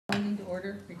Meeting to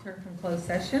order, return from closed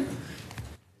session.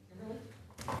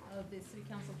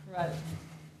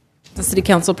 The City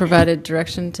Council provided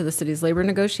direction to the city's labor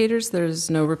negotiators. There is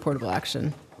no reportable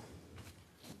action.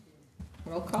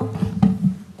 Roll call.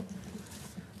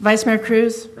 Vice Mayor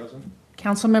Cruz. Present.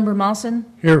 Councilmember Mawson.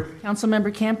 Here.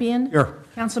 Councilmember Campion. Here.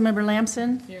 Councilmember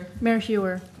Lamson. Here. Mayor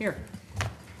Hewer. Here.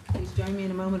 Please join me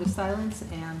in a moment of silence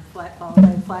and followed by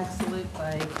a flag salute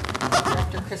by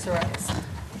Director Chris Arias.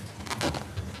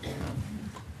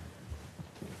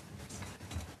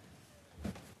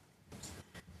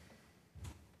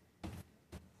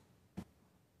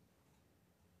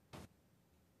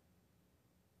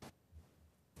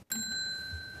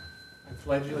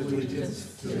 Pledge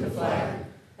allegiance to the flag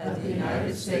of the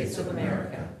United States of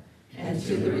America and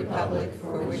to the republic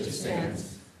for which it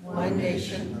stands, one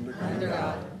nation, under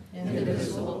God,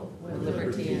 indivisible, with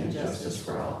liberty and justice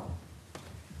for all.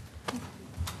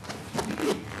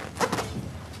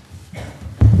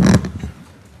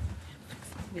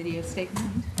 Video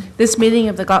statement. This meeting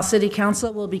of the Galt City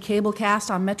Council will be cablecast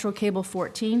on Metro Cable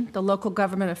 14, the local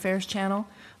government affairs channel,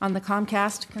 on the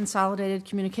Comcast, Consolidated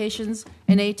Communications,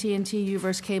 and AT&T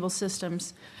UVerse cable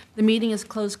systems. The meeting is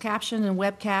closed captioned and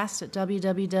webcast at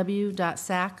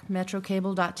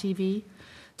www.sacmetrocable.tv.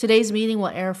 Today's meeting will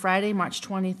air Friday, March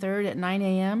 23rd at 9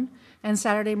 a.m. and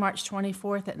Saturday, March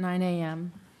 24th at 9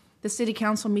 a.m. The City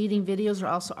Council meeting videos are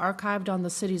also archived on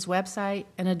the city's website,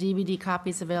 and a DVD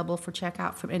copy is available for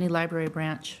checkout from any library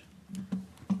branch.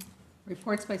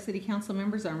 Reports by City Council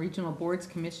members on regional boards,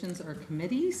 commissions, or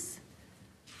committees.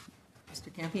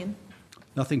 Mr. Campion?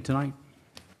 Nothing tonight.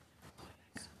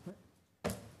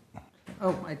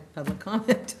 Oh, my public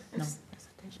comment. No.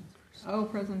 Oh,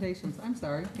 presentations. I'm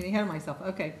sorry. Getting ahead of myself.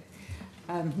 Okay.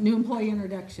 New employee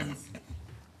introductions.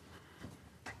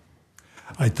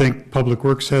 I think Public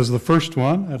Works has the first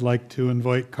one. I'd like to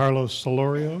invite Carlos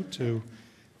Solorio to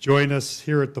join us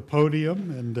here at the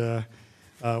podium. And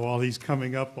while he's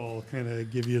coming up, I'll kind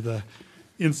of give you the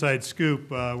inside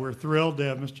scoop. We're thrilled to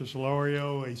have Mr.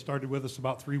 Solorio. He started with us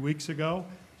about 3 weeks ago,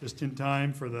 just in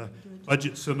time for the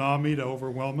budget tsunami to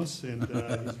overwhelm us. And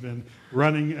he's been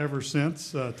running ever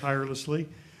since, tirelessly.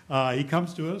 He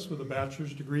comes to us with a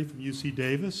bachelor's degree from UC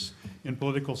Davis in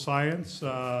political science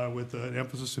with an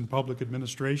emphasis in public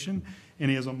administration, and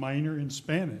he has a minor in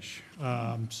Spanish.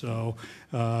 So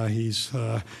he's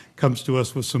comes to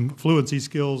us with some fluency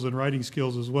skills and writing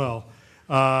skills as well.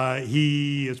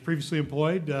 He is previously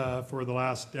employed for the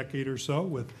last decade or so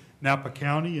with Napa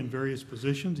County in various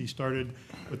positions. He started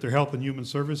with their Health and Human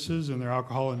Services and their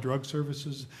Alcohol and Drug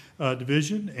Services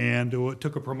division, and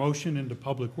took a promotion into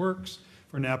Public Works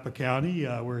for Napa County,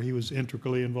 where he was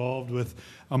integrally involved with,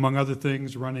 among other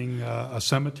things, running a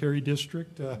cemetery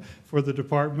district for the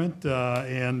department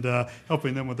and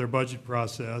helping them with their budget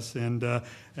process. And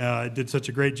did such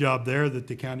a great job there that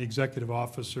the county executive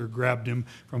officer grabbed him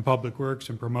from Public Works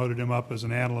and promoted him up as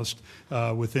an analyst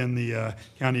within the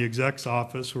county exec's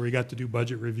office, where he got to do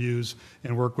budget reviews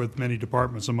and work with many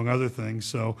departments, among other things.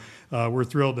 So we're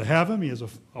thrilled to have him. He has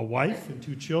a wife and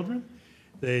 2 children.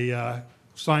 They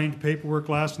signed paperwork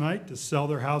last night to sell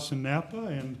their house in Napa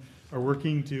and are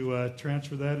working to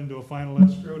transfer that into a final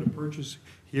escrow to purchase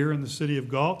here in the city of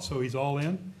Galt. So he's all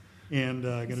in and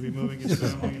going to be moving his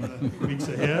family in the weeks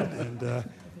ahead. And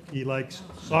he likes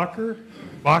soccer,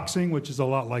 boxing, which is a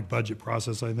lot like budget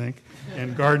process, I think,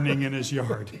 and gardening in his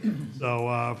yard.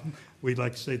 So we'd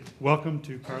like to say welcome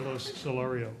to Carlos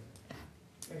Solorio.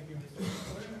 Thank you, Mr.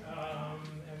 President,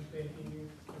 and thank you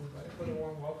everybody for the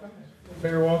warm welcome.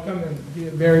 Very welcome, and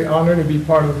very honored to be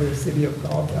part of the city of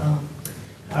Galt,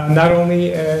 not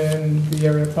only in the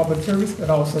area of public service,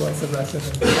 but also as a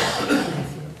resident.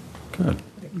 Good.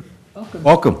 Welcome.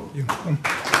 Welcome. You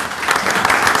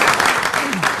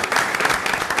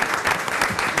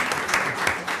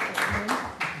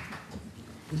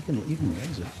can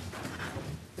exit.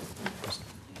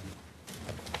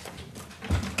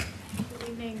 Good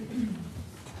evening.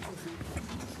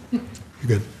 You're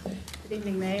good. Good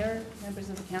evening, Mayor, members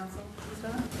of the council.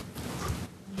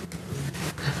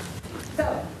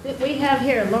 So, we have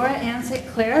here Laura Ann St.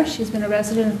 Clair. She's been a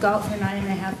resident of Galt for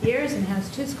 9.5 years and has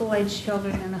 2 school-age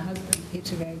children and a husband who keeps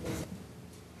her very busy.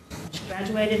 She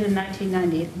graduated in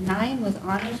 1999 with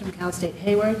honors from Cal State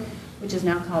Hayward, which is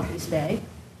now called East Bay.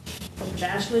 A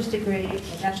bachelor's of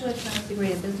science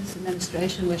degree in business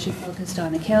administration, where she focused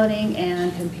on accounting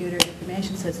and computer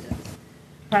information systems.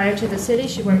 Prior to the city,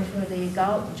 she worked for the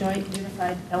Galt Joint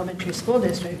Unified Elementary School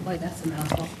District. Boy, that's a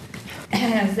mouthful.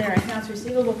 As their accounts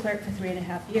receivable clerk for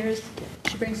 3.5 years.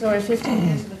 She brings over 15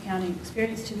 years of accounting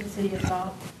experience to the city of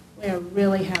Galt, We are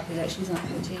really happy that she's on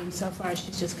the team. So far,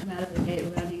 she's just come out of the gate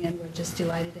running, and we're just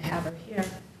delighted to have her here.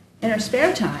 In her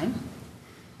spare time,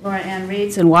 Laura Ann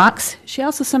reads and walks. She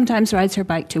also sometimes rides her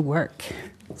bike to work.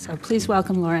 So please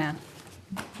welcome Laura Ann.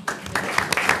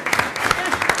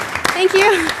 Thank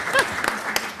you.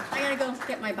 I gotta go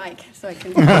get my bike so I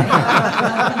can.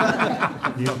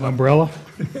 You have an umbrella?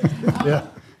 Yeah.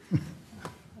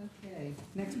 Okay,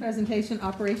 next presentation,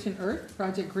 Operation Earth,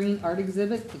 Project Green Art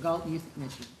Exhibit, the Galt Youth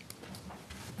Commission.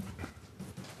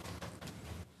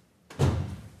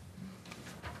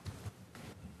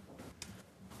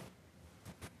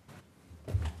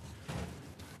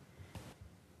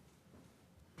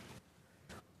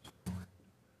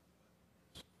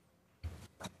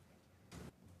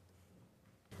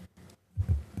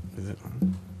 Is it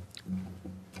on?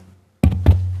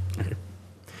 Okay.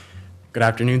 Good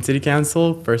afternoon, City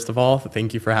Council. First of all,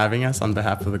 thank you for having us on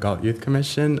behalf of the Galt Youth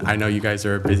Commission. I know you guys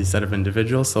are a busy set of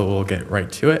individuals, so we'll get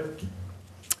right to it.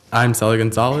 I'm Sully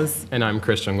Gonzalez. And I'm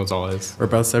Christian Gonzalez. We're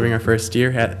both serving our first year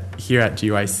here at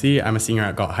GYC. I'm a senior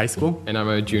at Galt High School. And I'm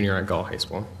a junior at Galt High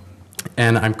School.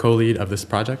 And I'm co-lead of this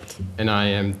project. And I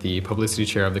am the publicity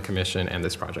chair of the commission and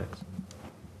this project.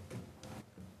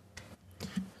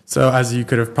 So as you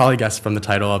could have probably guessed from the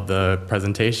title of the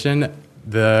presentation,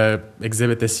 the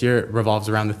exhibit this year revolves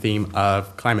around the theme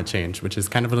of climate change, which is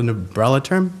kind of an umbrella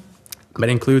term, but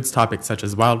includes topics such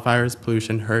as wildfires,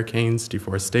 pollution, hurricanes,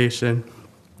 deforestation,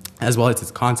 as well as its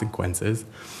consequences,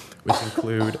 which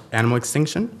include animal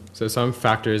extinction. So some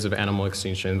factors of animal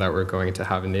extinction that we're going to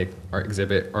have in our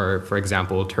exhibit are, for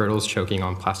example, turtles choking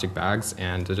on plastic bags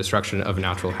and the destruction of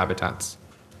natural habitats.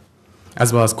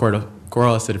 As well as coral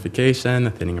acidification,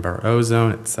 the thinning of our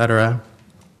ozone, etc.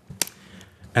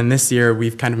 And this year,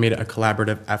 we've kind of made it a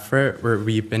collaborative effort where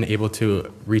we've been able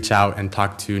to reach out and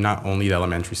talk to not only the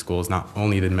elementary schools, not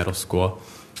only the middle school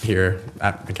here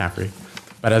at McCaffrey,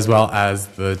 but as well as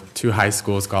the two high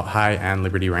schools, Galt High and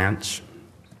Liberty Ranch.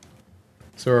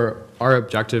 So our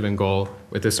objective and goal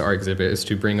with this art exhibit is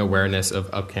to bring awareness of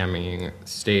upcoming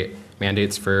state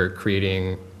mandates for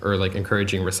creating or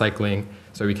encouraging recycling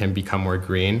so we can become more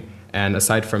green. And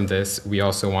aside from this, we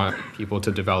also want people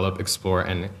to develop, explore,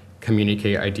 and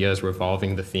communicate ideas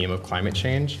revolving the theme of climate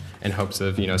change in hopes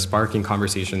of, sparking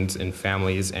conversations in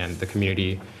families and the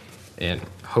community in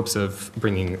hopes of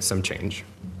bringing some change.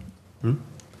 Mm-hmm.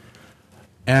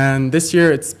 And this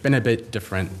year, it's been a bit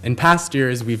different. In past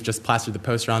years, we've just plastered the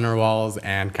poster on our walls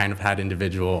and kind of had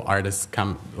individual artists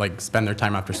come, spend their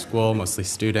time after school, mostly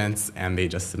students, and they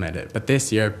just submit it. But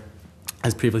this year,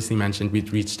 as previously mentioned, we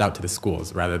reached out to the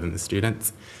schools rather than the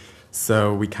students.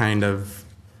 So we kind of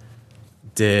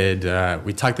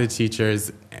we talked to the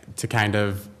teachers to kind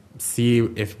of see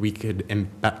if we could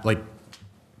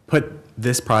put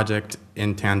this project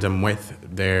in tandem with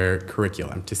their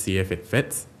curriculum to see if it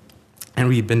fits. And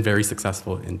we've been very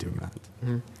successful in doing that.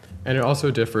 Mm-hmm. And it also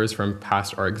differs from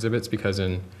past art exhibits because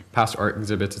in past art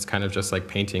exhibits, it's kind of just like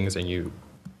paintings and you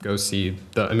go see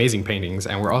the amazing paintings.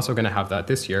 And we're also going to have that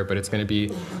this year, but it's going to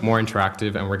be more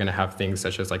interactive and we're going to have things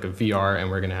such as like a VR and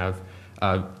we're going to have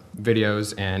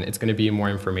videos and it's going to be more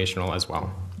informational as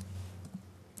well.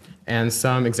 And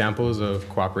some examples of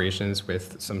cooperations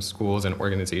with some schools and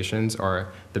organizations are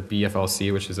the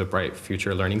BFLC, which is a Bright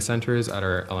Future Learning Centers at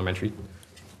our elementary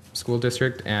school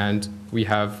district, and we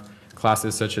have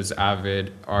classes such as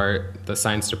AVID, art, the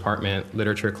science department,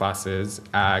 literature classes,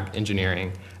 ag,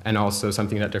 engineering, and also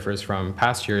something that differs from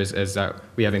past years is that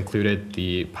we have included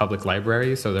the public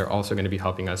library, so they're also going to be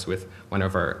helping us with one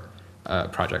of our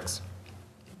projects.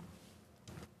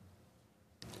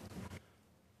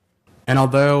 And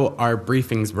although our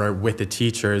briefings were with the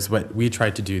teachers, what we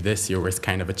tried to do this year was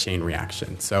kind of a chain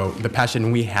reaction. So the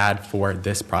passion we had for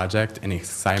this project and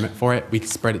excitement for it, we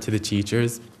spread it to the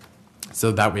teachers.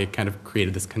 So that way it kind of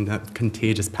created this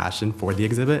contagious passion for the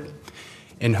exhibit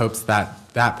in hopes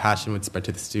that that passion would spread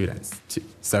to the students.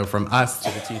 So from us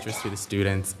to the teachers to the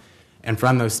students, and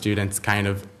from those students kind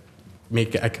of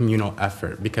make a communal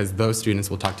effort because those students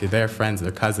will talk to their friends,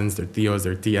 their cousins, their tios,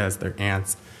 their tias, their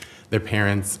aunts, their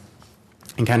parents,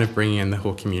 and kind of bringing in the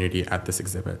whole community at this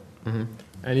exhibit. Mm-hmm.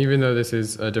 And even though this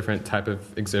is a different type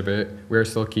of exhibit, we're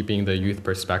still keeping the youth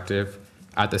perspective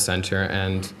at the center.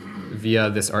 And via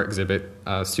this art exhibit,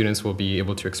 students will be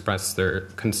able to express their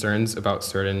concerns about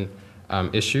certain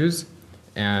issues.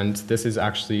 And this is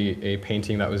actually a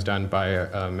painting that was done by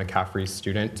a McCaffrey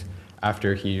student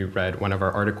after he read one of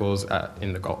our articles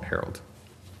in the Galt Herald.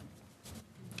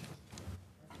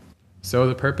 So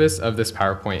the purpose of this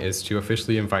PowerPoint is to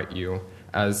officially invite you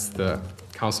as the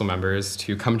council members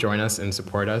to come join us and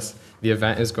support us. The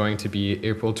event is going to be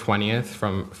April 20th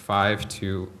from 5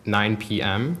 to 9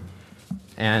 p.m.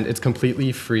 And it's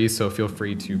completely free, so feel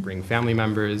free to bring family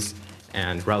members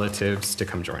and relatives to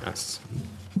come join us.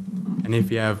 And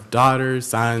if you have daughters,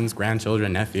 sons,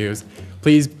 grandchildren, nephews,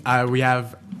 please, we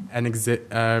have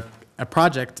a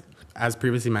project, as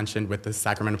previously mentioned, with the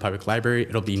Sacramento Public Library.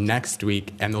 It'll be next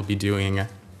week, and they'll be doing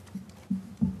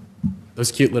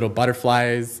those cute little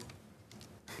butterflies.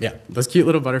 Yeah, those cute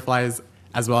little butterflies,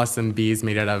 as well as some bees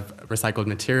made out of recycled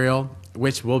material,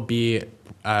 which will be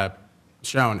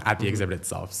shown at the exhibit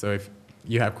itself. So if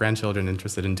you have grandchildren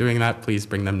interested in doing that, please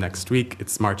bring them next week.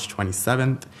 It's March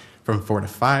 27th from 4 to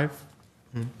 5.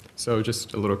 So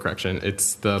just a little correction.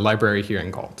 It's the library here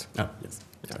in Galt. Oh, yes.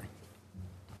 Sorry.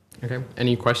 Okay.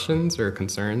 Any questions or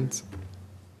concerns?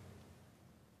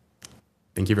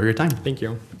 Thank you for your time. Thank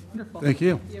you. Wonderful. Thank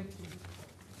you.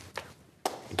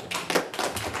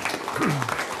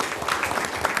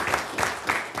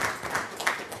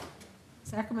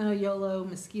 Sacramento YOLO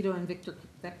Mosquito and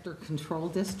Vector Control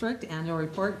District, annual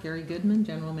report. Gary Goodman,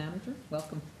 General Manager.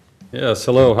 Welcome. Yes,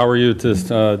 hello. How are you just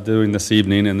doing this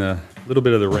evening in a little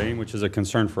bit of the rain, which is a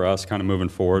concern for us kind of moving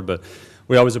forward. But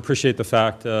we always appreciate the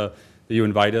fact that you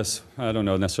invite us. I don't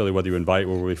know necessarily whether you invite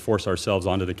or we force ourselves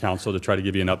onto the council to try to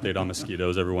give you an update on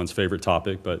mosquitoes, everyone's favorite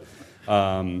topic. But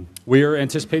we are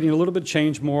anticipating a little bit of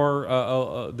change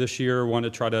more this year. Want to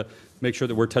try to make sure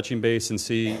that we're touching base and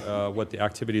see what the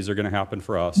activities are going to happen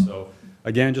for us. So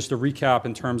again, just to recap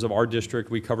in terms of our district,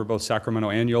 we cover both Sacramento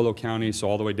and Yolo County, so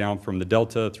all the way down from the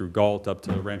Delta through Galt up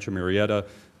to Rancho Murrieta,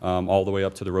 all the way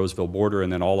up to the Roseville border,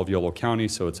 and then all of Yolo County,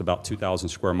 so it's about 2,000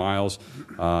 square miles.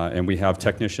 And we have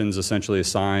technicians essentially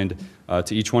assigned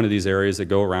to each one of these areas that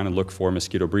go around and look for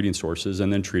mosquito breeding sources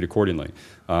and then treat accordingly.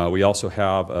 We also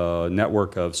have a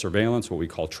network of surveillance, what we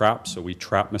call traps, so we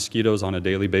trap mosquitoes on a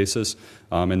daily basis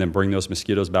and then bring those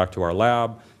mosquitoes back to our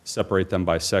lab, separate them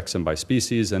by sex and by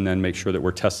species, and then make sure that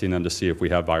we're testing them to see if we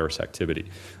have virus activity.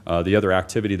 The other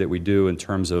activity that we do in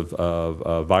terms of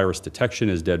virus detection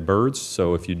is dead birds.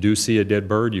 So if you do see a dead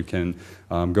bird, you can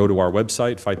go to our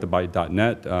website,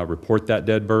 fightthebite.net, report that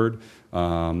dead bird,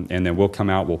 and then we'll come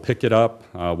out, we'll pick it up,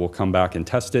 we'll come back and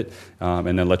test it,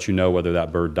 and then let you know whether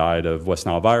that bird died of West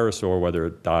Nile virus or whether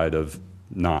it died of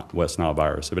not West Nile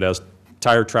virus. If it has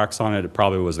tire tracks on it, it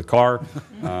probably was a car,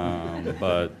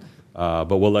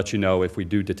 but we'll let you know if we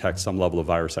do detect some level of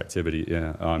virus activity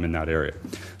in that area.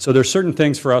 So there's certain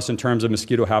things for us in terms of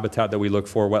mosquito habitat that we look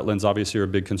for. Wetlands obviously are a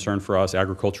big concern for us.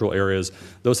 Agricultural areas,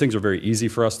 those things are very easy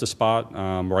for us to spot.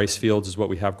 Rice fields is what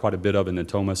we have quite a bit of in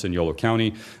Natomas and Yolo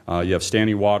County. You have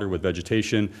standing water with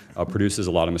vegetation, produces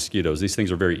a lot of mosquitoes. These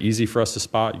things are very easy for us to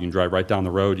spot. You can drive right down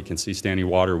the road, you can see standing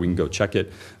water, we can go check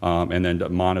it, and then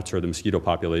monitor the mosquito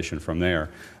population from there.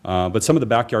 But some of the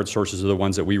backyard sources are the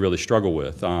ones that we really struggle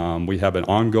with. We have an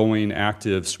ongoing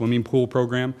active swimming pool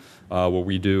program where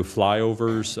we do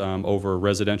flyovers over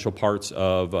residential parts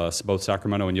of both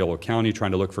Sacramento and Yolo County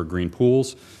trying to look for green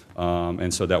pools.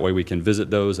 And so that way we can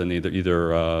visit those and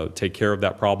either take care of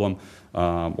that problem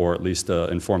or at least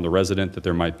inform the resident that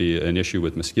there might be an issue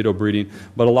with mosquito breeding.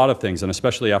 But a lot of things, and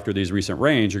especially after these recent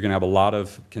rains, you're going to have a lot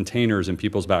of containers in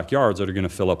people's backyards that are going to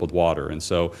fill up with water. And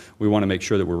so we want to make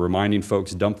sure that we're reminding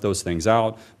folks, dump those things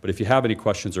out. But if you have any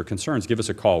questions or concerns, give us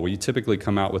a call. We typically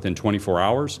come out within 24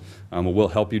 hours. We'll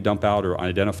help you dump out or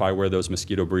identify where those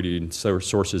mosquito breeding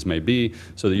sources may be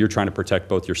so that you're trying to protect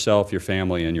both yourself, your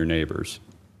family, and your neighbors.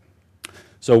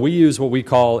 So we use what we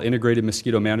call integrated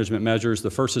mosquito management measures. The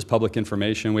first is public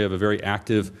information. We have a very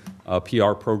active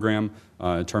PR program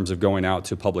in terms of going out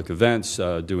to public events,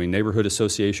 doing neighborhood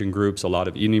association groups, a lot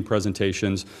of evening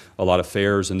presentations, a lot of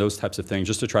fairs and those types of things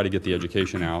just to try to get the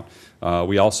education out.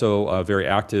 We also are very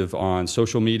active on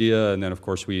social media, and then of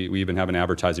course we even have an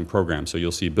advertising program. So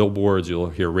you'll see billboards,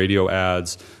 you'll hear radio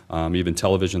ads, even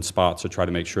television spots to try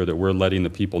to make sure that we're letting the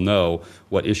people know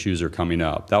what issues are coming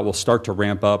up. That will start to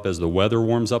ramp up as the weather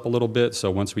warms up a little bit. So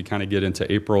once we kind of get into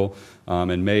April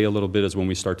and May a little bit is when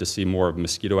we start to see more of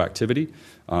mosquito activity.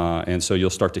 And so you'll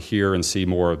start to hear and see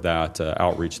more of that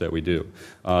outreach that we do.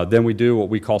 Then we do what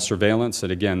we call surveillance,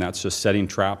 and again, that's just setting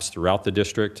traps throughout the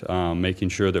district, making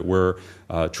sure that we're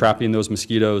trapping those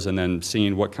mosquitoes and then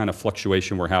seeing what kind of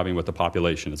fluctuation we're having with the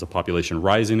population. Is the population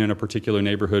rising in a particular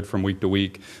neighborhood from week to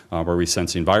week? Are we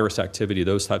sensing virus activity,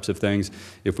 those types of things?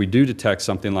 If we do detect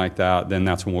something like that, then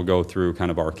that's when we'll go through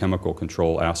kind of our chemical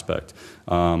control aspect.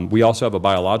 We also have a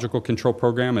biological control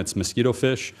program. It's mosquito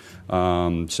fish.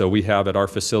 So we have at our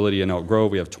facility in Elk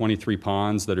Grove, we have 23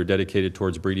 ponds that are dedicated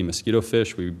towards breeding mosquito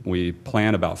fish. We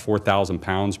plant about 4,000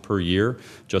 pounds per year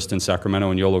just in Sacramento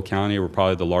and Yolo County. We're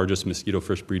probably the largest mosquito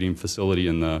fish breeding facility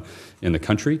in the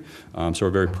country. So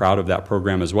we're very proud of that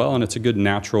program as well, and it's a good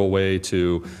natural way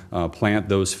to plant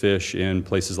those fish in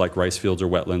places like rice fields or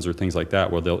wetlands or things like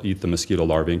that where they'll eat the mosquito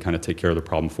larvae and kind of take care of the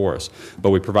problem for us.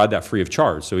 But we provide that free of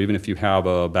charge. So even if you have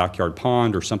a backyard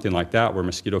pond or something like that where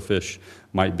mosquito fish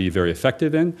might be very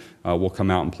effective in, we'll come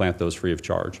out and plant those free of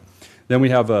charge. Then we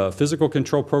have a physical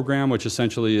control program, which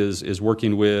essentially is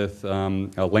working with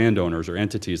landowners or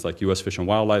entities like U.S. Fish and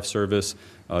Wildlife Service,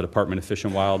 Department of Fish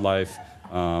and Wildlife,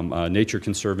 Nature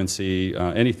Conservancy,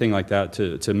 anything like that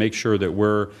to make sure that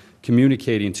we're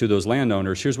communicating to those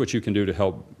landowners, here's what you can do to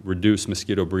help reduce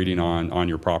mosquito breeding on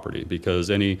your property.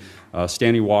 Because any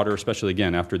standing water, especially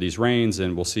again after these rains,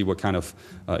 and we'll see what kind of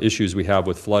issues we have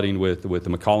with flooding with the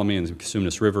McCollum and the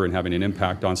Cosumnes River and having an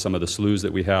impact on some of the sloughs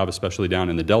that we have, especially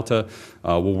down in the Delta.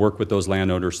 We'll work with those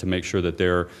landowners to make sure that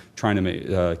they're trying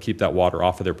to keep that water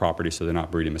off of their property so they're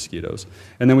not breeding mosquitoes.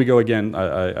 And then we go again,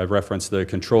 I referenced the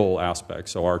control aspect.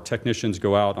 So our technicians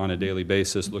go out on a daily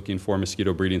basis looking for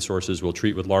mosquito breeding sources. We'll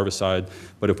treat with larvicide,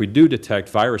 but if we do detect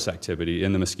virus activity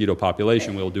in the mosquito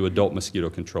population, we'll do adult mosquito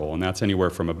control, and that's anywhere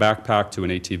from a backpack to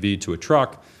an ATV to a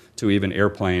truck to even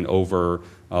airplane over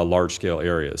large-scale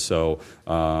areas. So,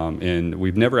 and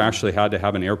we've never actually had to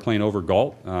have an airplane over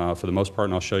Galt for the most part,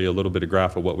 and I'll show you a little bit of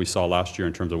graph of what we saw last year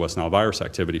in terms of West Nile virus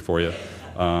activity for you.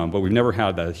 But we've never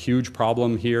had a huge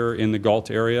problem here in the Galt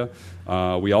area.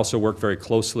 We also work very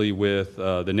closely with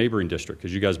the neighboring district,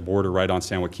 because you guys border right on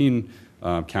San Joaquin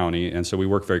County, and so we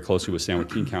work very closely with San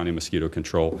Joaquin County mosquito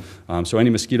control. So any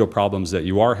mosquito problems that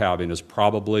you are having is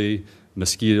probably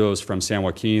mosquitoes from San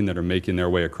Joaquin that are making their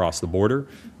way across the border,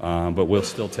 but we'll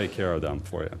still take care of them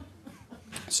for you.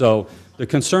 So the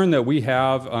concern that we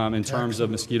have in terms of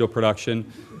mosquito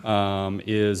production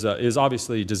is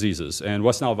obviously diseases, and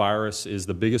West Nile virus is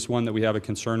the biggest one that we have a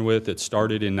concern with. It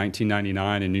started in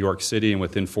 1999 in New York City, and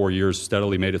within 4 years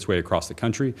steadily made its way across the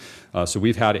country. So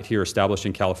we've had it here established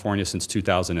in California since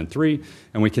 2003,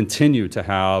 and we continue to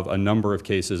have a number of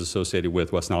cases associated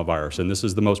with West Nile virus, and this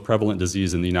is the most prevalent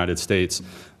disease in the United States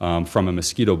from a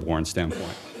mosquito-borne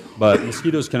standpoint. But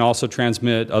mosquitoes can also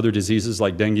transmit other diseases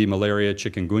like dengue, malaria,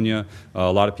 chikungunya.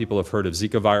 A lot of people have heard of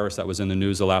Zika virus. That was in the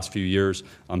news the last few years.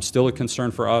 Still a concern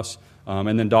for us.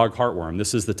 And then dog heartworm.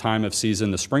 This is the time of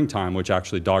season, the springtime, which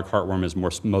actually dog heartworm is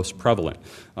most prevalent.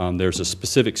 There's a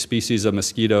specific species of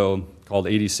mosquito called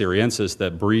Aedes syriensis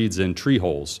that breeds in tree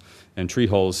holes. And tree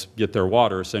holes get their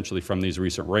water essentially from these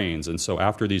recent rains. And so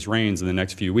after these rains in the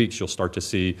next few weeks, you'll start to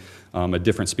see a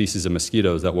different species of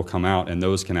mosquitoes that will come out, and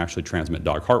those can actually transmit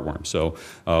dog heartworm. So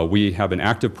we have an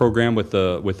active program with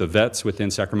the vets within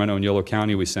Sacramento and Yolo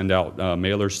County. We send out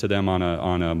mailers to them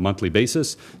on a monthly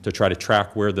basis to try to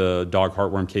track where the dog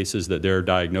heartworm cases that they're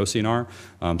diagnosing are,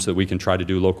 so that we can try to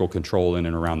do local control in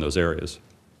and around those areas.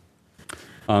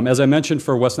 As I mentioned,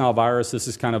 for West Nile virus, this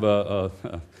is kind of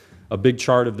a big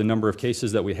chart of the number of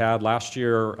cases that we had. Last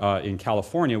year in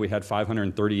California, we had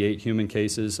 538 human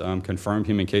cases, confirmed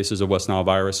human cases of West Nile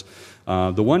virus.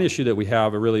 The one issue that we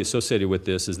have really associated with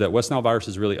this is that West Nile virus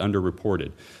is really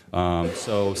underreported.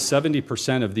 So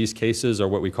 70% of these cases are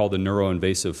what we call the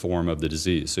neuroinvasive form of the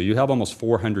disease. So you have almost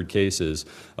 400 cases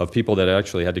of people that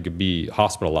actually had to be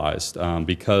hospitalized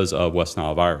because of West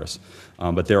Nile virus.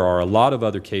 But there are a lot of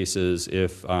other cases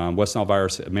if West Nile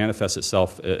virus manifests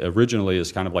itself originally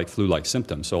as kind of like flu-like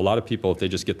symptoms. So a lot of people, if they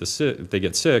just get if they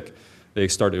get sick, they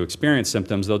start to experience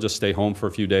symptoms, they'll just stay home for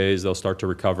a few days, they'll start to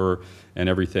recover and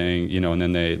everything, you know, and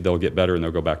then they'll get better and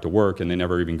they'll go back to work, and they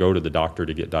never even go to the doctor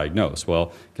to get diagnosed.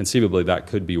 Well, conceivably that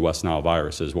could be West Nile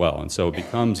virus as well, and so it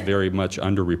becomes very much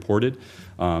underreported.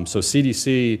 So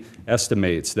CDC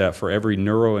estimates that for every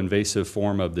neuroinvasive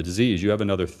form of the disease, you have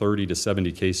another 30 to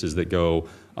 70 cases that go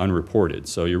unreported.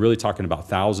 So you're really talking about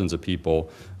thousands of people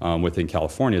within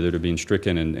California that are being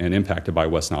stricken and impacted by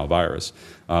West Nile virus.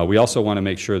 We also want to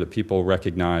make sure that people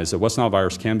recognize that West Nile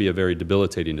virus can be a very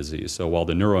debilitating disease. So while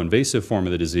the neuroinvasive form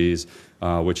of the disease,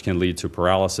 which can lead to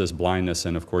paralysis, blindness,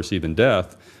 and of course even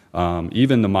death,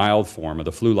 even the mild form of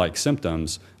the flu-like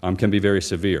symptoms can be very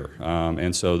severe.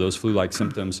 And so those flu-like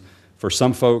symptoms, for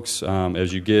some folks,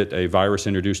 as you get a virus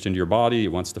introduced into your body, it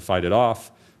wants to fight it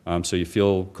off. So you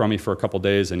feel crummy for a couple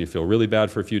days, and you feel really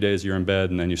bad for a few days, you're in bed,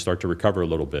 and then you start to recover a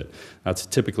little bit. That's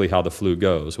typically how the flu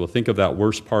goes. Well, think of that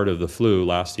worst part of the flu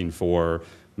lasting for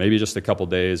maybe just a couple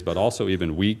days, but also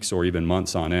even weeks or even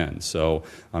months on end. So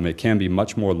it can be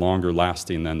much more longer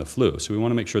lasting than the flu. So we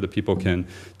want to make sure that people can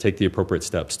take the appropriate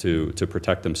steps to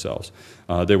protect themselves.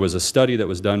 There was a study that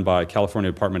was done by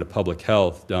California Department of Public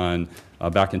Health done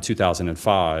back in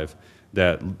 2005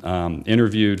 that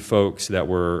interviewed folks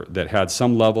that had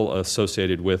some level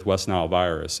associated with West Nile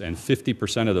virus, and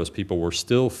 50% of those people were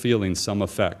still feeling some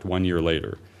effect 1 year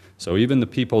later. So even the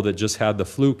people that just had the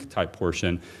fluke type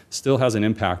portion still has an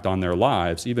impact on their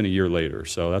lives even a year later.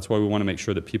 So that's why we want to make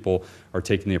sure that people are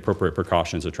taking the appropriate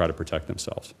precautions to try to protect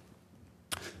themselves.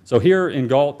 So here in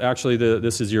Galt, actually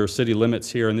this is your city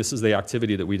limits here, and this is the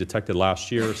activity that we detected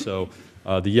last year. So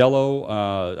the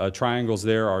yellow triangles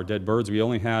there are dead birds. We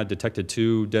only had detected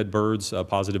 2 dead birds,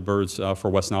 positive birds for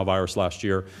West Nile virus last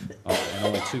year, and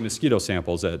only 2 mosquito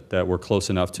samples that were close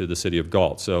enough to the city of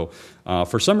Galt. So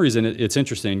for some reason, it's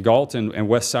interesting. Galt and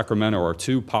West Sacramento are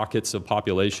 2 pockets of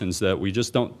populations that we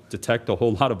just don't detect a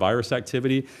whole lot of virus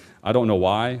activity. I don't know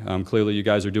why. Clearly, you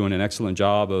guys are doing an excellent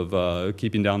job of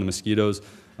keeping down the mosquitoes.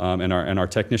 And our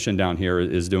technician down here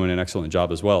is doing an excellent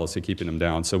job as well as to keeping them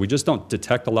down. So we just don't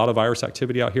detect a lot of virus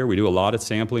activity out here. We do a lot of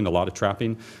sampling, a lot of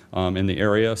trapping in the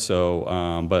area. So,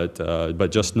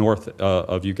 but just north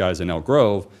of you guys in Elk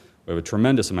Grove, we have a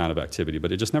tremendous amount of activity,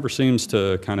 but it just never seems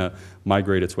to kind of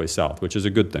migrate its way south, which is a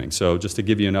good thing. So just to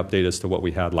give you an update as to what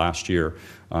we had last year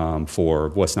for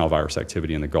West Nile virus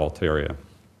activity in the Galt area.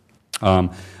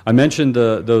 I mentioned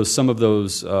some of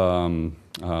those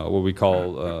what we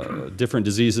call different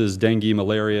diseases, dengue,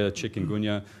 malaria,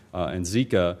 chikungunya, and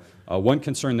Zika. One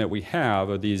concern that we have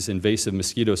are these invasive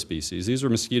mosquito species. These are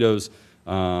mosquitoes.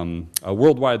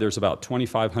 Worldwide, there's about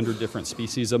 2,500 different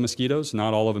species of mosquitoes.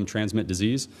 Not all of them transmit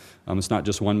disease. It's not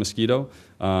just one mosquito,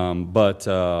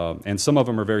 and some of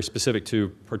them are very specific to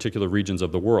particular regions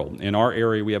of the world. In our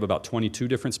area, we have about 22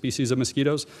 different species of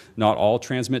mosquitoes. Not all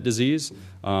transmit disease,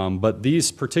 but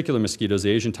these particular mosquitoes, the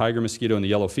Asian tiger mosquito and the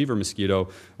yellow fever mosquito,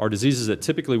 are diseases that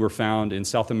typically were found in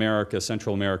South America,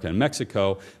 Central America, and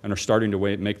Mexico, and are starting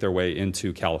to make their way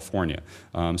into California.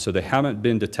 So they haven't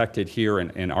been detected here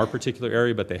in our particular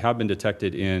area, but they have been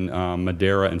detected in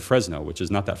Madera and Fresno, which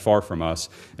is not that far from us,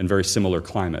 and very similar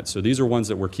climates. So these are ones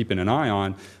that we're keeping an eye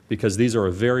on because these are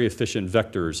very efficient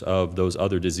vectors of those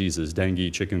other diseases,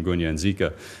 dengue, chikungunya, and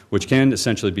Zika, which can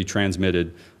essentially be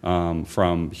transmitted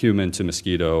from human to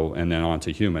mosquito and then on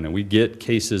to human. And we get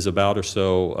cases about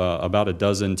a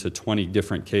dozen to 20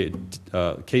 different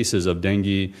cases of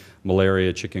dengue,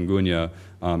 malaria, chikungunya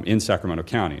in Sacramento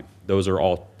County. Those are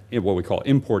all what we call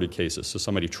imported cases. So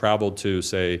somebody traveled to,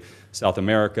 say, South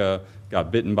America, got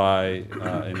bitten by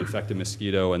an infected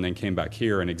mosquito, and then came back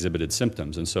here and exhibited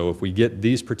symptoms. And so if we get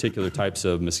these particular types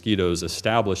of mosquitoes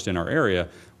established in our area,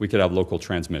 we could have local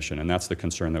transmission, and that's the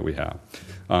concern that we have.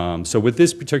 So with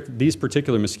these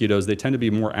particular mosquitoes, they tend to be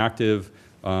more active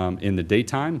in the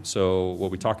daytime. So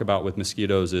what we talk about with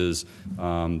mosquitoes is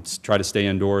try to stay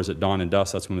indoors at dawn and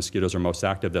dusk. That's when mosquitoes are most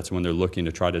active. That's when they're looking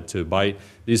to try to bite.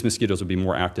 These mosquitoes will be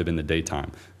more active in the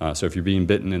daytime. So if you're being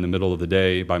bitten in the middle of the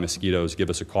day by mosquitoes, give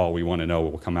us a call. We want to know.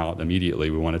 We'll come out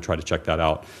immediately. We want to try to check that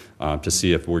out to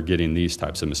see if we're getting these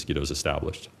types of mosquitoes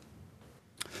established.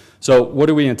 So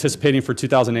what are we anticipating for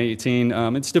 2018?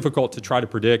 It's difficult to try to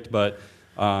predict, but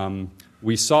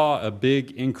we saw a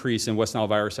big increase in West Nile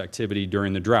virus activity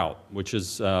during the drought, which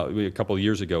is a couple of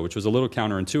years ago, which was a little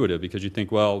counterintuitive because you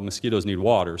think, well, mosquitoes need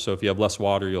water, so if you have less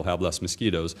water, you'll have less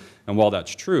mosquitoes. And while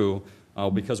that's true,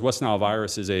 because West Nile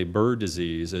virus is a bird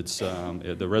disease,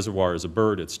 the reservoir is a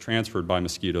bird, it's transferred by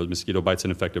mosquitoes. Mosquito bites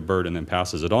an infected bird and then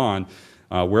passes it on.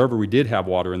 Wherever we did have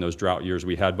water in those drought years,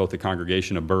 we had both a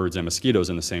congregation of birds and mosquitoes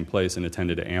in the same place, and it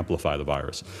tended to amplify the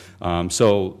virus.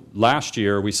 So last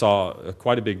year, we saw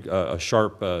quite a big,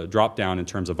 sharp drop down in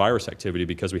terms of virus activity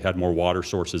because we had more water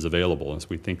sources available, and so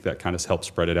we think that kind of helped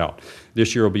spread it out.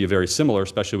 This year will be very similar,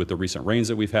 especially with the recent rains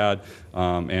that we've had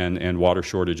and water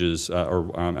shortages,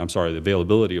 the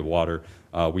availability of water.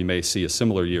 We may see a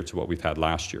similar year to what we've had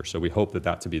last year. So we hope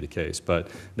that to be the case. But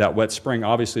that wet spring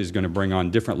obviously is going to bring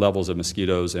on different levels of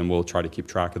mosquitoes, and we'll try to keep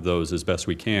track of those as best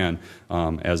we can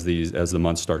as the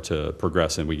months start to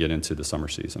progress and we get into the summer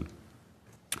season.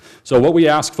 So what we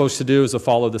ask folks to do is to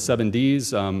follow the 7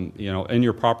 Ds. In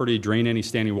your property, drain any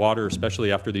standing water,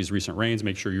 especially after these recent rains.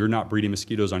 Make sure you're not breeding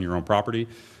mosquitoes on your own property.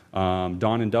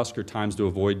 Dawn and dusk are times to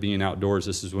avoid being outdoors.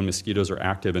 This is when mosquitoes are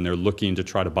active and they're looking to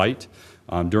try to bite.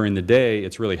 During the day,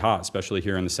 it's really hot, especially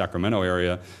here in the Sacramento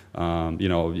area.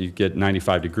 You get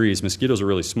 95 degrees. Mosquitoes are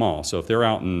really small, so if they're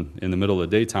out in the middle of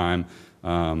the daytime,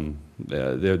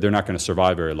 they're not going to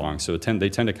survive very long. So they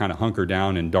tend to kind of hunker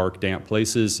down in dark, damp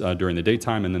places during the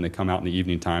daytime, and then they come out in the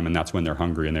evening time, and that's when they're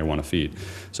hungry and they want to feed.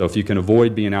 So if you can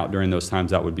avoid being out during those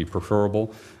times, that would be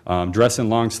preferable. Dress in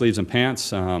long sleeves and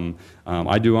pants.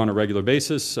 I do on a regular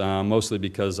basis, mostly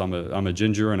because I'm a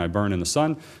ginger and I burn in the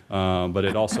sun, but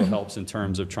it also helps in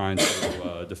terms of trying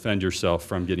to defend yourself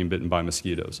from getting bitten by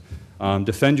mosquitoes.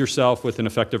 Defend yourself with an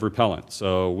effective repellent.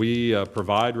 So we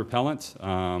provide repellent.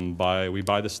 We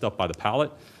buy this stuff by the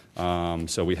pallet.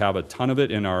 So we have a ton of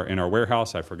it in our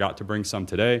warehouse. I forgot to bring some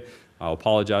today. I'll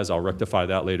apologize. I'll rectify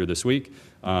that later this week.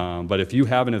 But if you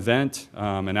have an event,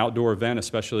 an outdoor event,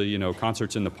 especially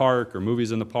concerts in the park or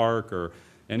movies in the park or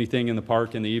anything in the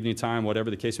park in the evening time, whatever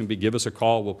the case may be, give us a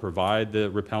call. We'll provide the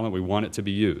repellent. We want it to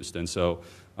be used. And so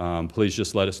please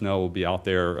just let us know. We'll be out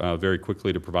there very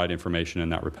quickly to provide information in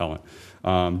that repellent.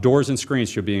 Doors and screens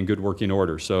should be in good working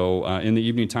order. So in the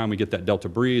evening time, we get that Delta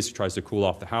breeze, tries to cool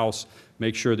off the house.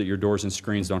 Make sure that your doors and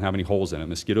screens don't have any holes in it.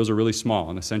 Mosquitoes are really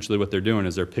small, and essentially what they're doing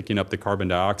is they're picking up the carbon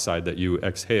dioxide that you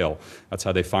exhale. That's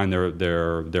how they find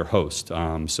their host.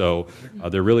 So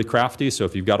they're really crafty, so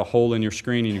if you've got a hole in your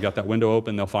screen and you've got that window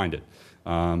open, they'll find it.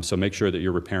 So make sure that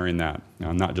you're repairing that,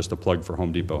 not just a plug for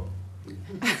Home Depot.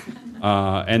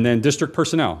 And then district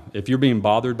personnel. If you're being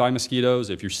bothered by mosquitoes,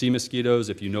 if you see mosquitoes,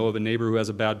 if you know of a neighbor who has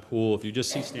a bad pool, if you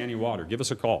just see standing water, give us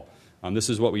a call.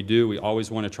 This is what we do. We always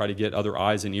want to try to get other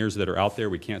eyes and ears that are out there.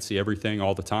 We can't see everything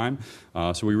all the time.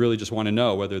 So we really just want to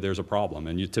know whether there's a problem.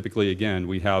 And you typically, again,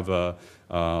 we have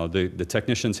the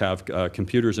technicians have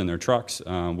computers in their trucks.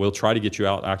 We'll try to get you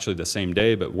out actually the same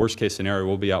day, but worst case scenario,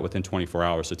 we'll be out within 24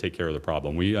 hours to take care of the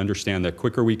problem. We understand that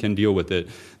quicker we can deal with it,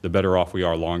 the better off we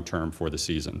are long term for the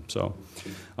season. So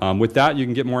with that, you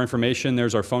can get more information.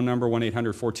 There's our phone number,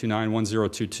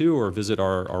 1-800-429-1022, or visit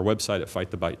our website at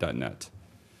fightthebite.net.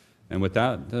 And with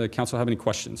that, the council have any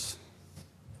questions?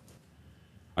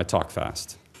 I talk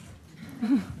fast.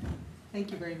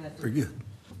 Thank you very much. Very good.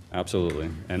 Absolutely.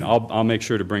 And I'll make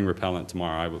sure to bring repellent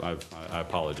tomorrow. I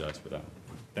apologize for that.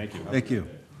 Thank you. Thank you.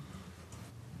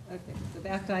 Okay, so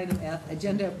back to item F,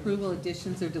 agenda approval,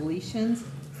 additions or deletions.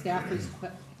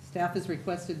 Staff has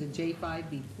requested the J5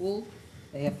 be pulled.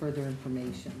 They have further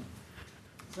information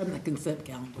from the consent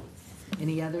calendar.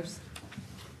 Any others?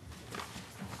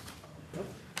 Nope.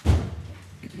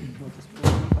 We'll just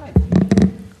pull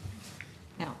J5.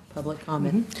 Now, public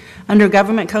comment. Under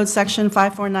Government Code Section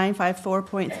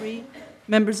 54954.3,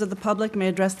 members of the public may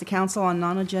address the council on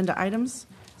non-agenda items.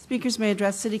 Speakers may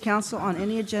address City Council on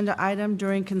any agenda item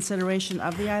during consideration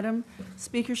of the item.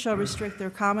 Speakers shall restrict their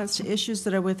comments to issues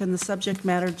that are within the subject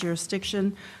matter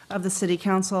jurisdiction of the City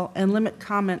Council and limit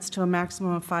comments to a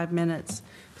maximum of 5 minutes.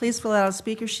 Please fill out a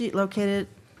speaker sheet located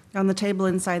on the table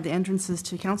inside the entrances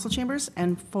to council chambers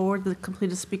and forward the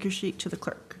completed speaker sheet to the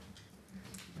clerk.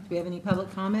 Do we have any public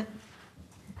comment?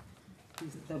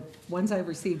 The ones I've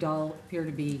received all appear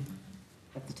to be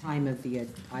at the time of the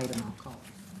item I'll call.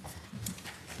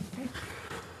 Okay.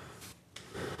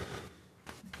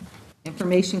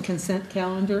 Information consent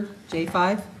calendar,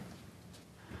 J5.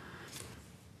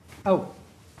 Oh,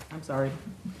 I'm sorry.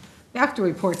 Back to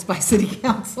reports by city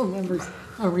council members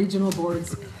on regional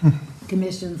boards,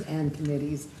 commissions, and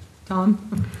committees.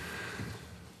 Tom?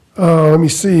 Let me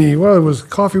see. Well, it was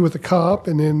Coffee with the Cop,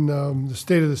 and then the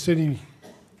State of the City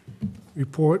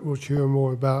report, which you'll hear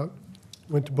more about,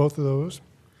 went to both of those.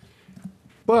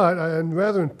 But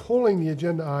rather than pulling the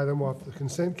agenda item off the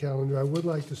consent calendar, I would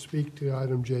like to speak to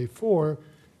item J4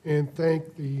 and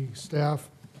thank the staff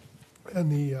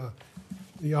and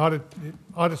the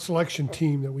audit selection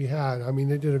team that we had. I mean,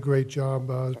 they did a great job,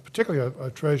 particularly our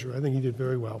treasurer. I think he did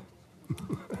very well.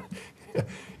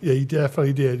 Yeah, he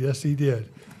definitely did. Yes, he did.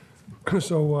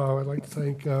 So I'd like to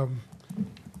thank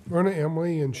Verna,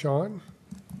 Emily, and Sean.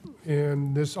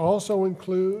 And this also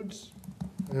includes,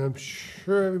 and I'm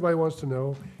sure everybody wants to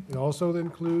know, it also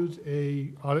includes a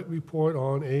audit report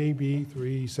on AB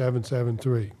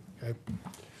 3773. Okay,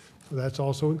 so that's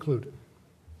also included.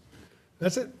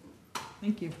 That's it.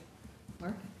 Thank you.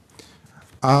 Mark?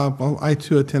 Well, I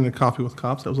too attended Coffee with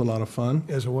Cops. That was a lot of fun.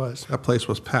 Yes, it was. That place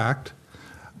was packed.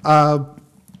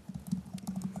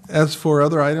 As for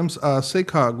other items,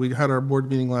 SACOG, we had our board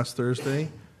meeting last Thursday,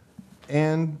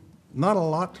 and not a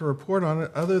lot to report on it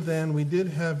other than we did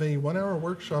have a 1-hour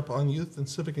workshop on youth and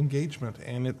civic engagement,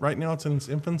 and right now it's in its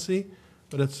infancy,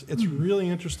 but it's really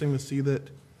interesting to see that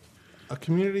a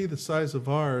community the size of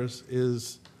ours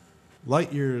is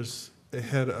light years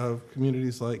ahead of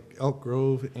communities like Elk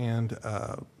Grove and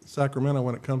Sacramento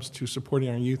when it comes to supporting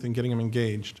our youth and getting them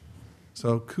engaged.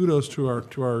 So kudos to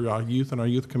our youth and our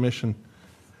youth commission.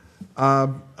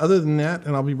 Other than that,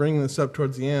 and I'll be bringing this up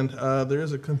towards the end, there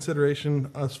is a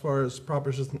consideration as far as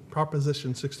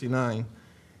Proposition 69,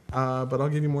 but I'll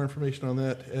give you more information on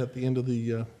that at the end of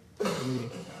the meeting.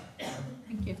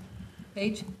 Thank you.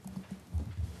 Paige?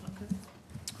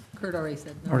 Kurt already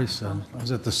said no. Already said, I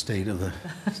was at the state of the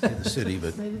city,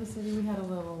 but State of the city, we had a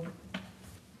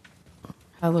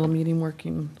little meeting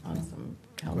working on some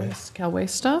Cal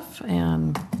Waste stuff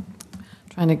and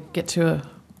trying to get to a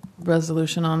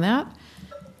resolution on that.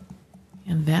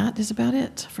 And that is about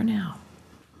it for now.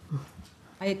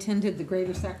 I attended the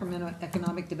Greater Sacramento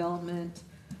Economic Development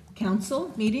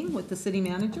Council meeting with the city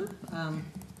manager.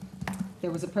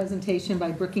 There was a presentation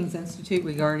by Brookings Institute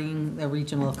regarding the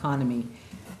regional economy,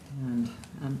 and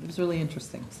it was really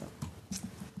interesting, so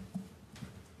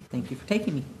thank you for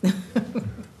taking me.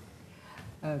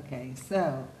 Okay,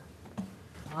 so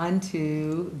on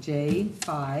to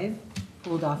J5,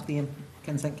 pulled off the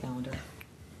consent calendar.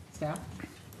 Staff?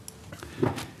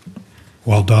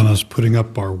 While Donna's putting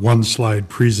up our one-slide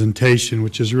presentation,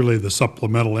 which is really the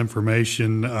supplemental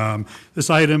information, this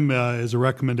item is a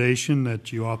recommendation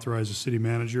that you authorize the city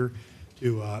manager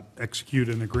to execute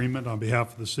an agreement on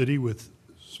behalf of the city with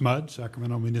SMUD,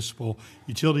 Sacramento Municipal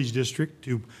Utilities District,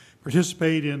 to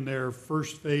participate in their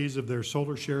first phase of their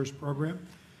Solar Shares program.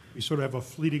 We sort of have a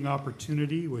fleeting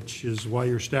opportunity, which is why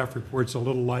your staff report's a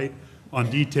little light on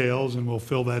details, and we'll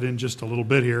fill that in just a little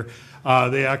bit here.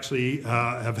 They actually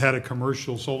have had a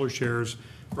commercial Solar Shares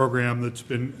program that's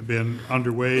been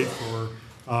underway for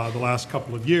the last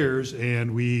couple of years,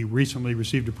 and we recently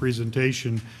received a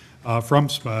presentation from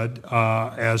SMUD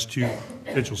as to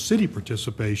potential city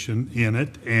participation in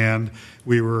it, and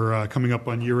we were coming up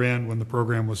on year end when the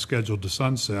program was scheduled to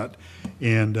sunset,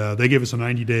 and they gave us a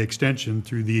 90-day extension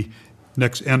through the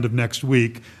end of next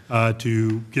week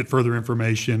to get further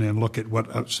information and look at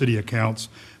what city accounts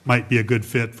might be a good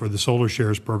fit for the Solar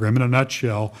Shares program. In a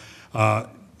nutshell,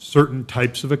 certain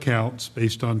types of accounts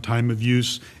based on time of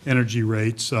use energy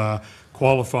rates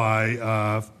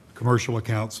qualify, commercial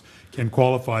accounts can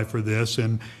qualify for this,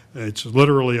 and it's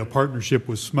literally a partnership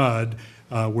with SMUD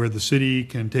where the city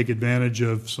can take advantage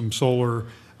of some solar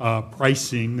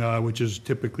pricing, which is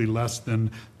typically less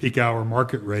than peak hour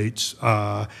market rates,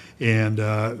 and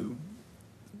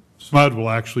SMUD will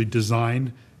actually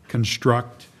design,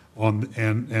 construct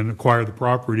and acquire the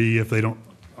property if they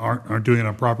aren't doing it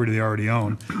on property they already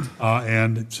own,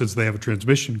 and since they have a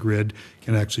transmission grid,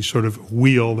 can actually sort of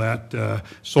wheel that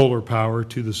solar power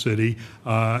to the city,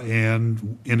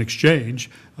 and in exchange,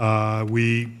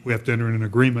 we have to enter in an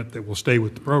agreement that will stay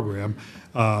with the program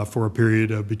for a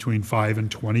period of between 5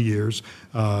 and 20 years.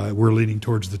 We're leaning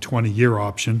towards the 20-year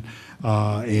option,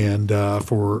 and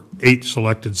for 8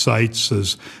 selected sites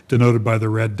as denoted by the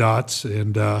red dots,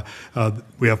 and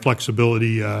we have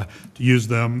flexibility to use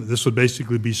them. This would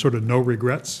basically be sort of no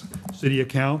regrets city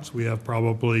accounts. We have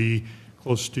probably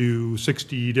close to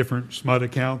 60 different SMUD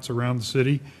accounts around the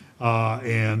city,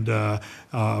 and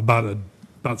about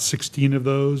 16 of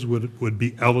those would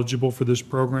be eligible for this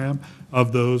program.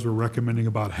 Of those, we're recommending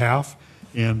about half,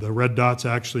 and the red dots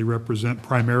actually represent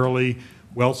primarily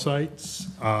well sites,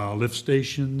 lift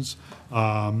stations,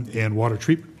 and water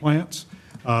treatment plants.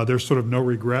 There's sort of no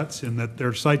regrets in that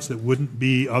they're sites that wouldn't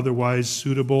be otherwise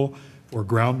suitable for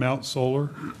ground mount solar,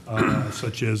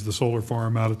 such as the solar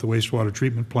farm out at the wastewater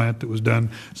treatment plant that was done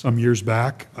some years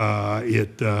back.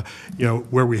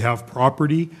 Where we have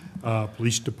property,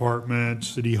 police department,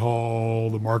 city hall,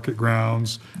 the market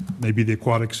grounds, maybe the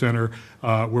aquatic center,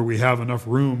 where we have enough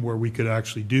room where we could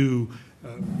actually do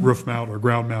roof mount or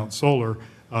ground mount solar.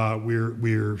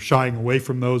 We're shying away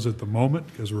from those at the moment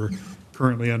because we're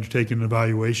currently undertaking an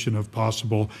evaluation of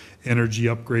possible energy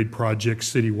upgrade projects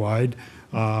citywide.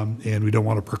 And we don't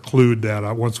want to preclude that.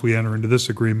 Once we enter into this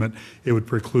agreement, it would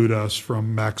preclude us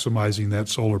from maximizing that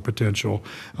solar potential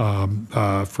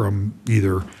from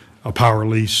either a power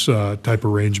lease type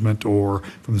arrangement or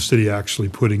from the city actually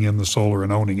putting in the solar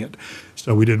and owning it.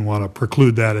 So we didn't want to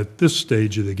preclude that at this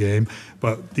stage of the game,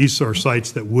 but these are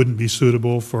sites that wouldn't be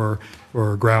suitable for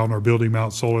ground or building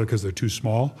mount solar because they're too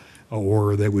small,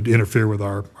 or they would interfere with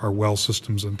our well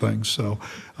systems and things. So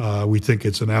we think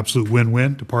it's an absolute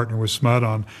win-win to partner with SMUD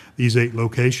on these 8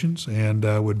 locations, and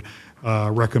would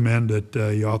recommend that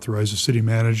you authorize the city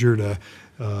manager to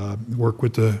work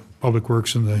with the Public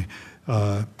Works and the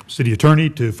city attorney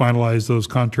to finalize those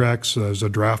contracts as a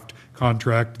draft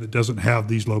contract that doesn't have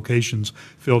these locations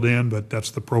filled in, but that's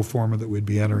the pro forma that we'd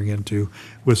be entering into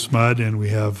with SMUD, and we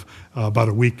have about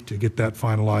a week to get that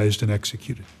finalized and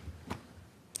executed.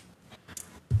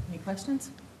 Any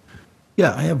questions?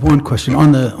 Yeah, I have one question.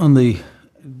 On the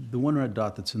The one red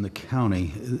dot that's in the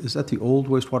county, is that the old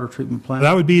wastewater treatment plant?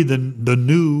 That would be the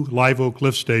new Live Oak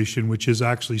Lift Station, which is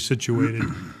actually situated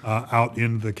out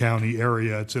in the county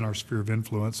area. It's in our sphere of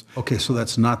influence. Okay, so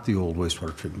that's not the old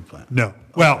wastewater treatment plant? No.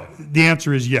 Well, the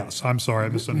answer is yes. I'm sorry, I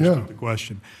misunderstood the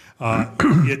question.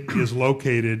 It is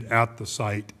located at the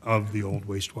site of the old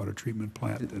wastewater treatment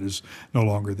plant that is no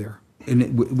longer there.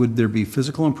 And would there be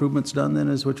physical improvements done then,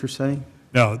 is what you're saying?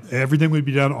 No, everything would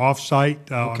be done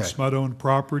off-site on Okay. SMUD-owned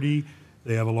property.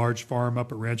 They have a large farm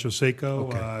up at Rancho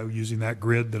Seco, using that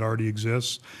grid that already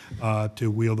exists to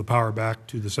wheel the power back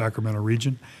to the Sacramento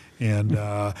region. And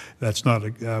that's not,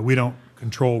 we don't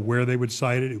control where they would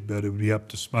site it, but it would be up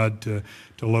to SMUD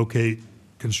to locate,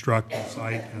 construct the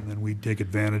site, and then we'd take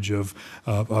advantage of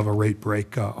a rate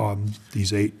break on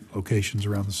these 8 locations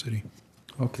around the city.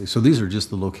 Okay, so these are just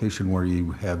the location where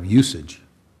you have usage,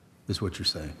 is what you're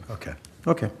saying? Okay.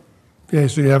 Okay. Okay,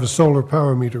 so you have a solar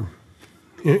power meter,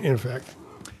 in effect.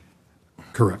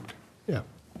 Correct. Yeah.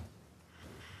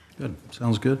 Good.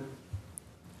 Sounds good.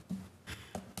 Do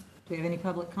we have any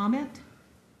public comment?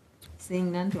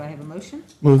 Seeing none, do I have a motion?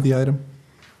 Move the item.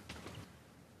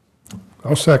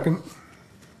 I'll second.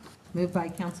 Moved by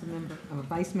Councilmember,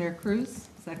 Vice Mayor Cruz,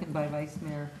 second by Vice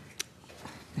Mayor.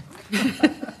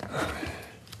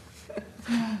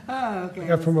 Oh, okay. I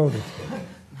got promoted.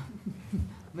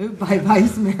 Moved by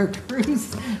Vice Mayor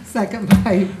Cruz, second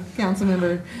by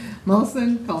Councilmember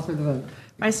Molson. Call for the vote.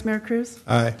 Vice Mayor Cruz?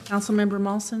 Aye. Councilmember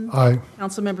Molson? Aye.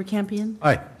 Councilmember Campion?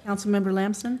 Aye. Councilmember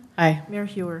Lamson? Aye. Mayor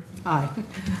Hewer? Aye.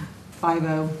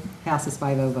 5-0, passes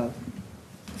 5-0 vote.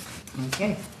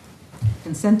 Okay.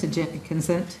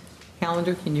 Consent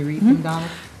calendar, can you read them, Donna?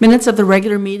 Minutes of the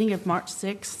regular meeting of March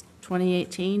 6,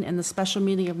 2018, and the special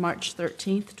meeting of March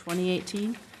 13,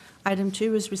 2018. Item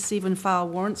 2 is receive and file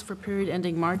warrants for period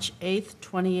ending March 8,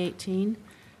 2018.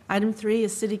 Item 3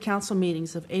 is city council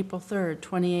meetings of April 3,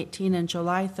 2018, and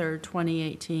July 3,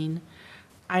 2018.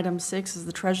 Item 6 is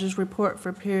the treasurer's report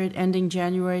for period ending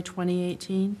January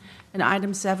 2018. And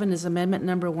item 7 is amendment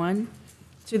number 1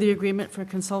 to the agreement for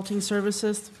consulting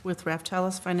services with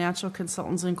Raftelis Financial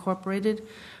Consultants Incorporated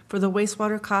for the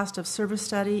wastewater cost of service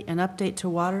study and update to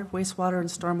water, wastewater, and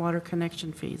stormwater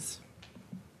connection fees.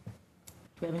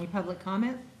 Do we have any public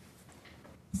comment?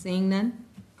 Seeing none,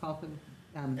 call for, do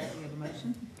we have a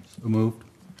motion? So moved.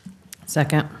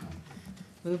 Second.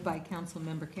 Moved by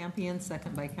Councilmember Campion,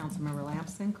 second by Councilmember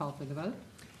Lamson. Call for the vote.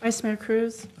 Vice Mayor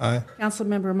Cruz? Aye.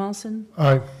 Councilmember Molson?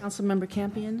 Aye. Councilmember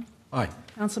Campion? Aye.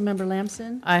 Councilmember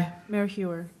Lamson? Aye. Mayor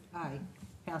Hewer? Aye.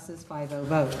 Passes 5-0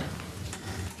 vote.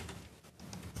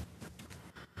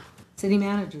 City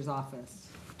Manager's Office,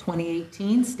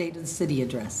 2018 State of the City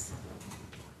Address.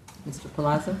 Mr.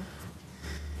 Palazzo?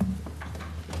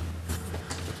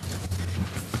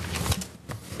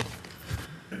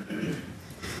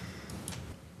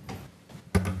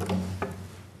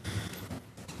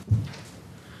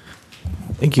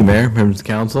 Thank you, Mayor, members of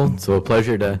council. It's a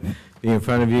pleasure to be in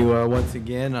front of you once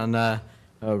again on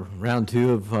round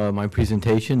 2 of my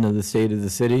presentation of the State of the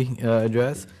City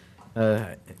address.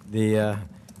 The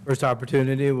first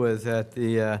opportunity was at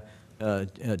the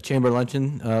chamber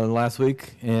luncheon last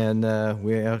week, and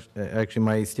actually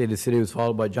my State of the City was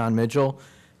followed by John Mitchell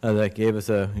that gave us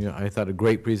I thought a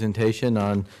great presentation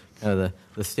on the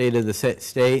state of the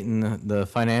state and the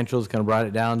financials, kind of brought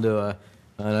it down to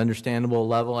an understandable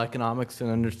level, economics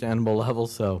and understandable level.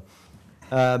 So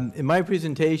in my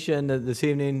presentation this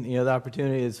evening, the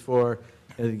opportunity is for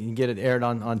you can get it aired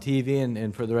on TV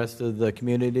and for the rest of the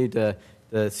community to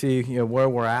see where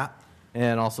we're at,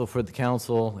 and also for the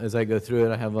council as I go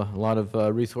through it. I have a lot of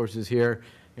resources here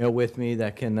with me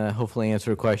that can hopefully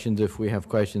answer questions if we have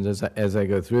questions as I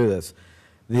go through this.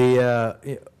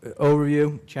 The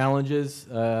overview, challenges,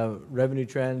 revenue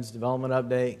trends, development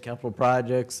update, capital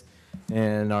projects,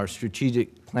 and our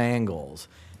strategic plan goals.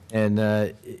 And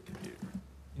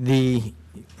the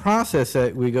process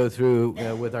that we go through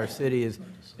with our city is,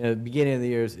 beginning of the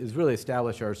year, is really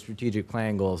establish our strategic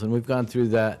plan goals. And we've gone through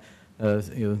that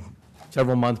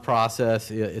several month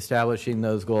process, establishing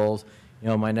those goals.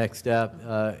 My next step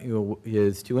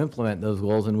is to implement those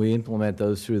goals, and we implement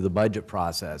those through the budget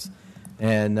process.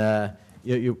 And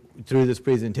through this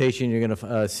presentation, you're going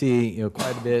to see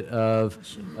quite a bit of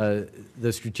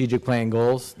the strategic plan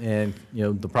goals and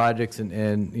the projects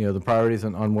and the priorities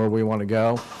on where we want to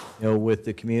go with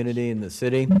the community and the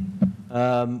city.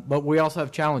 But we also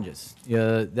have challenges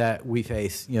that we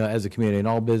face as a community, and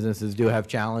all businesses do have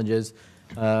challenges.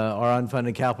 Our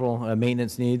unfunded capital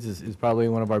maintenance needs is probably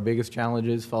one of our biggest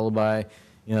challenges, followed by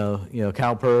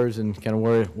CalPERS and kind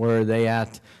of where are they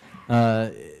at.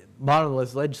 Bottom of the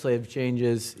list, legislative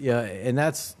changes, and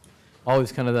that's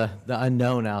always kind of the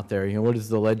unknown out there. What is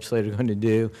the legislator going to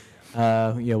do?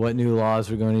 What new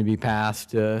laws are going to be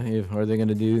passed? Are they going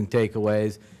to do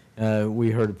takeaways?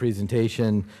 We heard a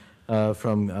presentation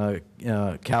from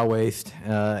Cal Waste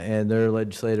and their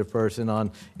legislative person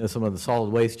on some of the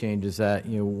solid waste changes that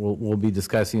we'll be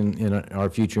discussing in our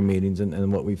future meetings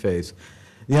and what we face.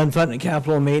 The unfunded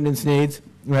capital and maintenance needs,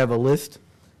 we have a list.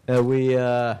 We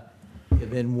have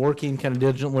been working kind of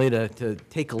diligently to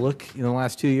take a look in the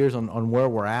last 2 years on where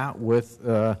we're at with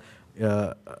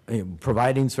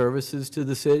providing services to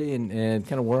the city and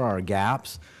kind of where are our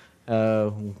gaps.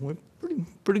 We're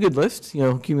pretty good list,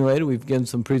 accumulated. We've given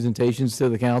some presentations to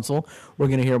the council. We're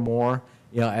going to hear more,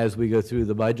 as we go through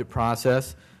the budget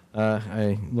process.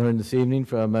 I learned this evening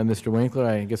from Mr. Winkler.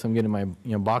 I guess I'm getting my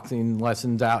boxing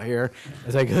lessons out here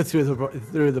as I go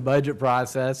through the budget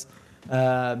process.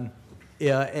 Really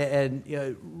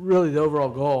the overall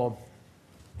goal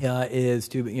is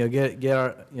to get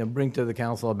our bring to the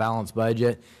council a balanced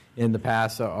budget. In the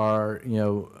past, our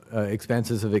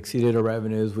expenses have exceeded our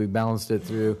revenues. We've balanced it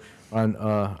through on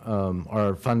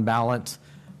our fund balance.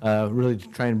 Really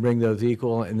trying to bring those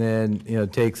equal, and then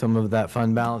take some of that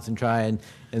fund balance and try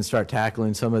and start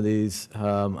tackling some of these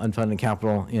unfunded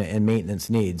capital and maintenance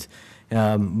needs.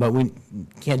 But we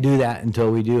can't do that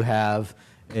until we do have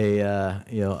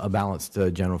a balanced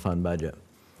general fund budget.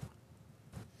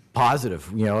 Positive,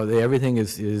 everything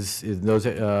is those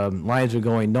lines are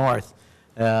going north,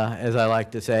 as I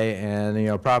like to say,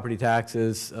 and property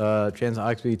taxes, transit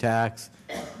occupancy tax,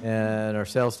 and our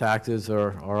sales taxes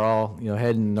are all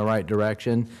heading in the right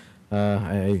direction.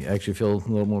 I actually feel a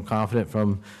little more confident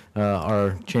from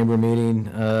our chamber meeting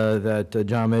that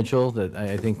John Mitchell that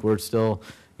I think we're still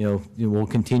we'll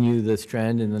continue this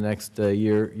trend in the next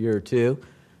year or two.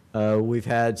 We've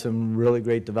had some really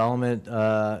great development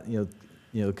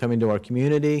coming to our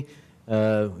community.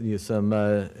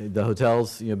 The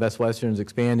hotels, Best Western's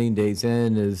expanding. Days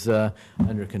Inn is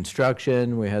under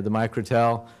construction. We had the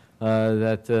Microtel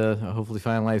that hopefully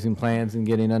finalizing plans and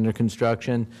getting under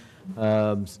construction.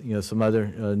 Some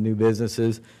other new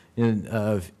businesses. In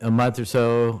a month or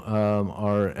so,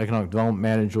 our economic development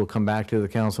manager will come back to the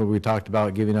council. We talked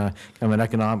about giving a kind of an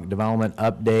economic development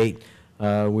update.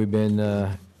 We've been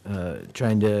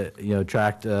trying to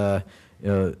attract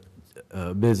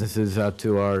businesses out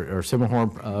to our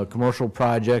Simmerhorn commercial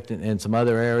project and some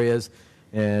other areas.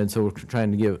 And so we're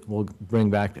trying to we'll bring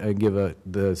back, give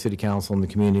the city council and the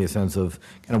community a sense of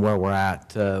kind of where we're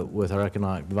at with our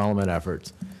economic development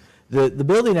efforts. The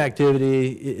building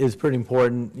activity is pretty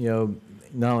important,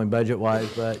 not only budget-wise,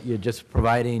 but just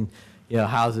providing,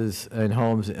 houses and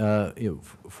homes,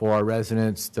 for our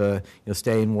residents to,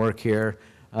 stay and work here.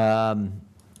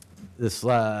 This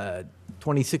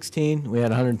 2016, we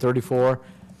had 134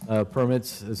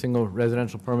 permits, single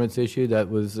residential permits issued. That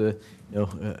was a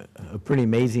pretty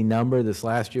amazing number. This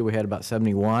last year, we had about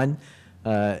 71.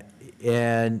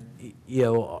 And,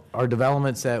 our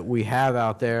developments that we have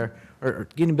out there are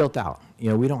getting built out.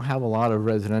 We don't have a lot of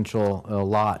residential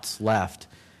lots left.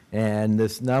 And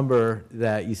this number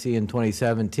that you see in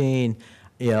 2017,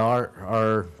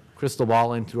 our crystal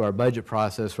balling through our budget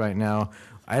process right now,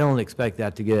 I don't expect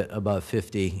that to get above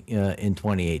 50 in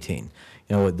 2018.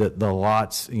 The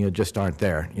lots, just aren't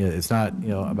there. It's not,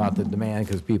 about the demand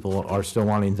because people are still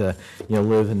wanting to,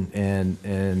 live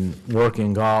and work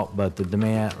in Galt, but the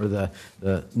demand or the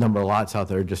number of lots out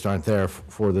there just aren't there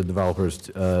for the developers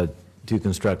to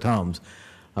construct homes.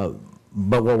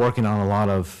 But we're working on a lot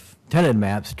of tenant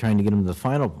maps, trying to get them to the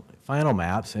final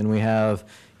maps, and we have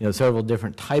several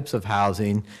different types of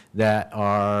housing that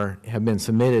have been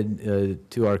submitted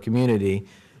to our community.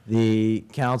 The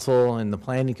council and the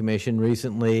planning commission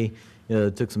recently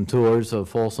took some tours of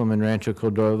Folsom and Rancho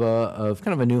Cordova of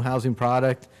kind of a new housing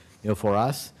product, for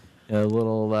us, a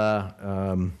little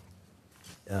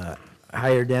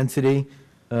higher density.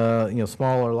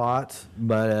 Smaller lots,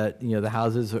 but the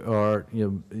houses are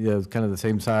kind of the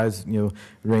same size,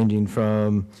 ranging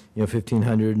from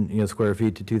 1,500 square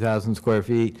feet to 2,000 square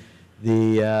feet.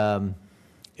 These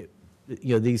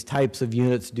types of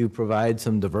units do provide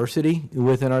some diversity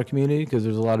within our community because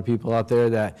there's a lot of people out there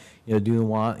that do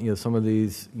want some of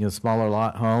these smaller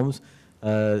lot homes.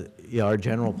 Our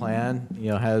general plan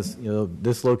has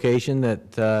this location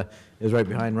that is right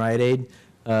behind Rite Aid.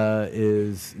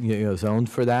 Is zoned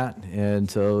for that, and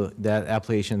so that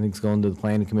application I think is going to the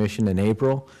Planning Commission in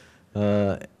April.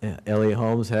 Elliott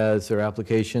Homes has their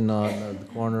application on the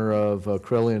corner of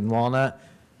Crilly and Walnut,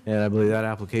 and I believe that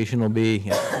application will be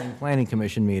at the Planning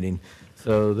Commission meeting.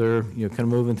 So they're kind of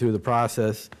moving through the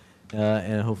process,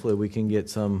 and hopefully we can get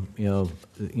some,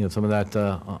 some of that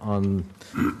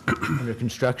under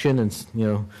construction and,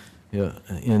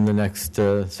 in the next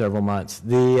several months.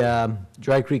 The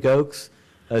Dry Creek Oaks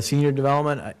senior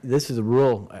development, this is a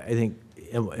real, I think,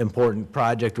 important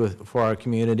project for our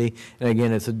community. And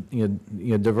again, it's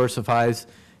diversifies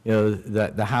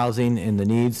the housing and the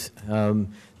needs.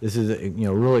 This is a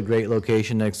really great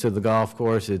location next to the golf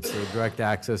course. It's direct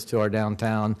access to our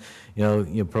downtown.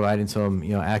 Providing some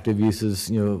active uses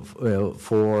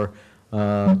for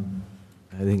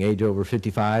I think age over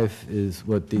 55 is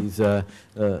what these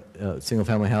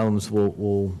single-family homes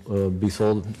will be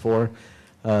sold for.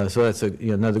 So that's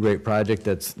another great project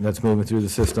that's moving through the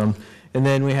system. And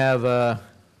then we have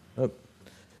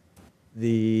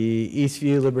the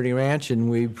Eastview Liberty Ranch, and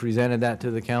we presented that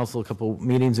to the council a couple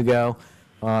meetings ago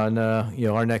on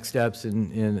our next steps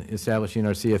in establishing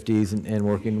our CFDs and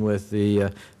working with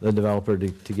the developer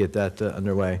to get that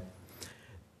underway.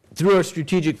 Through our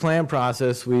strategic plan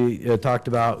process, we talked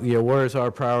about where's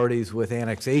our priorities with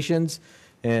annexations,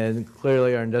 and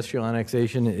clearly our industrial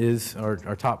annexation is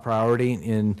our top priority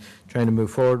in trying to move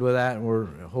forward with that. And we're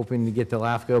hoping to get to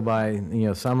LAFCO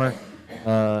by summer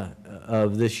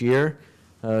of this year.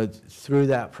 Through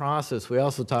that process, we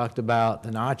also talked about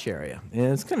the Notch area,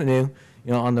 and it's kind of new,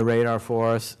 on the radar for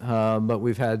us. But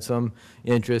we've had some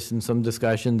interest and some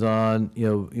discussions on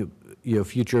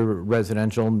future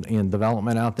residential and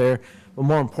development out there. But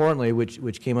more importantly,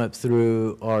 which came up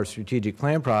through our strategic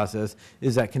plan process,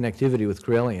 is that connectivity with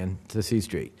Carillion to C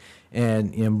Street,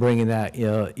 and bringing that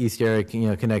east area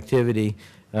connectivity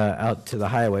out to the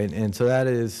highway. And so that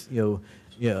is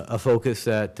a focus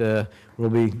that we'll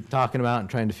be talking about and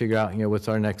trying to figure out what's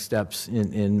our next steps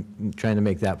in trying to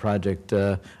make that project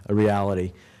a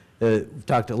reality. We've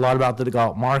talked a lot about the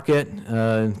Galt market. In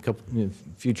a couple,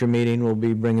 future meeting, we'll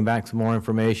be bringing back some more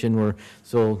information. We're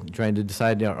still trying to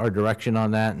decide our direction on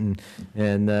that,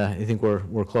 and I think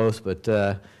we're close, but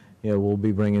we'll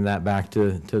be bringing that back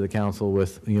to the council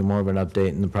with more of an update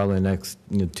in probably the next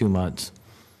 2 months.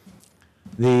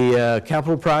 The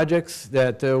capital projects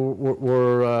that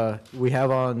we have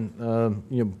on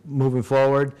moving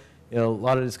forward, a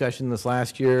lot of discussion this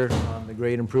last year on the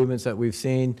great improvements that we've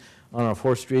seen on our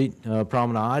 4th Street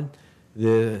promenade.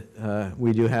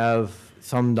 We do have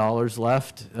some dollars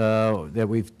left that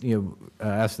we've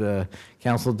asked the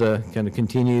council to kind of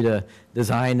continue to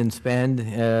design and spend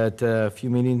at a few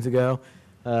meetings ago.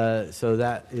 So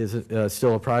that is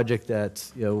still a project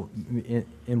that's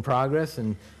in progress,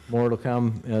 and more will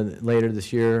come later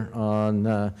this year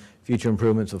on future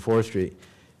improvements of 4th Street.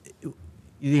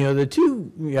 The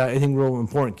two I think real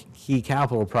important key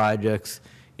capital projects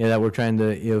that we're trying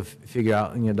to figure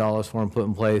out dollars for and put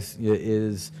in place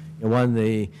is one,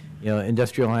 the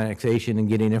industrial annexation and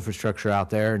getting infrastructure out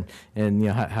there, and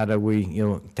how do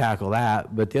we tackle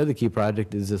that. But the other key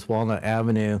project is this Walnut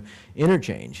Avenue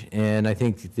interchange, and I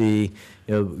think the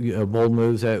bold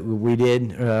moves that we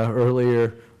did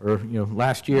earlier or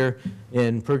last year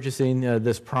in purchasing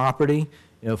this property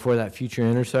for that future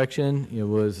intersection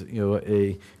was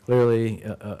clearly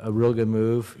a real good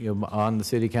move on the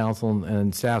city council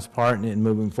and staff's part in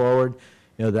moving forward.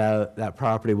 That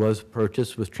property was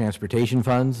purchased with transportation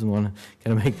funds, and want to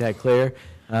kind of make that clear.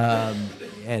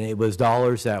 And it was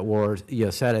dollars that were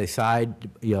set aside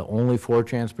only for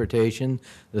transportation.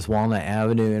 This Walnut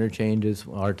Avenue interchange is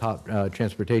our top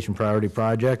transportation priority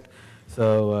project.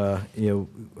 So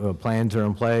plans are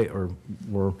in play, or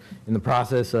we're in the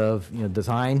process of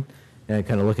design and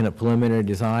kind of looking at preliminary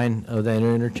design of that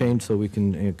interchange so we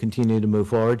can continue to move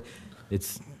forward.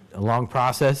 It's a long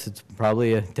process. It's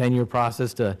probably a 10-year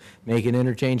process to make an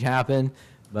interchange happen,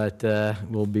 but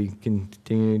we'll be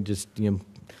continuing just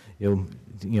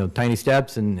tiny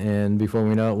steps, and before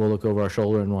we know it, we'll look over our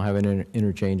shoulder and we'll have an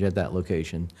interchange at that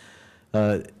location.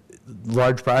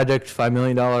 Large project, $5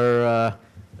 million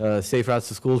Safe Routes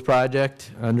to Schools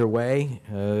project underway.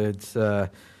 It's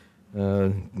going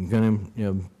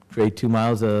to create 2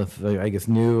 miles of, I guess,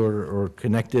 new or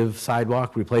connective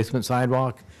sidewalk, replacement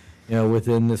sidewalk,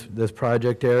 within this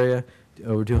project area.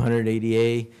 Over 200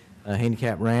 ADA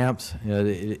handicap ramps.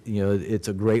 It's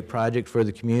a great project for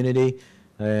the community,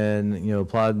 and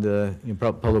applaud the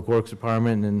Public Works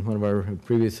Department, and one of our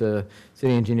previous city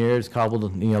engineers cobbled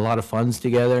a lot of funds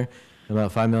together,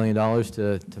 about $5 million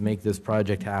to make this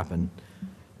project happen.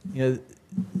 The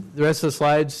rest of the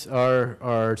slides are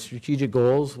our strategic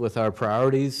goals with our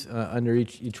priorities under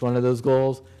each one of those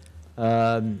goals,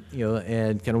 and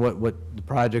kind of what the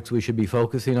projects we should be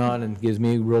focusing on, and gives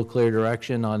me real clear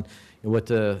direction on what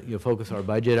to focus our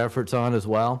budget efforts on as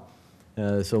well.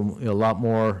 So a lot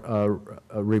more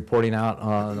reporting out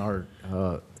on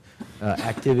our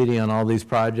activity on all these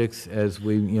projects as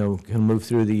we, can move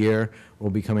through the year.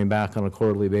 We'll be coming back on a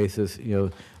quarterly basis,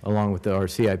 along with our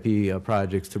CIP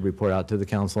projects to report out to the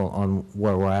council on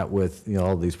where we're at with,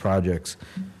 all these projects.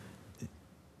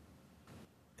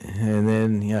 And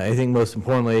then, I think most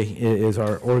importantly is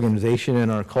our organization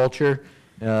and our culture.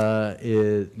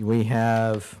 We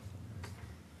have,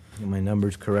 get my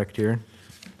numbers correct here.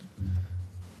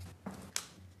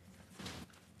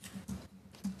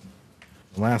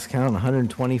 Last count,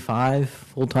 125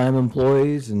 full-time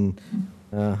employees and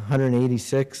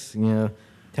 186,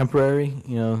 temporary,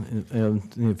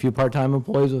 a few part-time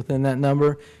employees within that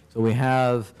number. So we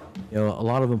have, a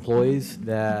lot of employees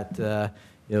that,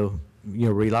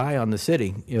 rely on the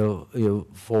city,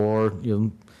 for,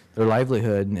 their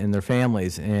livelihood and their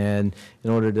families. And in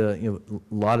order to,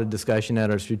 a lot of discussion at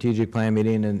our strategic plan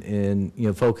meeting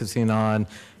and focusing on,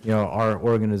 our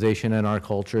organization and our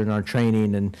culture and our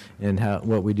training and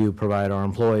what we do provide our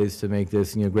employees to make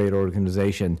this, great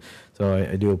organization. So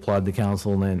I do applaud the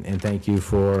council and thank you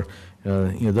for,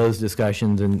 those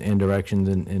discussions and directions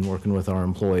and working with our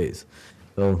employees.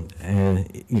 So,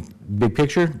 big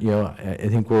picture, I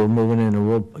think we're moving in a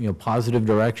real, positive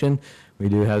direction. We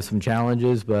do have some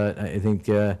challenges, but I think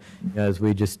as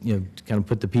we just, kind of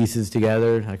put the pieces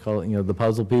together, I call it, the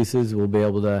puzzle pieces, we'll be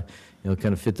able to,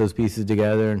 kind of fit those pieces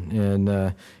together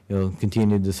and,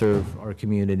 continue to serve our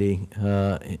community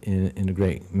in a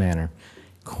great manner.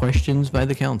 Questions by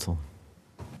the council?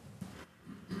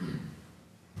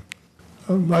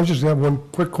 I just have one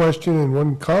quick question and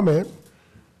one comment.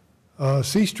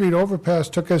 C Street overpass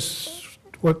took us,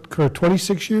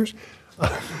 26 years?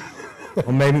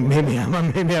 Well, maybe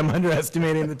I'm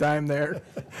underestimating the time there.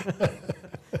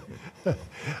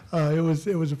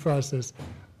 It was a process.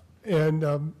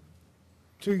 And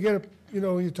to get,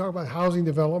 you talk about housing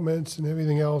developments and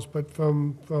everything else, but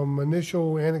from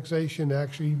initial annexation to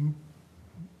actually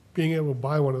being able to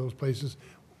buy one of those places,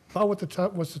 about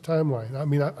what's the timeline? I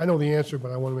mean, I know the answer,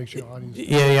 but I want to make sure the audience.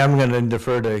 Yeah, I'm going to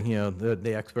defer to,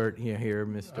 the expert here,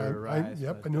 Mr. Rice.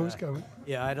 Yep, I knew it was coming.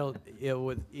 Yeah, I don't,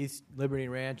 with East Liberty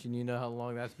Ranch, and how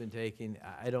long that's been taking,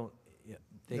 I don't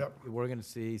think we're going to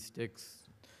see sticks,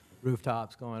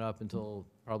 rooftops going up until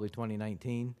probably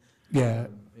 2019. Yeah.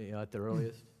 At the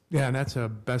earliest. Yeah, and that's a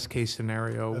best case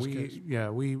scenario. Best case. Yeah,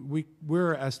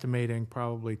 we're estimating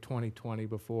probably 2020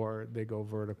 before they go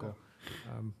vertical.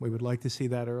 We would like to see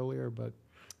that earlier, but.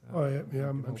 Oh, yeah,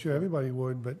 I'm sure everybody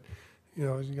would, but, you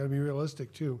got to be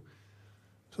realistic too.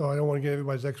 So I don't want to get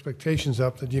everybody's expectations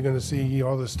up that you're going to see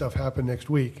all this stuff happen next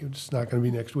week. It's not going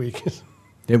to be next week.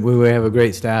 Yeah, we have a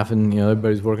great staff, and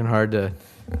everybody's working hard to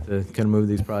kind of move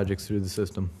these projects through the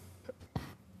system.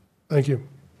 Thank you.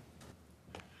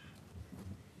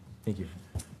 Thank you.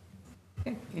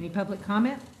 Okay, any public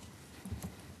comment?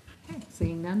 Okay,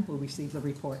 seeing none, we'll receive the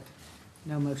report.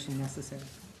 No motion necessary.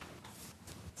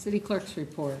 City Clerk's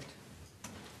report.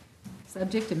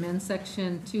 Subject, amend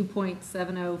section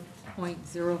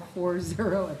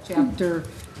 2.70.040 of chapter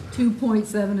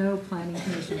 2.70 Planning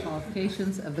Commission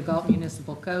qualifications of the Galt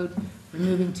Municipal Code,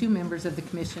 removing 2 members of the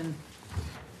commission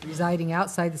residing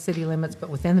outside the city limits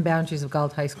but within the boundaries of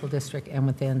Galt High School District and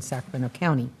within Sacramento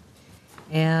County.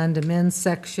 And amend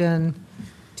section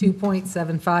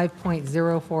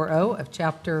 2.75.040 of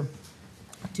chapter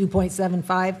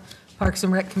 2.75 Parks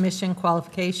and Rec Commission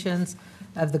qualifications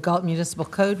of the Galt Municipal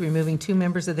Code, removing 2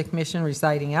 members of the commission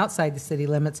residing outside the city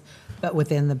limits but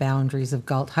within the boundaries of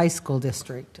Galt High School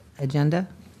District. Agenda,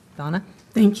 Donna?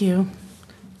 Thank you.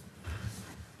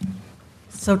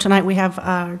 So tonight we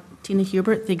have Tina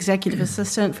Hubert, the Executive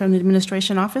Assistant from the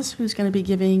Administration Office, who's going to be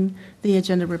giving the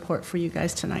agenda report for you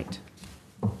guys tonight.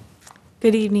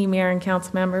 Good evening, Mayor and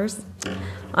Council members.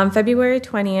 On February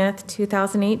 20th,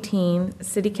 2018,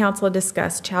 City Council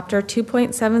discussed Chapter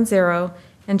 2.70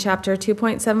 and Chapter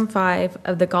 2.75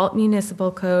 of the Galt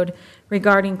Municipal Code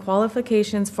regarding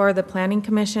qualifications for the Planning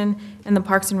Commission and the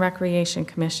Parks and Recreation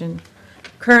Commission.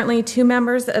 Currently, 2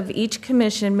 members of each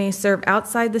commission may serve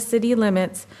outside the city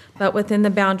limits, but within the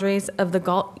boundaries of the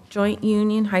Galt Joint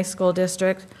Union High School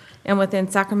District and within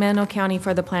Sacramento County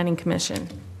for the Planning Commission.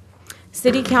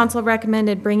 City Council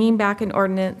recommended bringing back an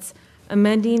ordinance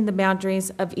amending the boundaries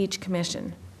of each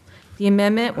commission. The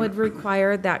amendment would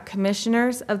require that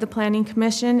commissioners of the Planning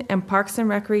Commission and Parks and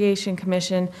Recreation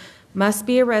Commission must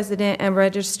be a resident and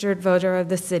registered voter of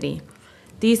the city.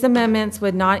 These amendments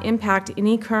would not impact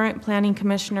any current planning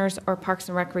commissioners or Parks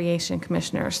and Recreation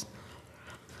commissioners.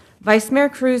 Vice Mayor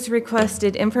Cruz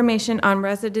requested information on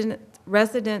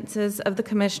residences of the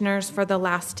commissioners for the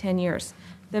last 10 years.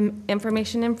 The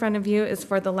information in front of you is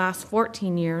for the last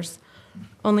 14 years.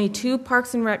 Only 2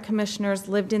 Parks and Rec commissioners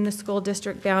lived in the school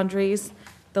district boundaries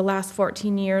the last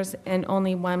 14 years, and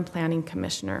only 1 planning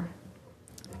commissioner.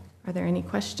 Are there any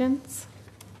questions?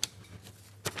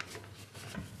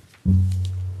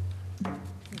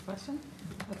 Any question?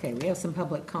 Okay, we have some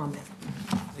public comment.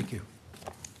 Thank you.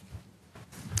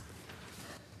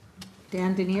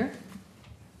 Dan Denier?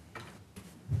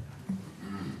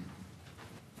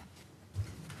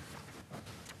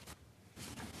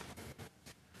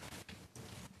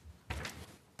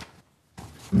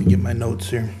 Let me get my notes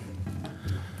here.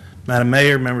 Madam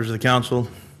Mayor, members of the council,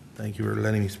 thank you for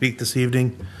letting me speak this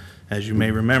evening. As you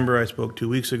may remember, I spoke 2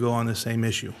 weeks ago on the same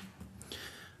issue.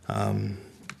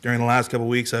 During the last couple of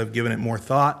weeks, I've given it more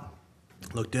thought,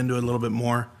 looked into it a little bit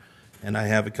more, and I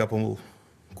have a couple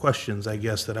questions, I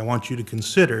guess, that I want you to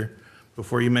consider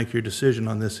before you make your decision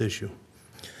on this issue.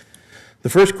 The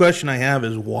first question I have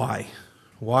is why?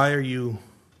 Why are you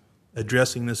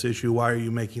addressing this issue? Why are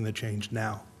you making the change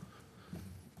now?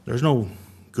 There's no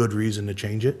good reason to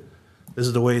change it. This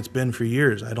is the way it's been for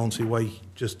years. I don't see why you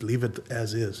just leave it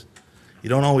as is. You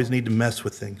don't always need to mess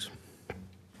with things.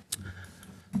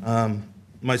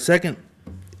 My second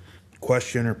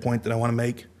question or point that I want to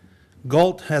make,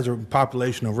 Galt has a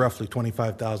population of roughly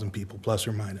 25,000 people, plus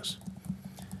or minus.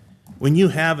 When you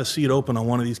have a seat open on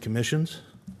one of these commissions,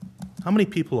 how many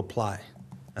people apply?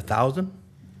 1,000?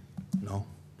 No.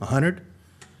 100?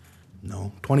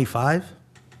 No. 25?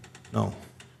 No.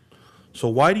 So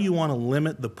why do you want to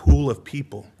limit the pool of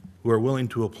people who are willing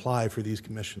to apply for these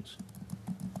commissions?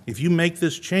 If you make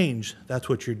this change, that's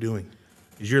what you're doing,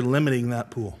 is you're limiting that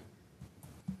pool.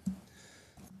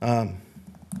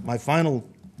 My final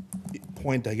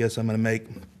point, I guess I'm going to make,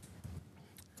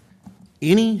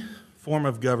 any form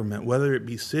of government, whether it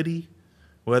be city,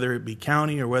 whether it be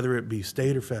county, or whether it be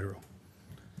state or federal,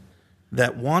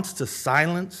 that wants to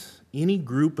silence any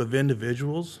group of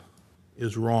individuals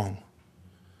is wrong.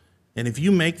 And if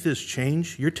you make this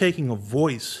change, you're taking a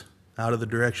voice out of the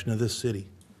direction of this city,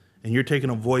 and you're taking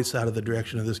a voice out of the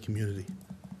direction of this community.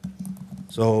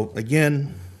 So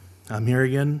again, I'm here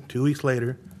again 2 weeks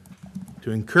later to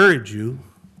encourage you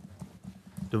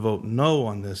to vote no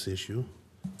on this issue.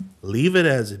 Leave it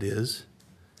as it is.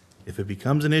 If it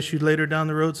becomes an issue later down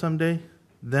the road someday,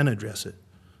 then address it.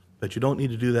 But you don't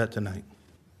need to do that tonight.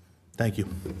 Thank you.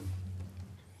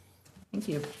 Thank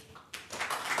you.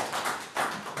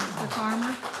 Mr.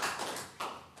 Farmer?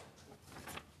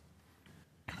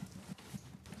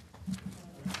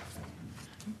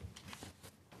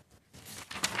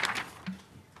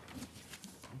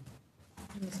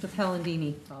 Mr.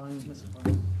 Palladini, following Mr.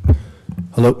 Farmer.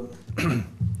 Hello.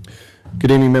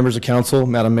 Good evening, members of council,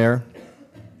 Madam Mayor.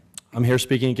 I'm here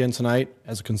speaking again tonight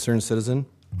as a concerned citizen.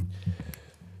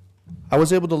 I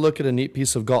was able to look at a neat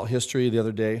piece of Galt history the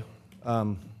other day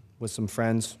with some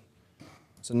friends.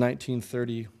 It's a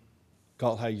 1930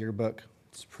 Galt High yearbook.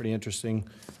 It's pretty interesting.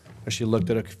 I actually looked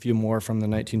at a few more from the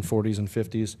 1940s and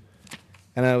 50s.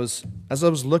 And as I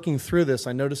was looking through this,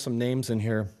 I noticed some names in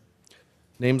here.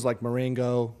 Names like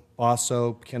Marengo,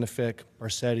 Basso, Kennefic,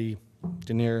 Barsetti,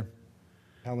 Denier,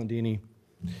 Palladini.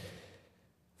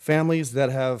 Families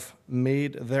that have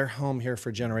made their home here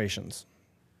for generations.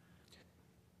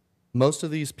 Most of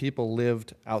these people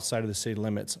lived outside of the city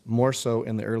limits, more so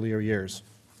in the earlier years.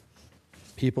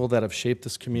 People that have shaped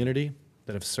this community,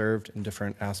 that have served in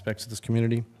different aspects of this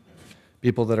community,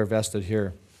 people that are vested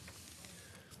here.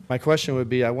 My question would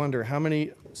be, I wonder how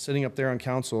many sitting up there on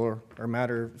council, or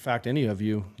matter of fact, any of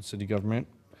you in city government,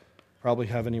 probably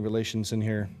have any relations in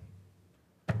here.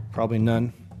 Probably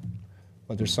none,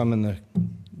 but there's some in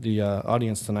the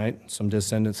audience tonight, some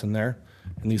descendants in there,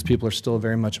 and these people are still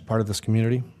very much a part of this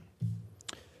community.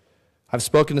 I've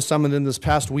spoken to some of them this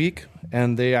past week,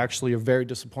 and they actually are very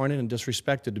disappointed and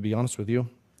disrespected, to be honest with you,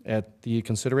 at the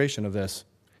consideration of this.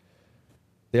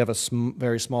 They have a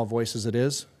very small voice as it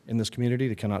is in this community.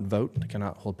 They cannot vote, they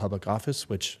cannot hold public office,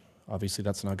 which obviously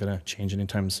that's not going to change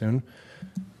anytime soon.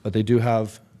 But they do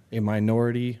have a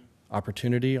minority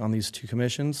opportunity on these 2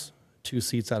 commissions, 2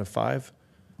 seats out of 5,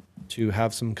 to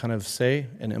have some kind of say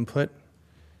and input.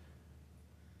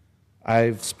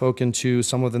 I've spoken to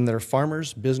some of them that are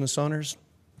farmers, business owners.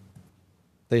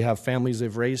 They have families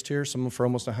they've raised here, some for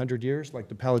almost 100 years, like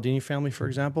the Palladini family, for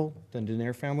example, the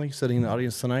Denier family sitting in the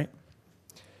audience tonight.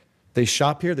 They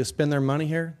shop here, they spend their money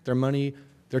here.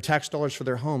 Their tax dollars for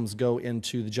their homes go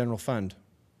into the general fund,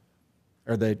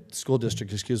 or the school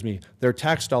district, excuse me. Their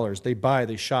tax dollars, they buy,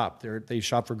 they shop. They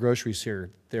shop for groceries here.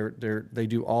 They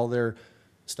do all their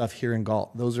stuff here in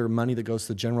Galt. Those are money that goes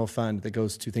to the general fund, that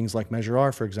goes to things like Measure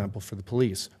R, for example, for the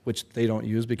police, which they don't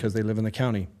use because they live in the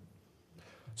county.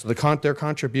 So their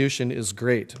contribution is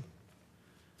great.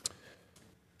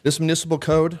 This municipal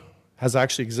code has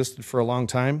actually existed for a long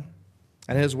time,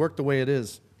 and it has worked the way it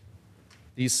is.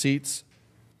 These seats,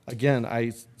 again,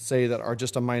 I say that are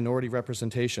just a minority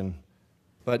representation,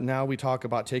 but now we talk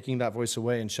about taking that voice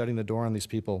away and shutting the door on these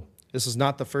people. This is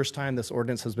not the first time this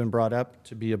ordinance has been brought up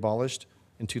to be abolished.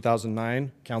 In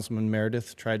 2009, Councilman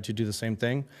Meredith tried to do the same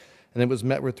thing, and it was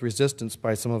met with resistance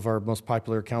by some of our most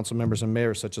popular council members and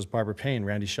mayors, such as Barbara Payne,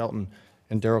 Randy Shelton,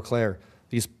 and Darrell Clare.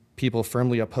 These people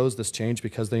firmly opposed this change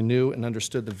because they knew and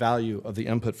understood the value of the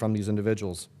input from these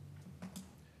individuals.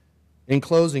 In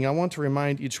closing, I want to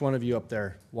remind each one of you up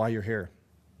there why you're here.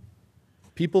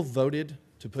 People voted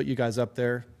to put you guys up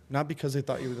there, not because they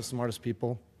thought you were the smartest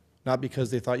people, not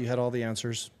because they thought you had all the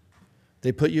answers.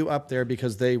 They put you up there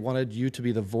because they wanted you to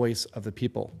be the voice of the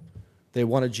people. They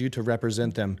wanted you to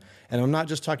represent them. And I'm not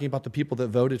just talking about the people that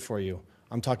voted for you.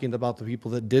 I'm talking about the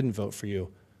people that didn't vote for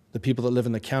you, the people that live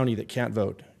in the county that can't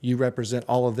vote. You represent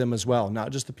all of them as well,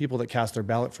 not just the people that cast their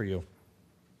ballot for you.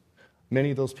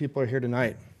 Many of those people are here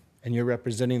tonight, and you're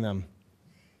representing them.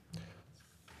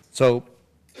 So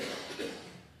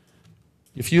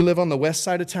if you live on the west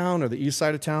side of town or the east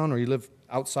side of town, or you live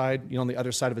outside, on the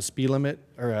other side of a speed limit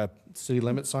or a city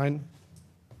limit sign,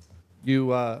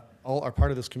 you all are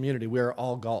part of this community. We are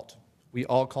all Galt. We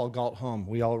all call Galt home.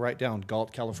 We all write down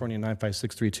Galt, California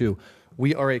 95632.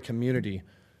 We are a community.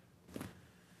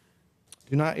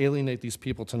 Do not alienate these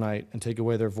people tonight and take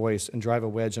away their voice and drive a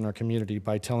wedge in our community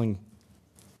by telling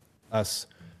us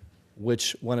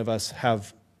which one of us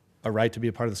have a right to be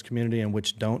a part of this community and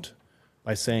which don't,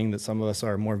 by saying that some of us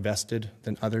are more vested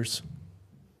than others,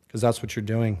 because that's what you're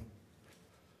doing.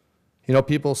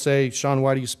 People say, Sean,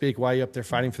 why do you speak? Why are you up there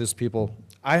fighting for this people?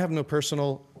 I have no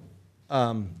personal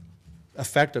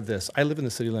effect of this. I live in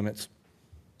the city limits.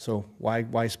 So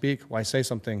why speak? Why say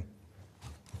something?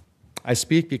 I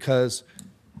speak because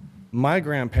my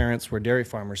grandparents were dairy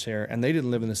farmers here, and they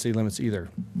didn't live in the city limits either.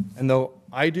 And though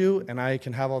I do, and I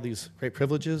can have all these great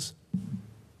privileges,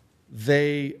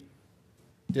 they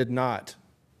did not.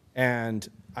 And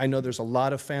I know there's a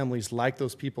lot of families like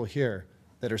those people here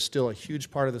that are still a huge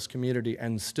part of this community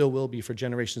and still will be for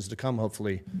generations to come,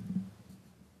 hopefully.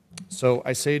 So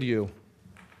I say to you,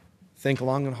 think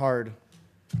long and hard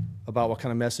about what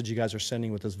kind of message you guys are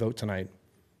sending with this vote tonight,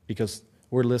 because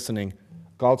we're listening.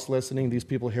 Galt's listening. These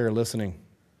people here are listening.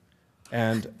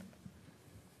 And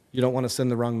you don't want to send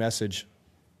the wrong message.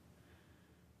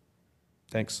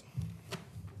 Thanks.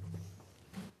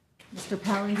 Mr.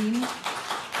 Palladini?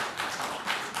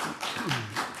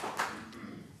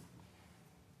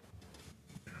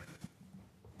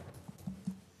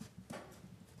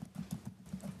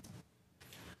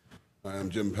 I'm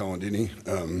Jim Palladini.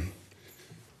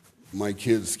 My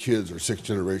kids are sixth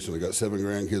generation. I got 7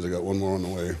 grandkids. I got one more on the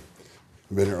way.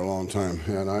 I've been here a long time.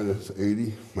 And I'm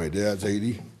 80. My dad's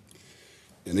 80.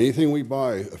 And anything we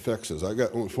buy affects us. I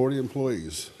got 40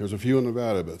 employees. There's a few in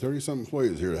Nevada, but 30-some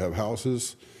employees here that have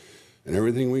houses, and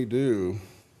everything we do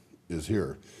is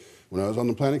here. When I was on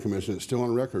the planning commission, it's still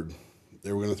on record.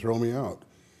 They were going to throw me out.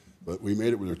 But we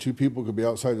made it where 2 people could be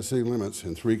outside the city limits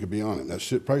and 3 could be on it. That's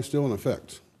probably still in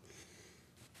effect.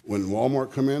 When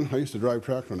Walmart come in, I used to drive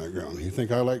tractor on that ground. You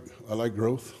think I like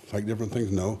growth, like different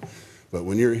things? No. But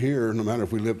when you're here, no matter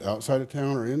if we lived outside of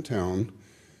town or in town,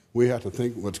 we have to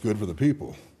think what's good for the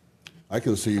people. I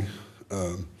can see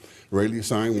Rayleigh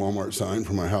sign, Walmart sign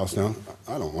from my house now.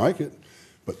 I don't like it,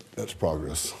 but that's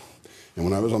progress. And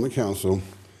when I was on the council,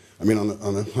 on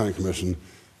the planning commission,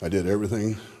 I did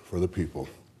everything for the people.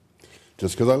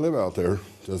 Just because I live out there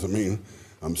doesn't mean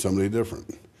I'm somebody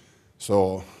different.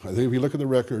 So I think if you look at the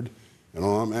record, and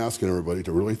all I'm asking everybody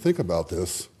to really think about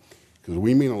this, because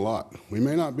we mean a lot. We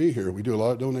may not be here. We do a lot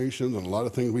of donations and a lot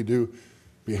of things we do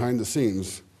behind the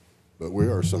scenes, but we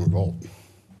are Summer Galt.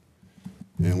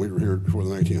 And we were here before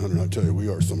the 1900s. I tell you, we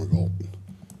are Summer Galt.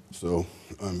 So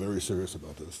I'm very serious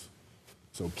about this.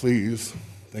 So please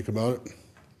think about it.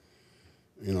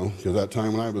 Because that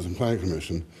time when I was in planning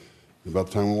commission, about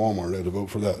the time when Walmart had to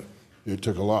vote for that, it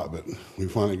took a lot, but we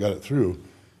finally got it through.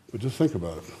 But just think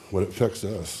about it, what it affects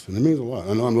us. And it means a lot.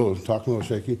 I know I'm talking a little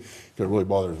shaky, because it really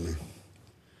bothers me.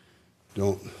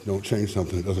 Don't change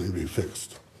something that doesn't need to be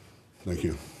fixed. Thank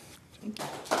you. Thank you.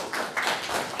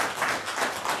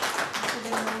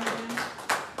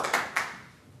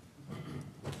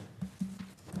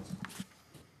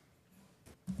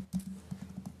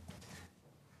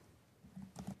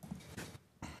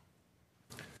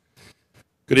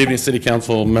 Good evening, City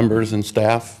Council members and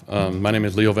staff. My name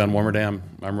is Leo Van Warmerdam.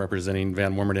 I'm representing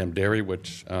Van Warmerdam Dairy,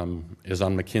 which is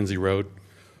on McKenzie Road.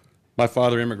 My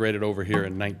father immigrated over here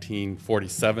in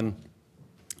 1947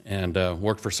 and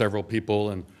worked for several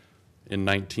people, and In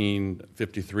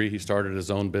 1953, he started his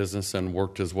own business and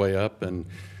worked his way up and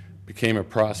became a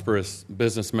prosperous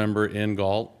business member in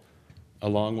Galt,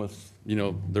 along with, you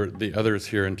know, the others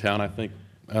here in town. I think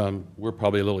we're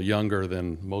probably a little younger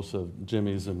than most of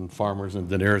Jimmy's and Farmer's and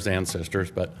Daenerys' ancestors,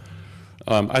 but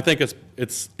I think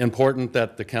it's important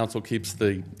that the council keeps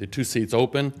the two seats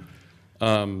open.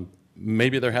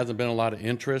 Maybe there hasn't been a lot of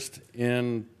interest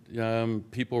in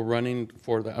people running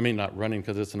for the, I mean, not running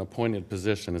because it's an appointed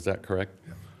position, is that correct?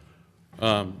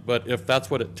 But if that's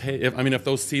what it takes, I mean, if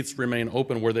those seats remain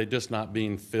open, were they just not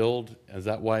being filled? Is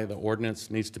that why the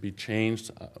ordinance needs to be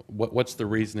changed? What's the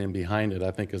reasoning behind it,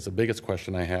 I think, is the biggest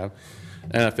question I have.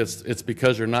 And if it's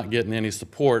because you're not getting any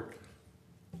support,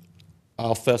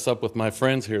 I'll fess up with my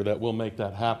friends here that we'll make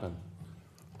that happen.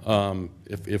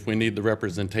 If we need the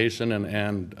representation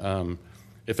and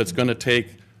if it's going to take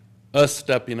us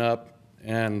stepping up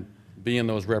and being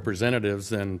those representatives,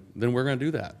 then we're going to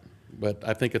do that. But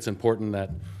I think it's important that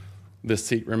this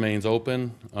seat remains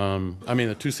open. I mean,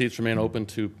 the two seats remain open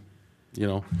to, you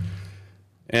know,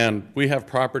 and we have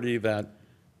property that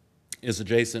is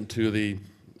adjacent to the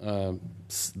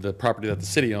property that the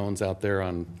city owns out there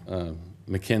on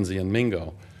McKenzie and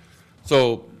Mingo.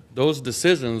 So those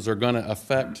decisions are going to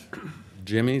affect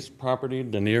Jimmy's property,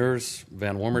 Daenerys,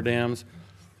 Van Warmerdam's,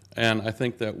 and I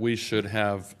think that we should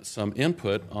have some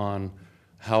input on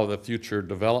how the future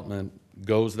development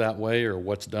goes that way, or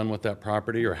what's done with that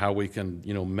property, or how we can,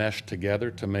 you know, mesh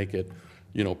together to make it,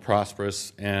 you know,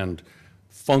 prosperous and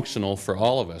functional for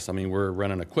all of us. I mean, we're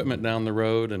running equipment down the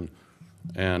road, and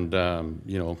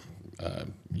you know,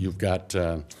 you've got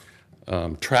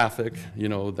traffic, you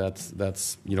know,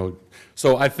 that's you know,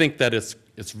 so I think that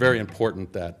it's very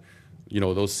important that, you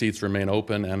know, those seats remain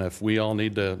open, and if we all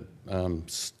need to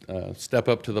step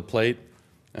up to the plate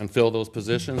and fill those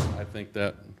positions, I think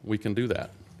that we can do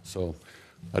that. So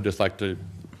I'd just like to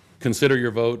consider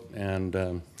your vote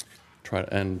and try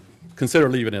and consider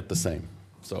leaving it the same.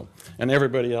 So, and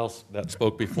everybody else that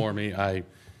spoke before me, I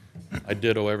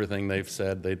ditto everything they've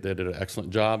said. They did an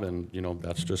excellent job, and, you know,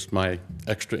 that's just my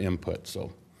extra input.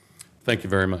 So thank you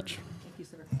very much. Thank you,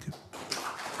 sir.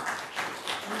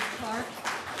 Ms. Clark?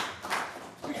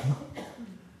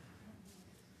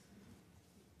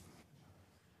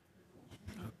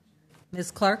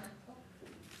 Ms. Clark?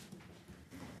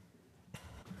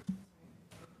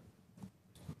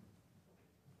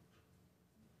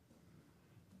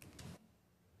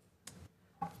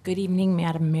 Good evening,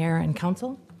 Madam Mayor and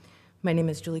Council. My name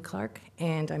is Julie Clark,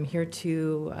 and I'm here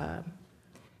to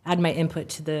add my input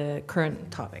to the current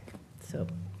topic. So,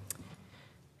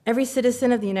 every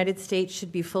citizen of the United States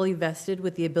should be fully vested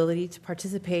with the ability to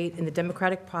participate in the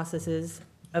democratic processes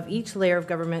of each layer of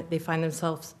government they find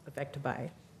themselves affected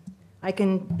by. I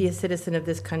can be a citizen of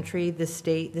this country, this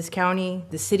state, this county,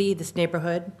 this city, this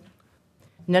neighborhood.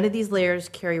 None of these layers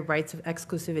carry rights of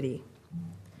exclusivity.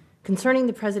 Concerning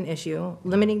the present issue,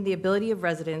 limiting the ability of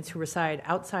residents who reside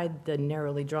outside the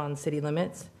narrowly drawn city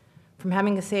limits from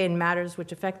having a say in matters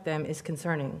which affect them is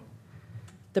concerning.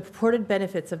 The purported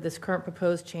benefits of this current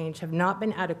proposed change have not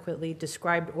been adequately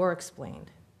described or explained.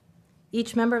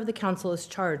 Each member of the council is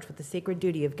charged with the sacred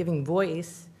duty of giving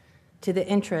voice to the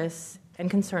interests and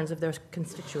concerns of their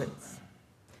constituents.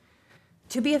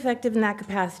 To be effective in that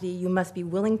capacity, you must be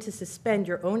willing to suspend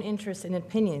your own interests and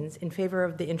opinions in favor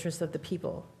of the interests of the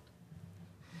people.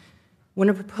 When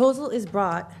a proposal is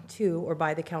brought to or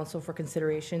by the council for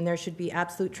consideration, there should be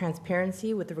absolute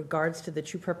transparency with regards to the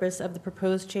true purpose of the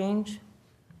proposed change.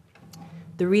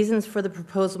 The reasons for the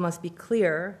proposal must be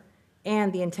clear,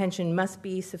 and the intention must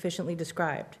be sufficiently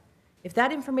described. If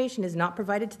that information is not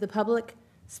provided to the public,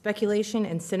 speculation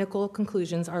and cynical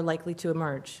conclusions are likely to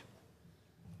emerge.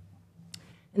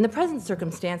 In the present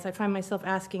circumstance, I find myself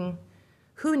asking,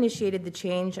 who initiated the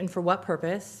change and for what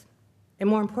purpose? And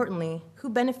more importantly, who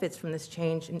benefits from this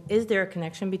change, and is there a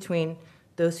connection between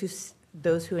those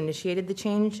who initiated the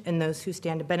change and those who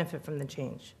stand to benefit from the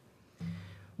change?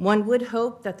 One would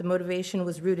hope that the motivation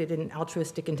was rooted in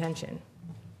altruistic intention.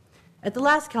 At the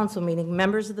last council meeting,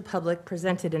 members of the public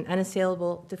presented an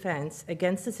unassailable defense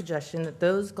against the suggestion that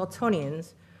those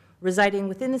Galtonians residing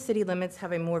within the city limits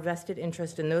have a more vested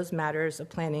interest in those matters of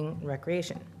planning and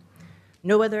recreation.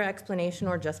 No other explanation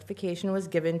or justification was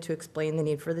given to explain the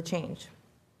need for the change.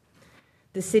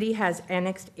 The city has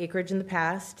annexed acreage in the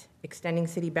past, extending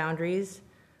city boundaries.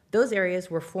 Those areas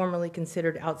were formerly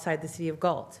considered outside the city of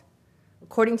Galt.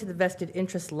 According to the vested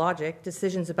interest logic,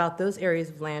 decisions about those areas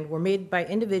of land were made by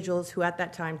individuals who at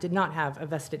that time did not have a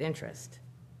vested interest.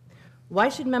 Why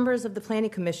should members of the Planning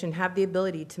Commission have the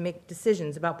ability to make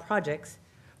decisions about projects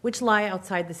which lie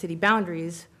outside the city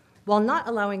boundaries while not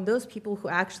allowing those people who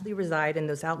actually reside in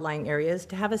those outlying areas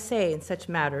to have a say in such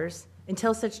matters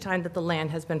until such time that the land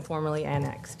has been formally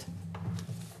annexed.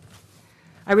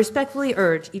 I respectfully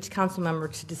urge each council member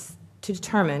to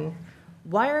determine,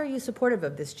 why are you supportive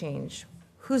of this change?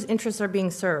 Whose interests are being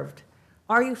served?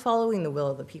 Are you following the will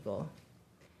of the people?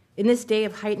 In this day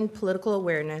of heightened political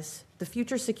awareness, the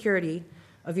future security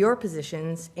of your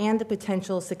positions and the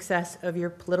potential success of your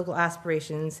political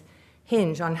aspirations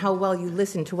hinge on how well you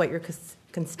listen to what your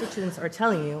constituents are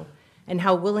telling you and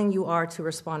how willing you are to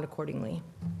respond accordingly.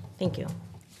 Thank you.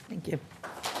 Thank you.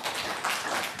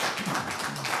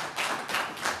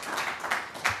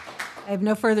 I have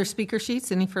no further speaker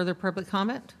sheets. Any further public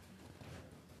comment?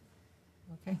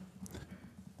 Okay.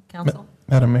 Council?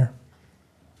 Madam Mayor,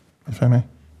 if I may.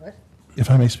 What? If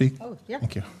I may speak? Oh, yeah.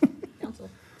 Thank you. Council.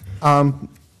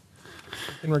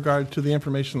 In regard to the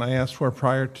information I asked for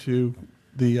prior to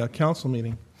the council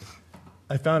meeting,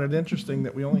 I found it interesting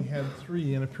that we only had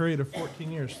three, in a period of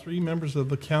 14 years, 3 members of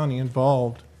the county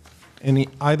involved in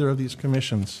either of these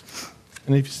commissions.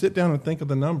 And if you sit down and think of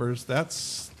the numbers,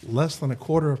 that's less than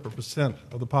 0.25%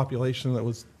 of the population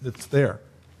that's there.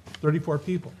 34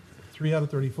 people, 3 out of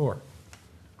 34.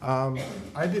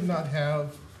 I did not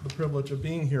have the privilege of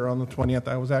being here on the 20th.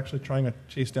 I was actually trying to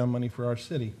chase down money for our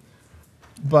city.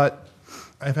 But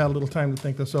I've had a little time to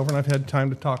think this over, and I've had time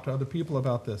to talk to other people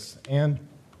about this. And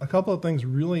a couple of things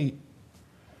really,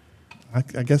 I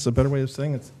guess a better way of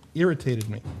saying it's irritated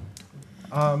me.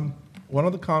 One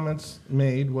of the comments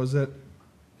made was that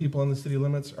people in the city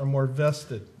limits are more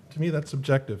vested. To me, that's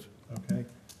subjective, okay?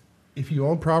 If you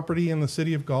own property in the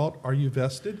city of Galt, are you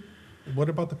vested? What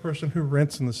about the person who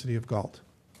rents in the city of Galt?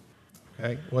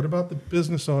 Okay, what about the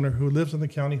business owner who lives in the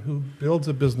county who builds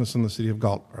a business in the city of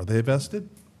Galt? Are they vested?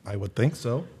 I would think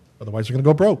so. Otherwise, they're going to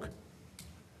go broke.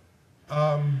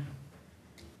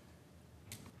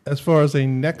 As far as a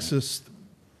nexus,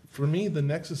 for me, the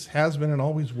nexus has been and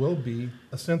always will be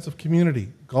a sense of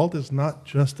community. Galt is not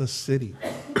just a city.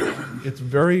 It's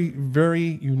very,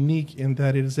 very unique in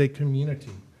that it is a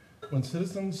community. When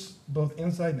citizens, both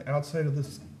inside and outside of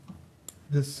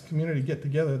this community, get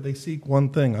together, they seek one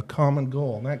thing, a common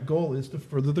goal. And that goal is to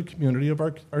further the community of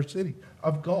our city,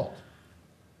 of Galt.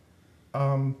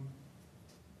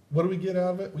 What do we get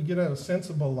out of it? We get out a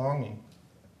sense of belonging.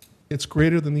 It's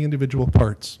greater than the individual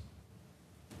parts.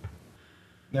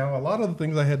 Now, a lot of the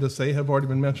things I had to say have already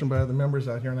been mentioned by other members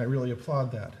out here, and I really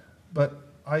applaud that. But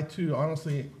I, too,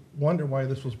 honestly wonder why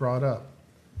this was brought up.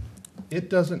 It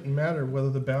doesn't matter whether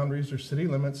the boundaries are city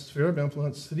limits, sphere of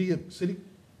influence, city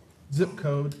zip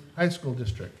code, high school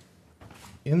district.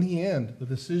 In the end, the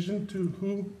decision to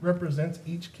who represents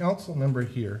each council member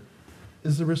here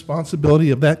is the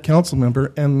responsibility of that council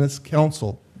member and this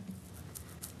council.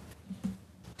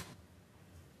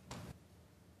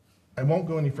 I won't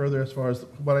go any further as far as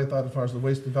what I thought as far as the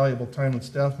waste of valuable time and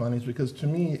staff monies, because to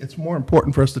me, it's more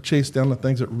important for us to chase down the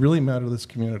things that really matter to this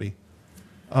community.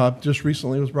 Just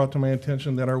recently it was brought to my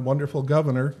attention that our wonderful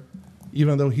governor,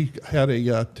 even though he had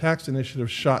a tax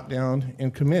initiative shot down in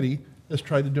committee, has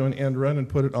tried to do an end run and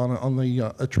put it on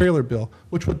a trailer bill,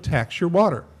 which would tax your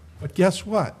water. But guess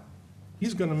what?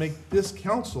 He's going to make this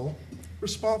council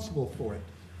responsible for it.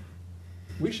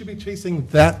 We should be chasing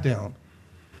that down.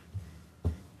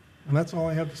 And that's all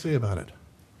I have to say about it.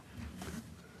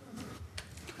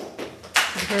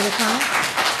 Further comment?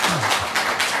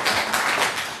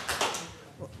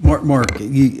 Mark,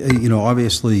 you know,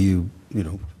 obviously you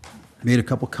made a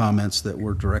couple comments that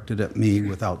were directed at me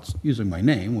without using my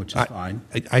name, which is fine.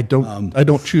 I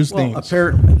don't choose names.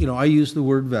 Apparently, I used the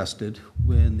word vested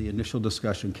when the initial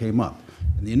discussion came up.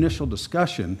 In the initial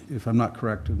discussion, if I'm not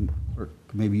correct, or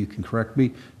maybe you can correct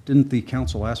me, didn't the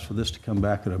council ask for this to come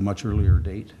back at a much earlier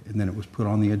date, and then it was put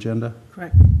on the agenda?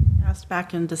 Correct. Asked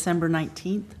back in December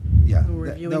 19th. Yeah,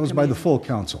 that was by the full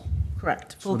council.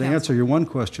 Correct. So to answer your one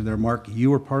question there, Mark,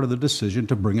 you were part of the decision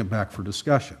to bring it back for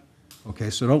discussion. Okay,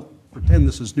 so don't pretend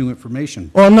this is new information.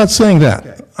 Well, I'm not saying that.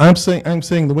 Okay. I'm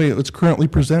saying the way it's currently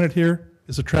presented here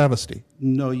is a travesty.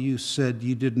 No, you said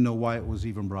you didn't know why it was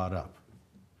even brought up.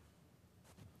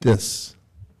 This.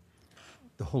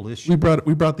 The whole issue. We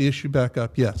brought the issue back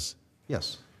up, yes.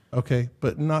 Yes. Okay,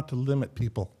 but not to limit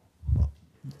people.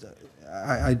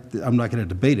 I'm not going to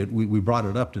debate it. We brought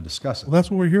it up to discuss it. Well,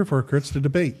 that's what we're here for, Kurtz, to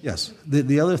debate. Yes.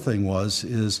 The other thing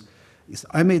is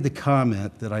I made the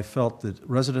comment that I felt that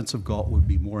residents of Galt would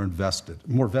be more vested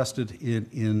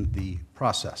in the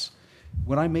process.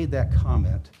 When I made that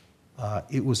comment,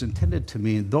 it was intended to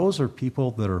mean those are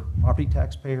people that are property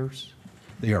taxpayers,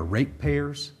 they are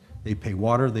ratepayers, they pay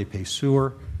water, they pay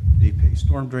sewer, they pay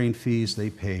storm drain fees, they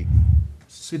pay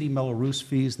city Melrose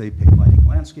fees, they pay lighting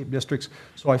landscape districts.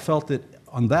 So I felt that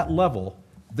on that level,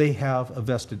 they have a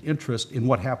vested interest in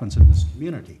what happens in this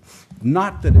community.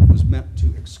 Not that it was meant to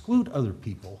exclude other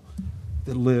people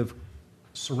that live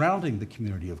surrounding the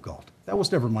community of Galt. That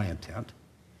was never my intent.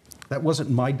 That wasn't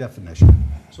my definition.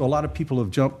 So a lot of people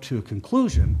have jumped to a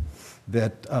conclusion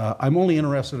that I'm only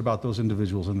interested about those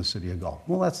individuals in the city of Galt.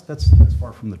 Well, that's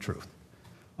far from the truth.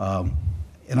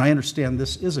 And I understand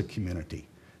this is a community,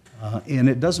 and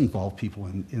it does involve people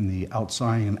in the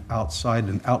outside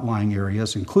and outlying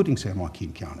areas, including San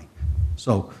Joaquin County.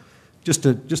 So just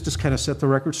to kind of set the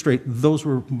record straight,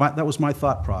 that was my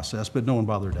thought process, but no one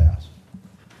bothered to ask.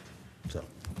 So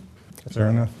fair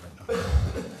enough.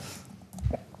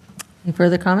 Any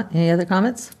further comment? Any other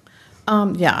comments?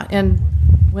 Yeah, and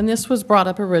when this was brought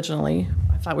up originally,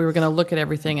 I thought we were going to look at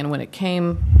everything, and when it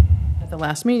came at the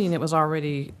last meeting, it was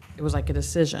like a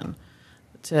decision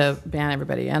to ban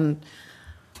everybody. And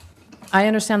I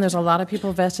understand there's a lot of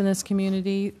people vested in this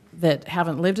community that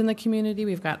haven't lived in the community.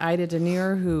 We've got Ida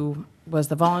Denier, who was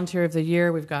the Volunteer of the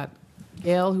Year. We've got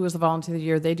Gail, who was the Volunteer of the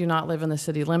Year. They do not live in the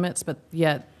city limits, but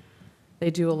yet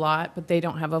they do a lot, but they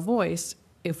don't have a voice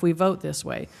if we vote this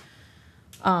way.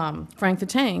 Frank the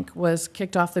Tank was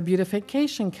kicked off the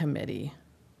beautification committee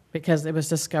because it was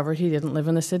discovered he didn't live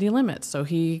in the city limits. So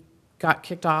he got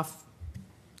kicked off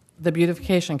the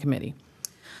beautification committee.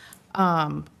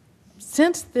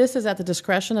 Since this is at the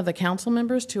discretion of the council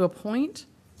members to appoint,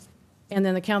 and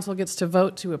then the council gets to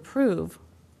vote to approve,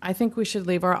 I think we should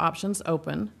leave our options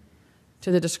open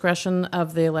to the discretion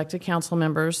of the elected council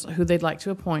members who they'd like to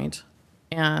appoint,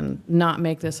 and not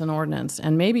make this an ordinance,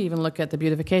 and maybe even look at the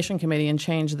beautification committee and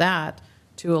change that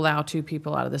to allow 2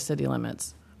 people out of the city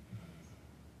limits.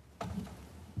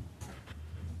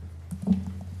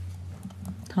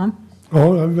 Tom?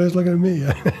 Oh, everybody's looking at me. Do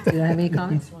you have any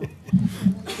comments?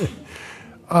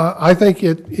 I think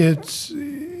it's,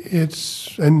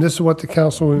 and this is what the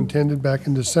council intended back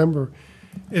in December.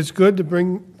 It's good to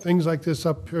bring things like this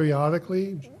up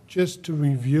periodically, just to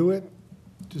review it,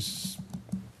 to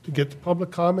get the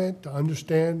public comment, to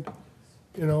understand,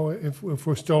 if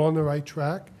we're still on the right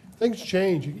track. Things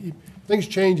change. Things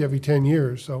change every 10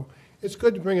 years, so it's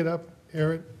good to bring it up,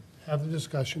 air it, have the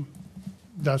discussion.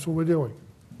 That's what we're doing,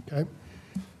 okay?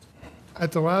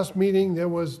 At the last meeting, there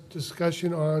was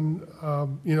discussion on,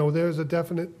 there's a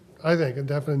definite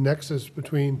nexus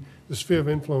between the sphere of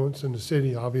influence and the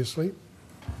city, obviously.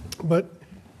 But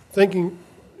thinking,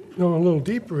 a little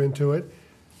deeper into it,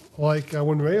 like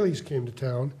when Rayleigh's came to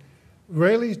town,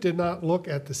 Rayleigh's did not look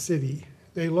at the city.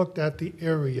 They looked at the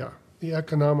area, the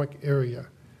economic area.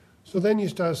 So then you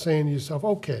start saying to yourself,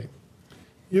 okay,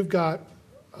 you've got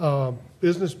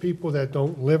business people that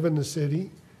don't live in the city,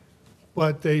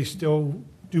 but they still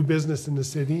do business in the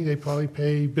city. They probably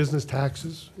pay business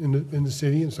taxes in the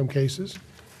city in some cases.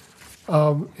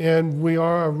 And we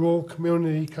are a rural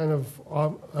community kind of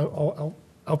out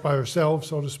by ourselves,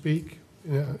 so to speak,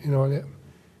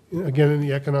 again, in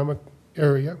the economic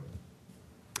area.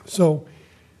 So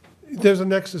there's a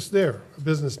nexus there, a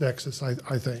business nexus,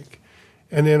 I think.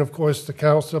 And then, of course, up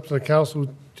to the council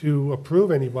to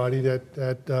approve anybody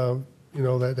that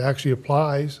actually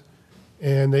applies,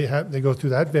 and they go through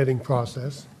that vetting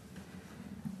process.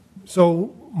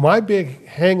 So my big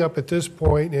hang-up at this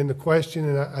point in the question,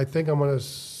 and I think I'm going to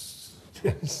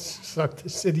suck the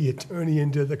city attorney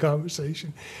into the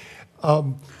conversation.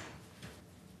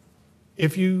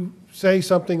 If you say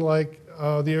something like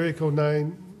the area code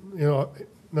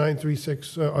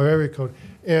 936 or area code,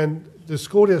 and the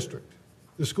school district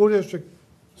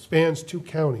spans 2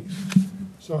 counties.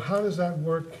 So how does that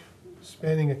work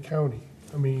spanning a county?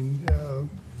 I mean,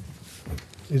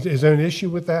 is there an issue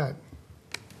with that?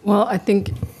 Well, I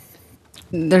think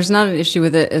there's not an issue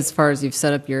with it as far as you've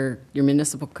set up your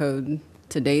municipal code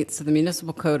to date. So the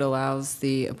municipal code allows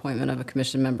the appointment of a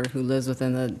commission member who lives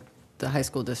within the high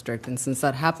school district. And since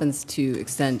that happens to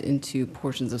extend into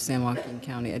portions of San Joaquin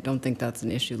County, I don't think that's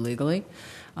an issue legally,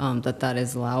 that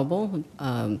is allowable.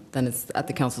 Then it's at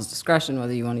the council's discretion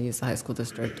whether you want to use the high school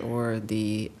district or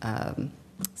the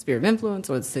sphere of influence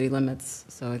or the city limits.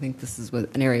 So I think this is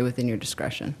an area within your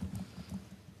discretion.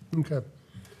 Okay.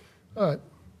 All right.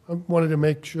 I wanted to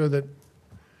make sure that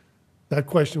that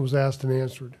question was asked and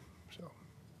answered. So,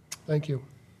 thank you.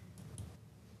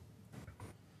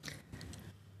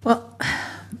 Well,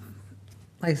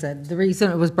 like I said, the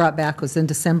reason it was brought back was in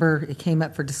December. It came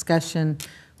up for discussion.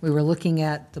 We were looking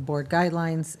at the board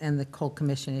guidelines, and the Coal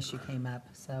Commission issue came up.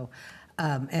 So,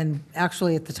 and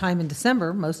actually, at the time in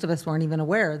December, most of us weren't even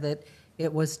aware that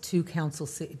it was 2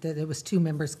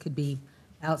 members could be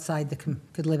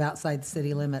could live outside the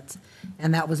city limits.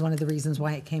 And that was one of the reasons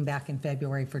why it came back in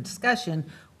February for discussion,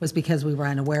 was because we were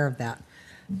unaware of that.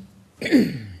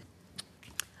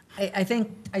 I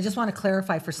think, I just want to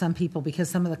clarify for some people, because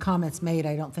some of the comments made,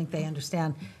 I don't think they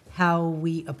understand how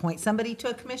we appoint somebody to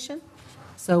a commission.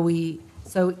 So we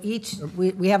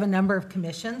have a number of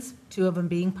commissions, 2 of them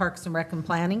being Parks and Rec and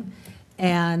Planning,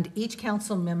 and each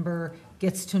council member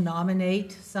gets to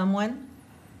nominate someone,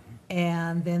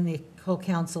 and then the whole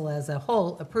council as a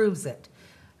whole approves it.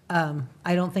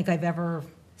 I don't think I've ever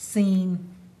seen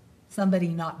somebody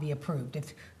not be approved.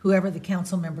 If whoever the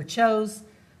council member chose,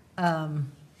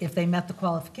 if they met the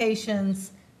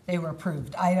qualifications, they were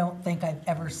approved. I don't think I've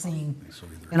ever seen,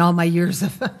 in all my years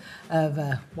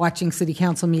of watching city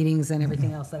council meetings and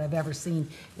everything else, that I've ever seen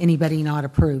anybody not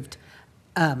approved.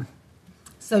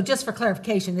 So just for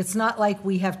clarification, it's not like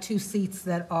we have 2 seats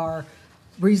that are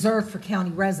reserved for county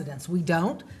residents. We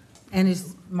don't. And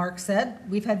as Mark said,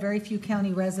 we've had very few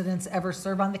county residents ever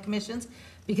serve on the commissions,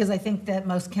 because I think that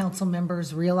most council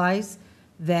members realize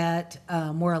that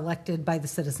we're elected by the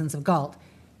citizens of Galt.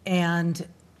 And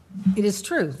it is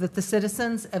true that the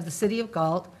citizens of the city of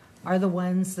Galt are the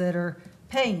ones that are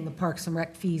paying the Parks and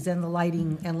Rec fees and the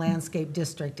lighting and landscape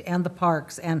district and the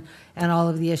parks and all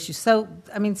of the issues. So,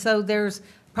 I mean, so there's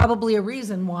probably a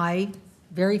reason why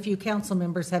very few council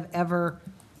members have ever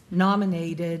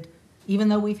nominated, even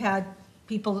though we've had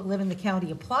people that live in the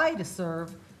county apply to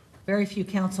serve, very few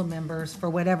council members, for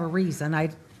whatever reason, I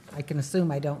can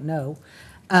assume, I don't know,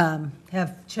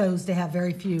 have chose to have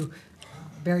very few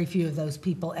of those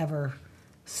people ever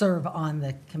serve on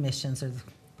the commissions or the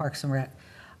Parks and Rec.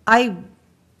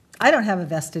 I don't have a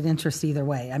vested interest either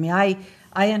way. I mean,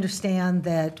 I understand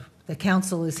that the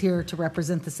council is here to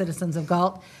represent the citizens of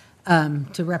Galt,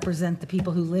 to represent the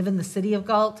people who live in the city of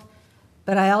Galt,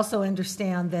 but I also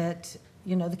understand that,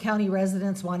 you know, the county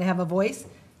residents want to have a voice,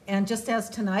 and just as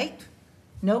tonight,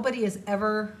 nobody is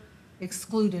ever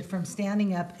excluded from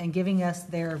standing up and giving us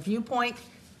their viewpoint,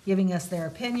 giving us their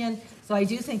opinion. So I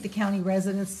do think the county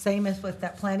residents, same as with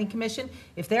that planning commission,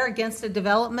 if they're against a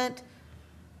development,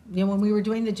 you know, when we were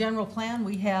doing the general plan,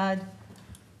 we had,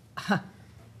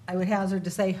 I would hazard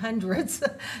to say hundreds,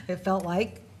 it felt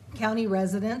like, county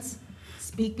residents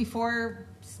speak before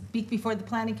the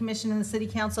planning commission and the city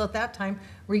council at that time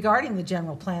regarding the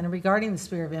general plan and regarding the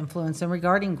sphere of influence and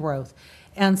regarding growth.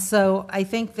 And so I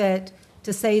think that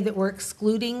to say that we're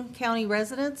excluding county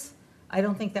residents, I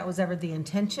don't think that was ever the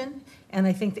intention, and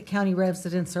I think that county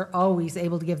residents are always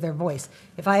able to give their voice.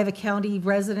 If I have a county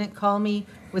resident call me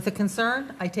with a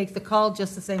concern, I take the call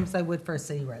just the same as I would for a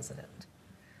city resident.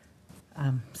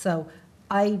 So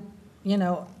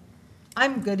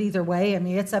I'm good either way. I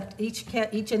mean, it's up to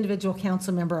each individual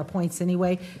council member appoints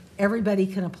anyway. Everybody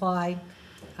can apply.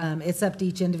 It's up to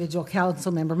each individual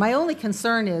council member. My only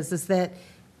concern is that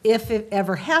if it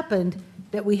ever happened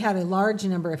that we had a large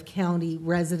number of county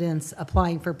residents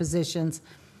applying for positions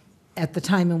at the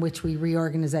time in which we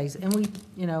reorganize, and we,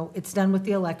 you know, it's done with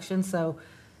the election, so,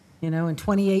 you know, in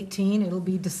 2018, it'll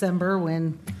be December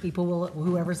when people will,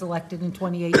 whoever's elected in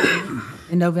 2018,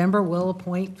 in November, will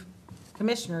appoint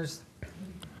commissioners.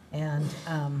 And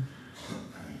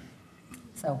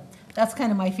so that's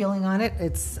kind of my feeling on it.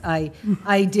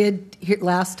 I did hear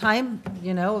last time,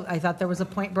 you know, I thought there was a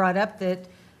point brought up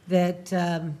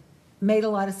that made a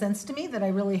lot of sense to me that I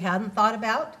really hadn't thought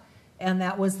about, and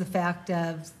that was the fact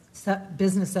of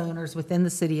business owners within the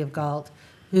city of Galt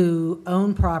who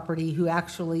own property, who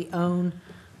actually have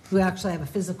a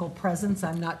physical presence.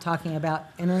 I'm not talking about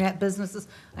internet businesses.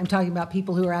 I'm talking about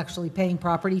people who are actually paying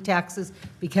property taxes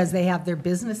because they have their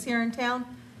business here in town,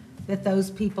 that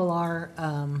those people are,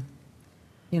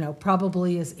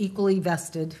 probably as equally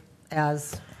vested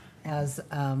as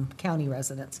county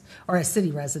residents or as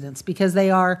city residents, because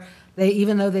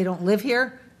even though they don't live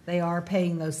here, they are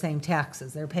paying those same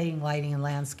taxes. They're paying lighting and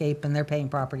landscape, and they're paying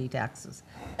property taxes.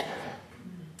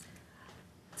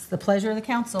 It's the pleasure of the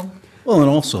council. Well, and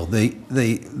also, they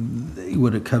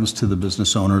when it comes to the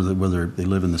business owner, whether they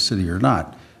live in the city or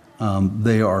not,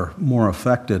 they are more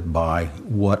affected by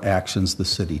what actions the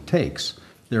city takes.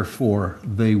 Therefore,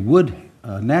 they would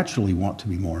naturally want to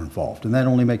be more involved, and that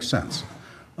only makes sense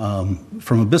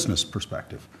from a business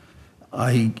perspective.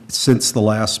 Since the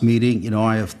last meeting,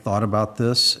 I have thought about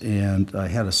this, and I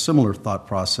had a similar thought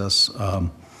process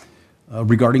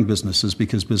regarding businesses,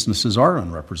 because businesses are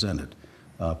unrepresented,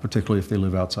 particularly if they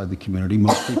live outside the community.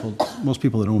 Most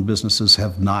people that own businesses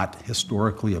have not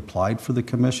historically applied for the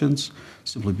commissions,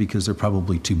 simply because they're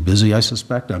probably too busy, I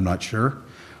suspect. I'm not sure.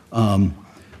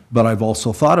 But I've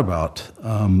also thought about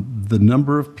the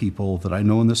number of people that I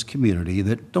know in this community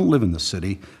that don't live in the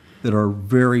city, that are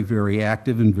very, very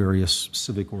active in various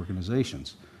civic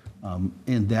organizations.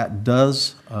 And that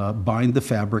does bind the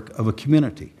fabric of a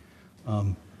community.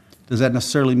 Does that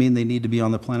necessarily mean they need to be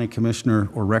on the Planning Commission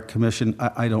or Rec Commission?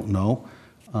 I don't know.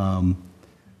 When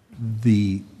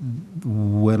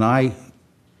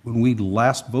we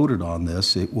last voted on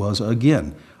this, it was,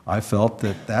 again, I felt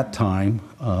at that time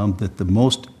that the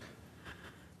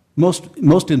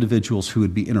most individuals who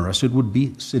would be interested would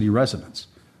be city residents.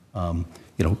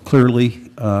 Clearly,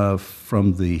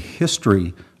 from the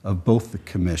history of both the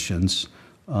commissions,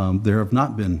 there have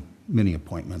not been many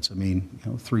appointments.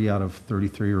 3 out of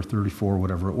 33 or 34,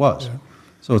 whatever it was. Yeah.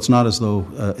 So it's not as though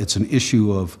it's an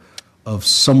issue of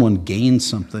someone gained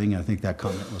something. I think that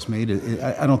comment was made.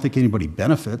 I don't think anybody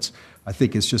benefits. I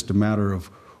think it's just a matter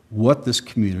of what this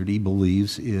community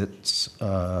believes its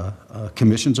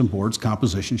commissions and boards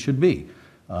composition should be.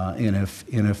 And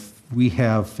if we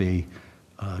have a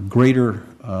greater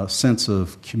sense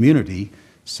of community,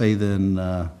 say,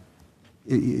 than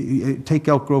take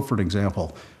Elk Grove for an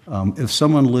example. If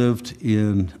someone lived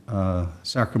in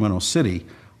Sacramento City,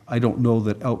 I don't know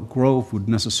that Elk Grove would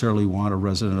necessarily want a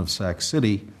resident of Sac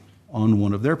City on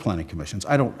one of their planning commissions.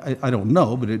 I don't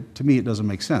know, but to me it doesn't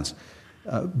make sense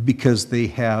because they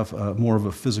have more of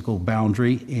a physical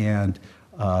boundary, and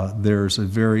there's a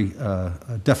very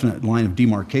definite line of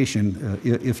demarcation.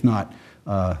 If not,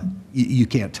 you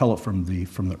can't tell it from the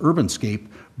urbanscape,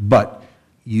 but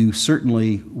you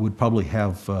certainly would probably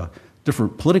have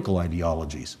different political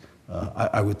ideologies,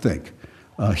 I would think.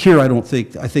 Here, I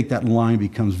think that line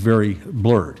becomes very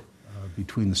blurred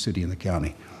between the city and the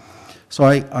county. So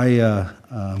after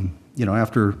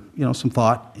some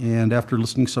thought and after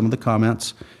listening to some of the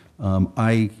comments,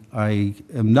 I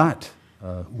am not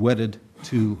wedded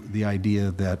to the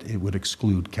idea that it would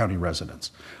exclude county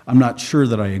residents. I'm not sure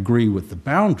that I agree with the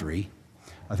boundary.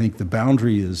 I think the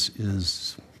boundary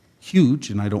is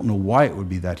huge, and I don't know why it would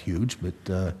be that huge, but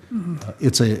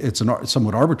it's a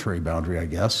somewhat arbitrary boundary, I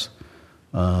guess.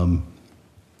 I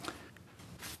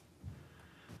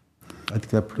think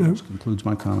that pretty much concludes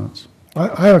my comments.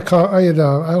 I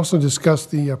also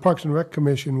discussed the Parks and Rec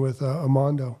Commission with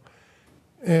Armando.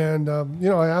 And,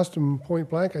 I asked him point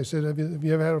blank, I said, have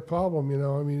you ever had a problem,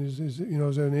 is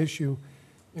there an issue?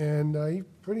 And he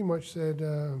pretty much said,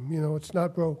 it's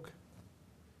not broke.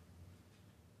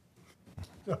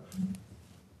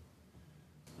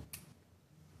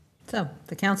 So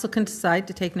the council can decide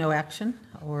to take no action,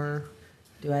 or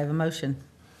do I have a motion?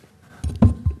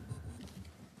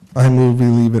 I move we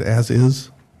leave it as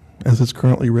is, as it's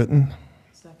currently written.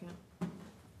 Second.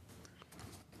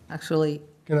 Actually,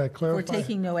 can I if clarify? we're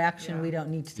taking no action, we don't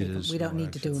need to do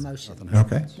a motion.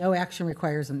 Okay. No action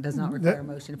requires and does not require a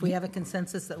motion. If we have a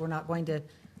consensus that we're not going to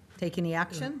take any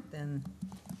action, then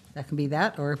that can be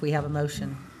that, or if we have a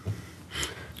motion.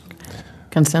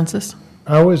 Consensus?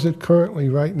 How is it currently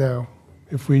right now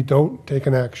if we don't take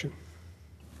an action?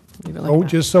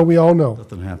 Just so we all know.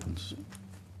 Nothing happens.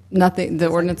 Nothing, the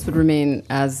ordinance would remain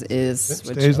as is, It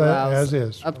which stays allows as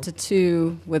is. up to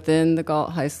 2 within the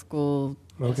Galt High School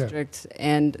Okay. district,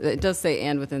 and it does say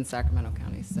and within Sacramento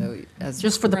County, so as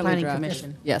Just for the currently Planning drafted.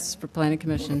 Commission. Yes, for Planning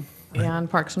Commission. And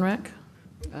Parks and Rec?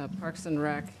 Parks and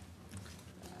Rec.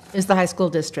 Is the high school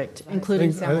district, including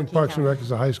I San think Joaquin Parks and County. Rec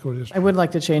is a high school district. I would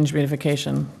like to change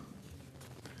beautification.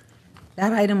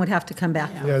 That item would have to come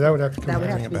back. Yeah, that would have to come That would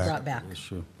back. have to be brought back.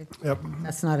 Yep.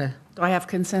 That's not a, Do I have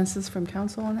consensus from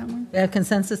council on that one? we have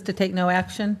consensus to take no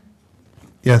action?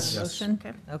 Yes. Motion?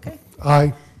 Okay.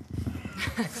 Aye.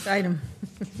 Next item.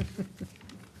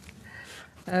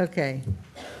 Okay.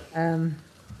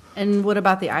 And what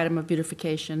about the item of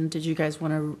beautification? Did you guys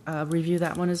want to review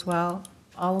that one as well?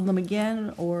 All of them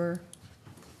again, or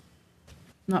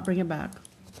not bring it back?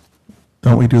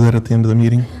 Don't we do that at the end of the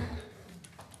meeting?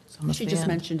 She just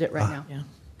mentioned it right now. Yeah.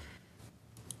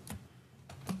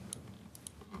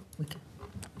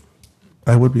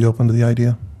 I would be open to the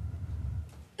idea.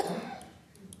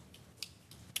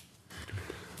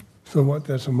 So what,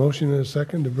 that's a motion and a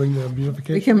second to bring the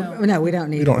beautification? We can, no, we don't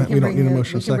need. We don't can bring need a the-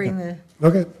 motion we can bring second.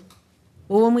 Okay.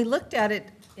 Well, when we looked at it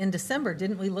in December,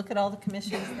 didn't we look at all the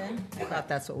commissions then? I thought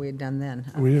that's what we had done then.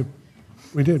 We did.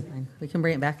 We did. Fine. We can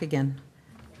bring it back again.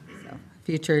 So,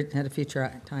 at a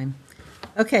future time.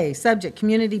 Okay, subject,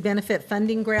 community benefit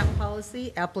funding grant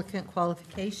policy, applicant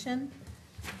qualification.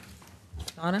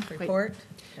 Donna, report.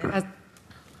 At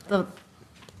the,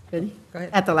 Go ahead.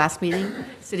 At the last meeting,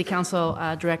 City Council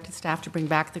directed staff to bring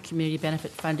back the community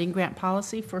benefit funding grant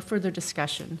policy for further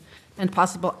discussion and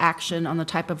possible action on the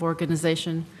type of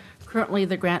organization. Currently,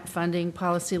 the grant funding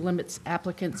policy limits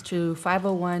applicants to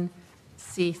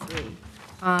 501c3.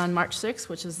 On March 6th,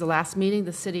 which is the last meeting,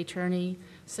 the city attorney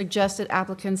suggested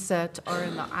applicants that are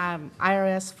in the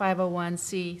IRS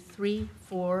 501c3,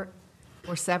 4,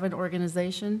 or 7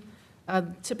 organization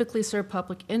typically serve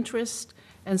public interest,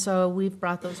 and so we've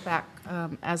brought those back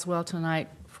as well tonight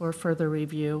for further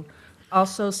review.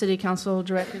 Also, City Council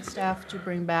directed staff to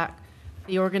bring back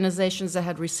the organizations that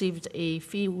had received a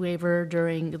fee waiver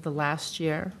during the last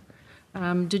year.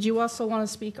 Did you also want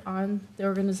to speak on the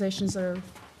organizations that are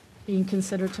being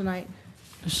considered tonight?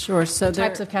 Sure. So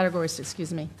Types of categories,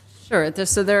 excuse me. Sure.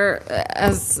 So there,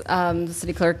 as the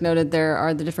city clerk noted, there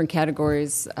are the different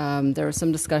categories. There was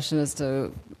some discussion as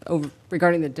to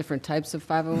regarding the different types of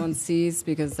 501Cs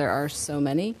because there are so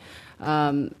many,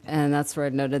 and that's where I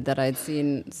noted that I'd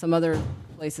seen some other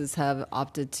places have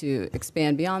opted to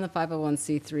expand beyond the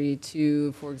 501c3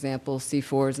 to, for example,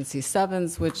 C4s and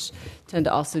C7s, which tend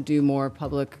to also do more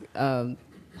public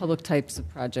types of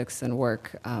projects and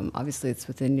work. Obviously, it's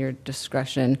within your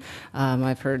discretion.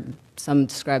 I've heard some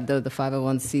describe, though, the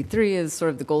 501c3 as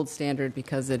sort of the gold standard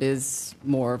because it is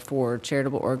more for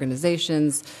charitable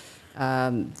organizations.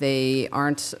 They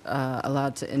aren't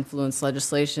allowed to influence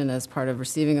legislation as part of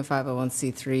receiving a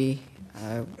 501c3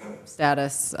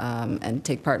 status and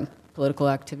take part in political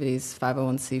activities.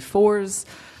 501c4s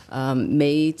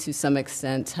may, to some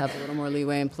extent, have a little more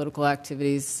leeway in political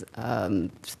activities.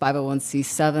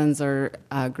 501c7s are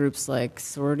groups like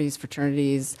sororities,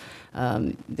 fraternities.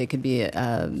 They could be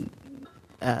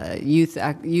youth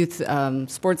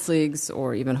sports leagues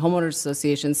or even homeowners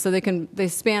associations. So they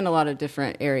span a lot of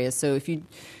different areas. So if you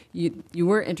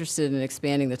were interested in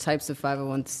expanding the types of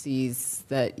 501cs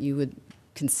that you would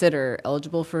consider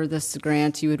eligible for this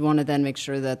grant, you would want to then make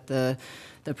sure that the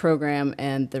program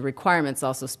and the requirements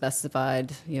also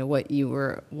specified, what you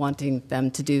were wanting them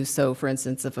to do. So, for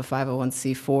instance, if a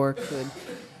 501c4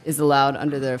 is allowed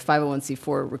under the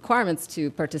 501c4 requirements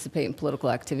to participate in political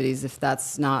activities, if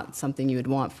that's not something you would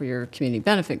want for your community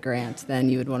benefit grant, then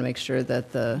you would want to make sure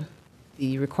that the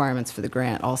requirements for the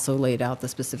grant also laid out the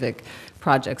specific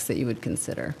projects that you would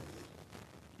consider.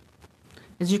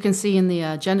 As you can see in the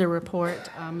agenda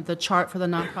report, the chart for the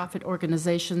nonprofit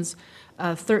organizations,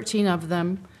 13 of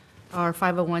them are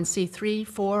 501c3,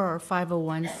 4 are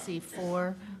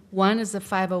 501c4. 1 is a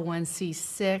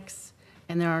 501c6,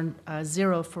 and there are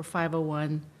 0 for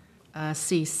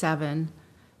 501c7.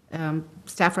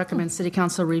 Staff recommends City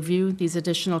Council review these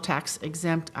additional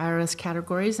tax-exempt IRS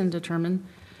categories and determine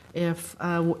if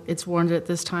it's warranted at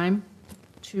this time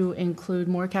to include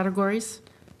more categories,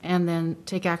 and then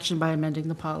take action by amending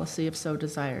the policy if so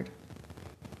desired.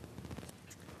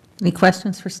 Any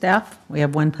questions for staff? We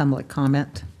have one public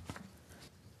comment.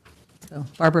 So,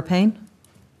 Barbara Payne?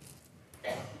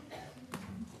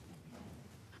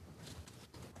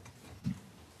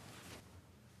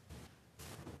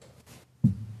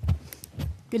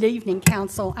 Good evening,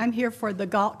 Council. I'm here for the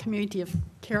Galt Community of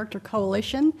Character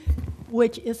Coalition,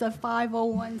 which is a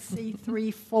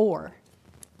 501c3-4.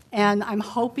 And I'm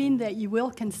hoping that you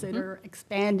will consider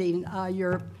expanding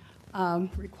your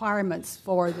requirements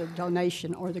for the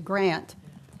donation or the grant.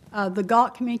 The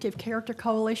Galt Community of Character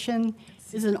Coalition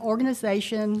is an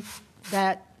organization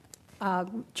that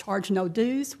charge no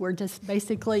dues. We're just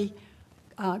basically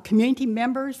community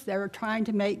members that are trying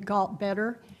to make Galt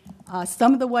better.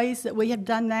 Some of the ways that we have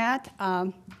done that,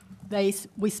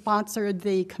 we sponsored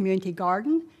the community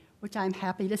garden, which I'm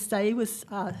happy to say was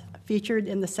featured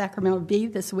in the Sacramento Bee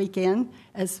this weekend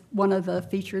as one of the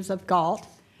features of Galt.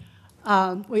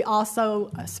 We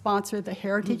also sponsored the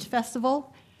Heritage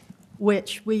Festival,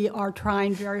 which we are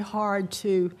trying very hard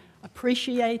to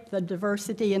appreciate the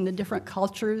diversity and the different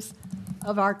cultures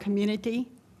of our community.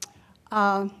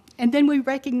 And then we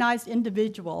recognized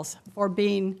individuals for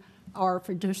being or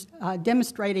for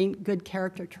demonstrating good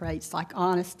character traits like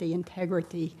honesty,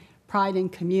 integrity, pride in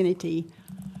community.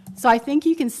 So I think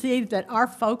you can see that our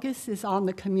focus is on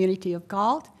the community of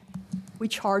Galt. We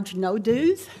charge no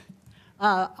dues.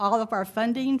 All of our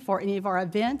funding for any of our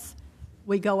events,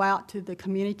 we go out to the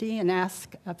community and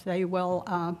ask if they will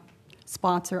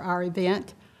sponsor our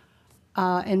event.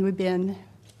 And we've been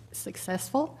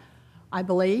successful, I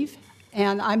believe.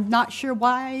 And I'm not sure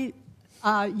why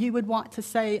you would want to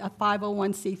say a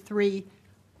 501c3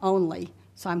 only.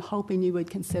 So I'm hoping you would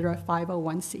consider a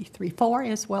 501c3-4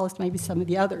 as well as maybe some of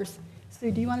the others. Sue,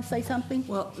 do you want to say something?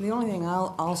 Well, the only thing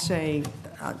I'll say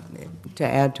to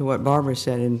add to what Barbara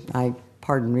said, and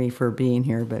pardon me for being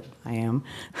here, but I am,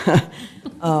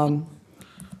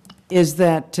 is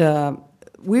that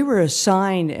we were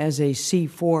assigned as a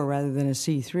C4 rather than a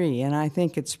C3, and I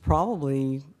think it's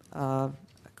probably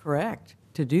correct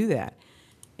to do that.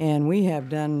 And we have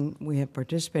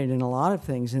participated in a lot of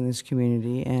things in this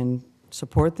community and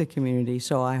support the community.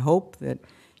 So I hope that,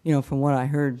 from what I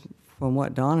heard, from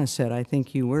what Donna said, I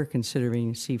think you were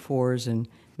considering C4s and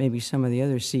maybe some of the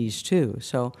other Cs too.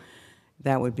 So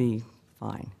that would be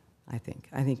fine, I think.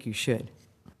 I think you should.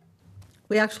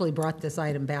 We actually brought this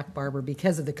item back, Barbara,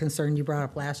 because of the concern you brought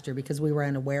up last year, because we were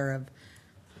unaware of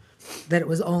that it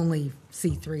was only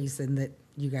C3s and that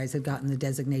you guys had gotten the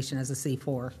designation as a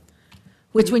C4.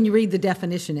 Which, when you read the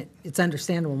definition, it's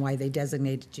understandable why they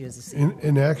designated you as a C4.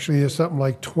 And actually, there's something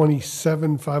like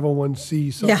 27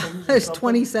 501c something. Yeah, there's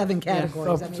 27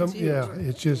 categories. It's huge. Yeah,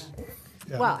 it's just.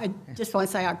 Yeah. Well, I just want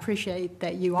to say I appreciate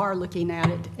that you are looking at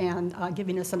it and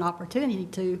giving us an opportunity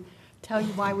to tell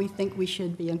you why we think we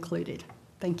should be included.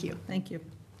 Thank you. Thank you.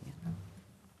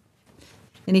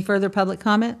 Any further public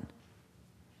comment?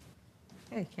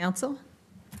 Okay, council?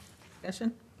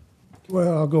 Discussion?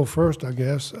 Well, I'll go first, I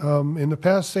guess. In the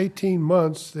past 18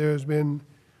 months, there's been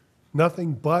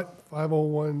nothing but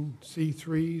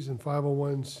 501c3s and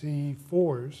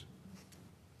 501c4s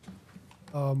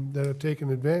that have taken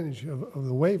advantage of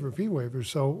the fee waiver.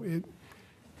 So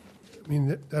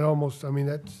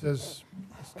that says,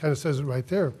 kind of says it right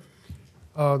there.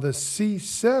 The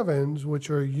C7s, which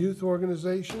are youth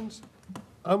organizations,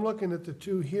 I'm looking at the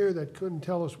two here that couldn't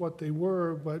tell us what they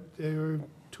were, but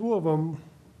two of them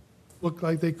look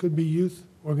like they could be youth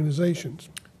organizations.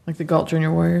 Like the Galt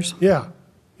Junior Warriors? Yeah.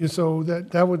 So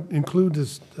that would include the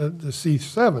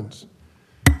C7s.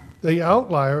 The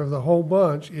outlier of the whole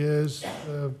bunch is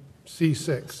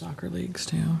C6. Soccer leagues,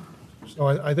 too. So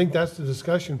I think that's the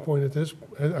discussion point at this.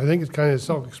 I think it's kind of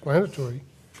self-explanatory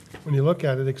when you look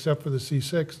at it, except for the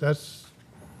C6. That's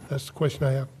the question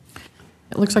I have.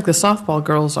 It looks like the softball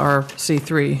girls are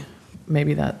C3.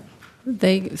 Maybe that.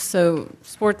 So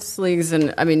sports leagues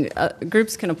and,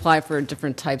 groups can apply for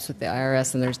different types with the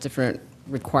IRS, and there's different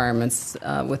requirements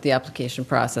with the application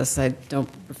process. I don't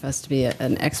profess to be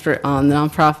an expert on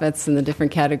nonprofits and the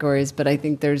different categories, but I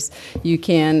think you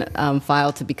can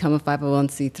file to become a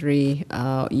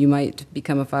 501c3. You might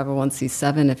become a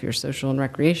 501c7 if you're social and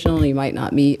recreational. You might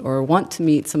not meet or want to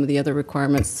meet some of the other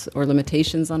requirements or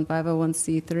limitations on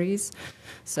 501c3s.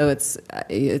 So it's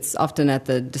often at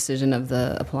the decision of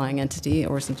the applying entity,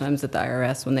 or sometimes at the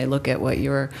IRS when they look at what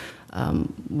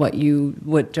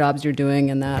jobs you're doing,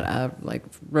 and that like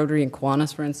Rotary and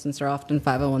Kiwanis, for instance, are often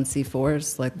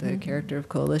 501c4s, like the character of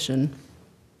coalition.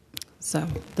 So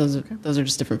those are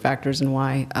just different factors and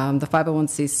why the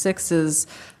 501c6s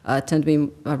tend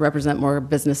to represent more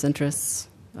business interests.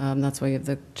 That's why you have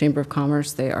the Chamber of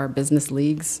Commerce. They are business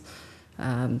leagues.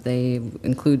 They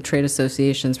include trade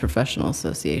associations, professional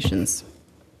associations.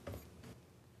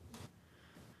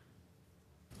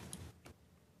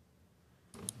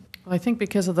 Well, I think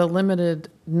because of the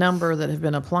limited number that have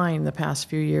been applying the past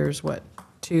few years,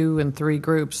 2 and 3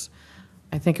 groups,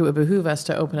 I think it would behoove us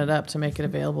to open it up to make it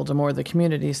available to more of the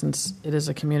community, since it is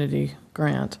a community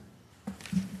grant.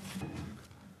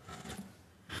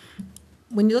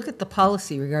 When you look at the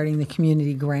policy regarding the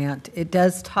community grant, it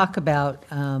does talk about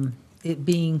it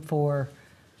being for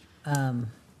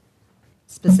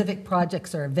specific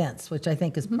projects or events, which I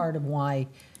think is part of why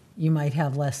you might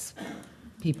have less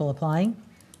people applying,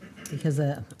 because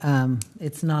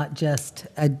it's not just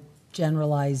a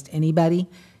generalized anybody.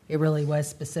 It really was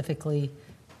specifically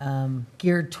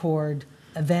geared toward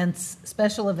events,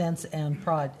 special events and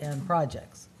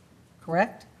projects.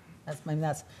 Correct?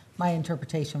 That's my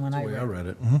interpretation when I read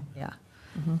it. Mm-hmm. Yeah.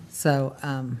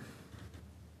 Mm-hmm.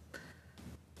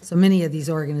 So many of these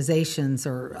organizations,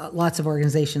 or lots of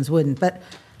organizations, wouldn't. But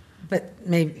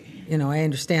maybe, I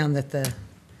understand that the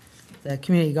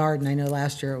community garden. I know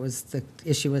last year the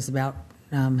issue was about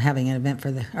having an event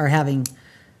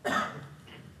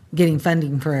getting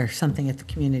funding for something at the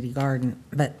community garden.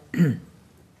 But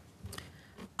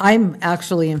I'm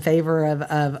actually in favor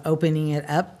of opening it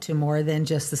up to more than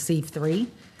just the C3.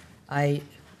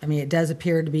 It does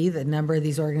appear to be that a number of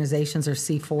these organizations are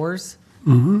C4s.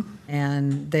 Mm-hmm.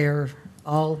 And they're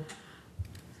all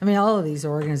of these are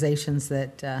organizations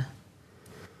that,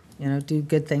 do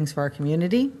good things for our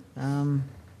community.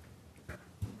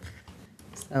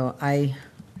 So they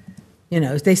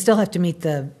still have to meet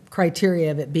the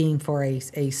criteria of it being for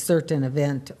a certain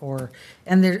event,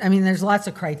 there's lots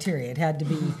of criteria. It had to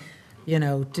be,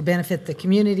 to benefit the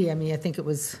community. I think it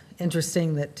was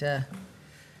interesting that,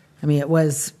 it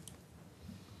was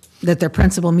that their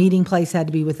principal meeting place had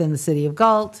to be within the city of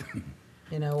Galt,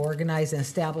 organized and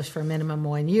established for a minimum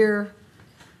 1 year.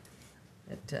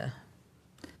 But,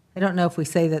 I don't know if we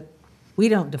say that, we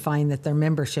don't define that their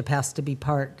membership has to be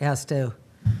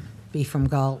from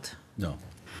Galt. No.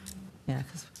 Yeah,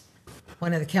 because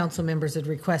one of the council members had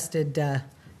requested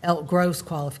Elk Grove's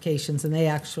qualifications, and they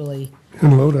actually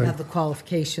In Lodi. have the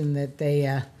qualification that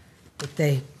the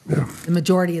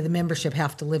majority of the membership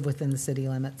have to live within the city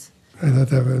limits. I thought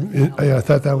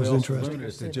that was They also interesting. limited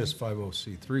it to just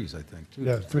 50C3s, I think, too.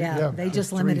 Yeah, They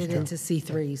just threes limited it count. to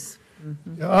C3s.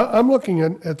 Yeah, I'm looking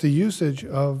at the usage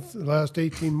of the last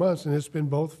 18 months, and it's been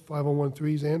both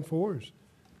 501(c)(3)s and 4s.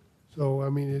 So, I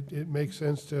mean, it makes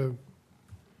sense to,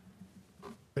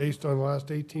 based on the last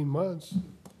 18 months,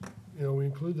 we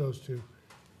include those two.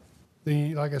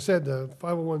 Like I said, the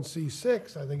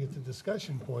 501(c)(6), I think it's a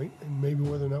discussion point, and maybe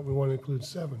whether or not we want to include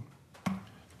 7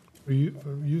 for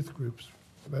youth groups.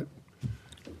 But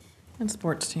And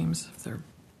sports teams, if they're.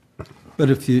 But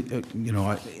if you,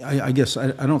 I guess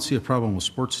I don't see a problem with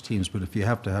sports teams, but if you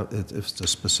have to have, if it's a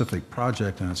specific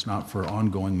project and it's not for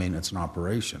ongoing maintenance and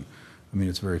operation, I mean,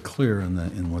 it's very clear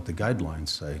in what the guidelines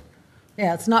say.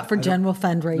 Yeah, it's not for general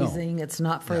fundraising, it's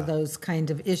not for those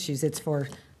kind of issues, it's for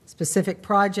specific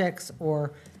projects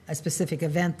or a specific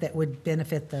event that would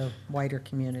benefit the wider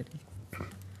community.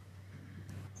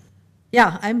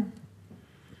 Yeah, I'm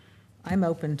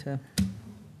open to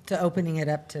opening it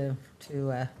up to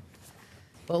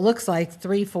well, it looks like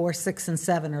 3, 4, 6, and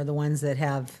 7 are the ones that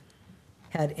have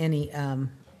had any,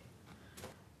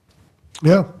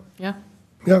 yeah, Yeah.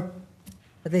 but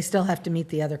they still have to meet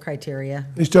the other criteria.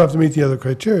 they still have to meet the other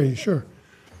criteria, sure.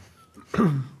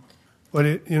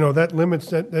 But that limits,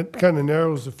 that kind of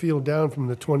narrows the field down from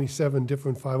the 27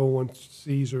 different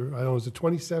 501(c)s, or I don't know, is it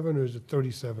 27 or is it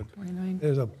 37? 29.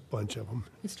 There's a bunch of them.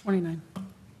 It's 29.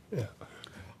 Yeah.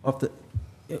 Off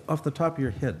the top of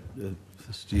your head,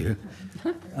 Steve,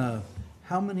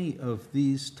 how many of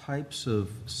these types of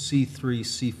C3,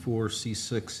 C4,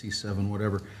 C6, C7,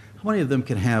 whatever, how many of them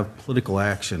can have political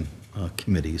action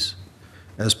committees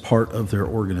as part of their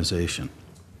organization?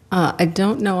 I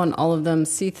don't know on all of them.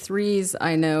 C3s,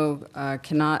 I know,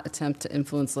 cannot attempt to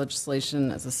influence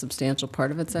legislation as a substantial part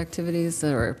of its activities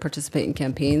or participate in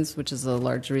campaigns, which is a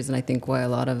large reason I think why a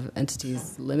lot of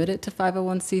entities limit it to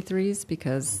 501(c)(3)s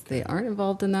because they aren't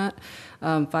involved in that.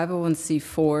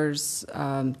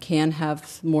 501(c)(4)s can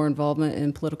have more involvement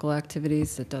in political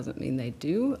activities. It doesn't mean they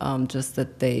do, just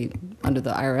that they, under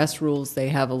the IRS rules, they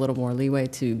have a little more leeway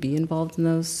to be involved in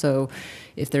those. So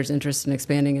if there's interest in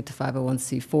expanding it to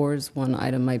 501(c)(4)s, one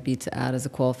item might be to add as a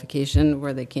qualification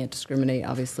where they can't discriminate,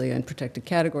 obviously, in protected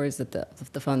categories, that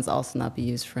the funds also not be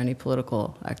used for any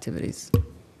political activities.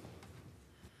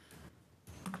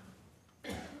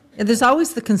 And there's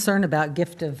always the concern about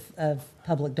gift of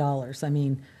public dollars. I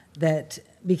mean, that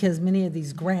because many of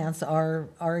these grants are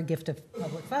a gift of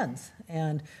public funds,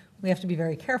 and we have to be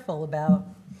very careful about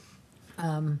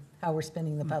how we're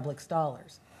spending the public's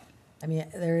dollars. I mean,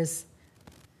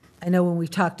 I know when we've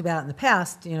talked about in the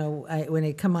past, when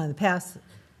it come on in the past,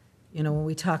 when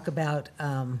we talk about,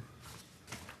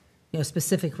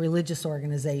 specific religious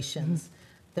organizations,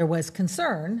 there was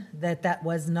concern that that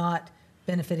was not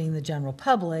benefiting the general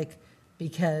public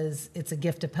because it's a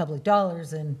gift of public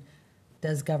dollars, and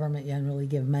does government generally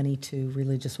give money to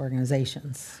religious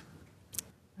organizations?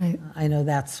 Right. I know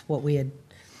that's what we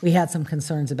had some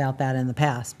concerns about that in the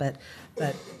past, but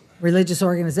religious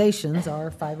organizations are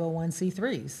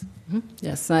 501(c)(3)s.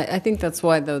 Yes, I think that's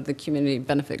why, though, the Community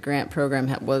Benefit Grant Program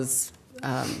was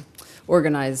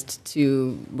organized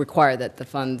to require that the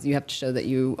funds, you have to show that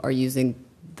you are using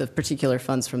the particular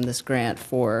funds from this grant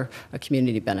for a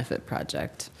community benefit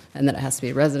project, and that it has to be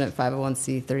a resident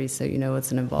 501(c)(3), so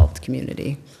it's an involved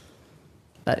community.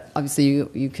 But obviously, you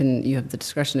have the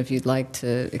discretion if you'd like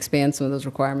to expand some of those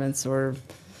requirements or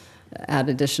add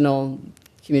additional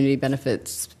community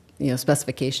benefits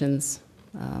specifications,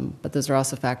 but those are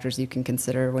also factors you can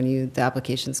consider when the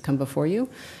applications come before you,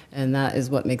 and that is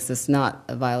what makes this not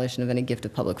a violation of any gift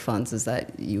of public funds, is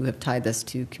that you have tied this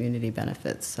to community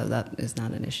benefits, so that is not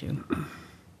an issue.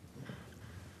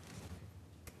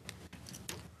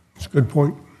 That's a good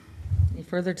point. Any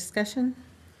further discussion?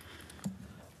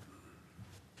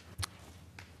 Do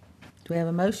we have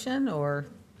a motion, or?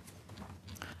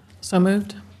 So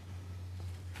moved.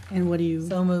 And what do you?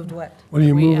 So moved what? What are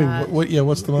you We moving? add-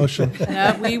 What's the motion?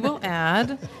 We will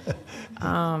add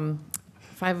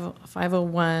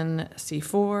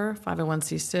 501(c)(4),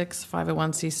 501(c)(6),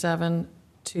 501(c)(7)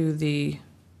 to the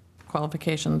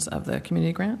qualifications of the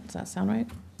community grant. Does that sound right,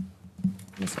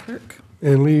 Ms. Clerk?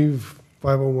 And leave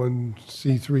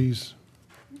 501(c)(3)s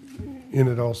in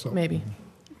it also. Maybe.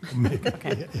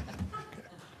 Okay.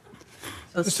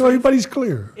 So everybody's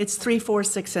clear. It's 3, 4,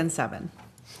 6, and 7.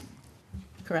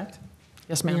 Correct?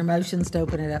 Yes, And your ma'am. motion's to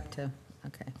open it up to,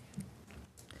 okay.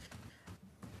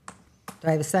 Do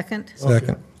I have a second?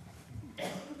 Second.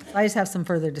 I just have some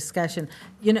further discussion.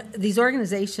 You know, these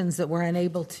organizations that were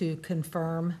unable to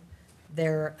confirm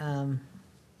their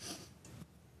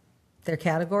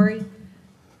category,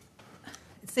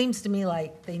 it seems to me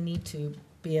like they need to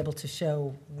be able to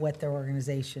show what their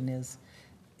organization is.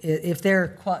 If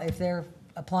they're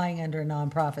applying under a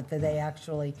nonprofit, that they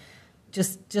actually,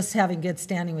 just having good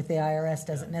standing with the IRS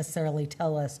doesn't necessarily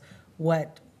tell us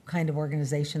what kind of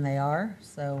organization they are.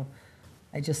 So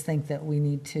I just think that we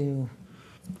need to.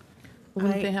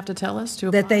 Wouldn't they have to tell us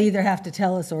to That apply? they either have to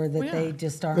tell us or that Yeah. they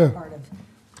just aren't Yeah. part of,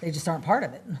 they just aren't part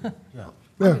of it. Yeah.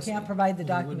 Yeah. We can't provide the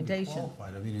They wouldn't be documentation.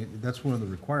 qualified. I mean, that's one of the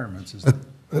requirements is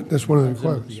That's one of the comes in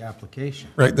with requirements. the application.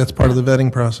 Right, that's part of the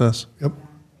vetting process. Yep,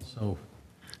 So,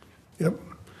 yep.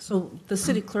 So the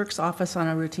city clerk's office on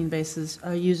a routine basis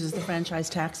uses the Franchise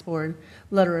Tax Board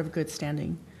letter of good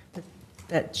standing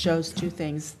that shows two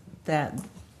things, that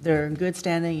they're in good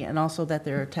standing and also that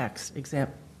they're a tax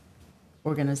exempt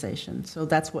organization. So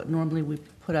that's what normally we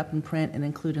put up in print and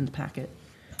include in the packet.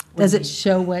 Does it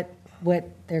show what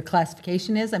their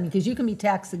classification is? I mean, because you can be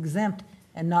tax exempt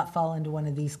and not fall into one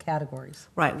of these categories.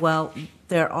 Right, well,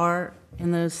 there are,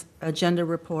 in this agenda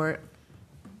report,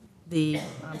 the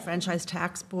Franchise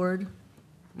Tax Board,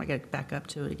 I got to back up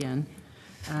to it again,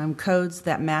 codes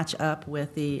that match up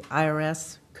with the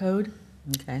IRS code.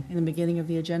 Okay. In the beginning of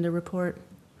the agenda report.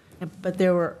 But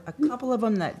there were a couple of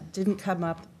them that didn't come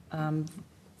up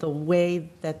the way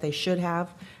that they should have,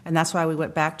 and that's why we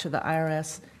went back to the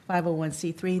IRS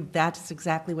 501c3. That's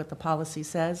exactly what the policy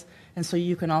says, and so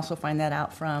you can also find that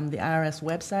out from the IRS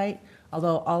website,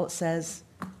 although all it says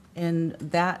in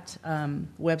that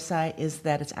website is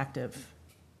that it's active.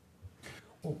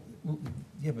 well,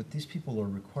 yeah, but these people are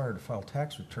required to file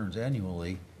tax returns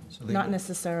annually, so they. Not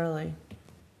necessarily.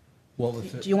 Well,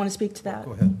 if it- Do you want to speak to that?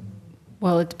 Go ahead.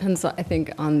 Well, it depends, I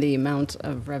think, on the amount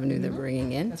of revenue they're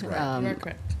bringing in. That's correct. um, You are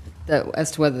correct.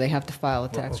 As to whether they have to file a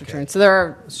tax okay. return. So there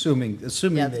are. Assuming Yeah,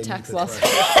 they the meet tax the laws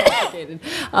threshold. are complicated.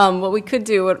 What we could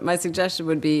do, what my suggestion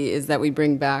would be, is that we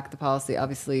bring back the policy,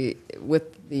 obviously,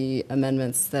 with the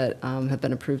amendments that have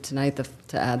been approved tonight,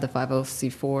 to add the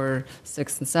 50C4,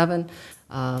 6, and 7,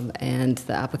 and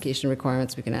the application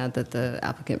requirements. We can add that the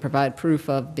applicant provide proof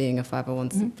of being a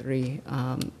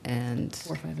 501c3 and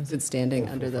good standing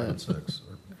under the. 4, 5, and 6,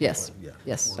 or- Yes, yeah.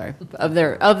 yes, sorry, of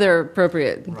their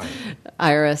appropriate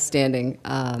IRS standing,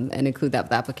 and include that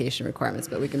with application requirements,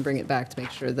 but we can bring it back to make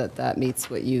sure that that meets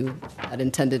what you had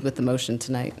intended with the motion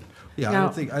tonight. Yeah,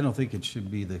 Now- I don't think it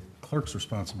should be the clerk's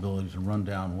responsibility to run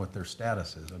down what their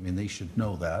status is. I mean, they should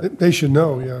know that. They should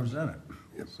know, yeah. Present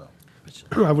it, so.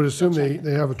 I would assume they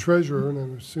have a treasurer, and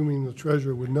I'm assuming the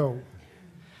treasurer would know.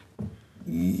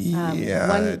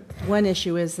 One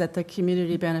issue is that the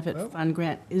Community Benefit Fund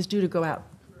grant is due to go out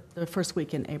the first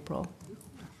week in April.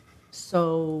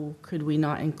 So could we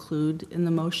not include in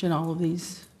the motion all of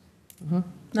these?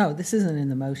 No, this isn't in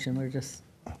the motion,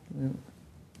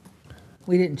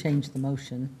 we didn't change the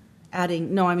motion.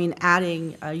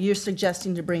 Adding, you're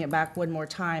suggesting to bring it back one more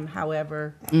time,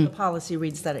 however, the policy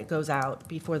reads that it goes out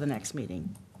before the next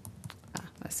meeting.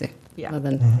 I see. Yeah, Well,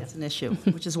 then, it's an issue,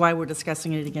 which is why we're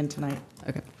discussing it again tonight.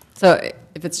 okay. So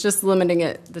if it's just limiting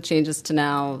it, the changes to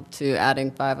now, to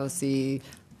adding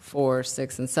 50C4,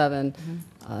 6, and 7,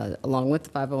 along with the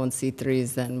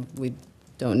 501c3s, then we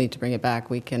don't need to bring it back.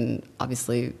 We can,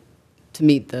 obviously, to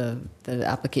meet the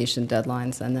application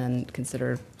deadlines, and then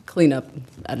consider cleanup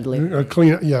at a later.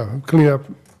 Clean up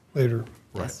later.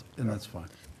 Yes. And that's fine.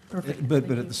 Perfect.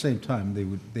 But at the same time,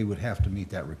 they would have to meet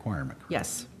that requirement. correct?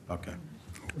 Yes. Okay.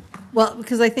 Well,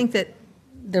 because I think that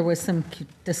there was some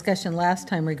discussion last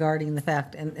time regarding the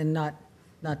fact, and not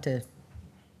to,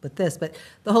 with this, but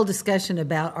the whole discussion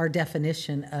about our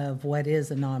definition of what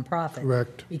is a nonprofit.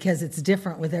 Correct. Because it's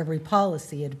different with every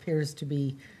policy. It appears to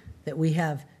be that we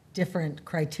have different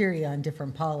criteria on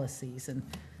different policies. And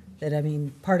that, I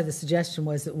mean, part of the suggestion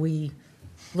was that we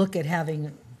look at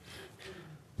having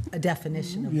a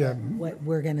definition of Yeah. what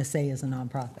we're going to say is a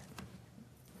nonprofit.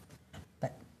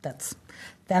 But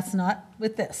that's not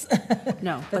with this.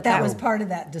 No, But that was part of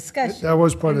that discussion. That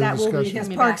was part of the And that will be discussion. Because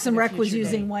coming Parks back and at a Rec was future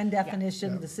using date. one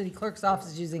definition, the city clerk's office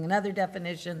is using another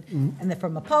definition, and that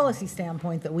from a policy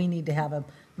standpoint, that we need to have a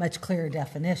much clearer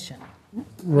definition. I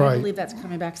Right, believe that's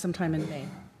coming back sometime in May.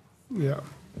 yeah.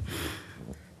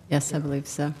 Yes, I believe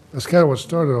so. That's kind of what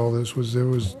started all this, was there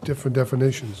was different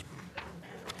definitions.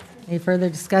 Any further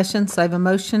discussion? So I have a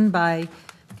motion by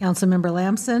Councilmember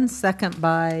Lamson, second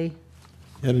by,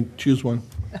 You had to choose one.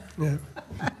 Yeah.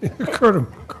 Curtin.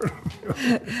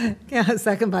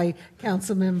 second by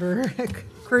Councilmember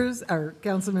Cruz, or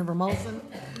Councilmember Molson.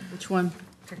 Which one?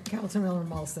 Councilmember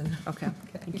Molson. Okay,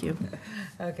 thank you.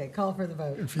 Okay, call for the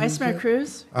vote. Vice Mayor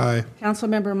Cruz? Aye.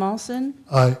 Councilmember Molson?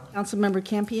 Aye. Councilmember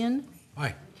Campion?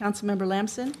 Aye. Councilmember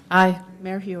Lamson? Aye.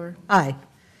 Mayor Hewer? Aye.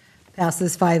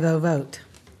 Passes 5-0 vote.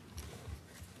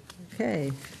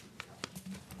 Okay.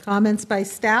 Comments by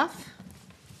staff?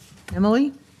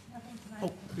 Emily?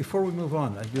 Oh, before we move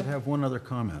on, I did have one other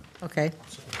comment. Okay.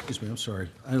 Excuse me, I'm sorry.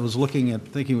 I was looking at,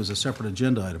 thinking it was a separate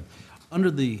agenda item. Under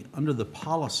the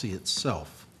policy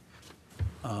itself,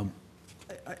 I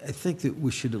think that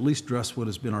we should at least address what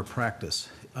has been our practice.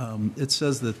 It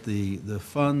says that the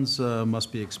funds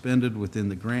must be expended within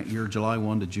the grant year, July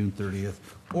 1 to June 30th,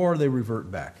 or they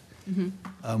revert back.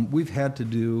 We've had to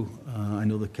do, I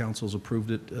know the council's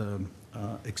approved it,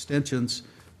 extensions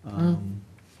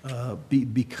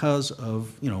because of,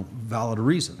 valid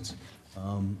reasons.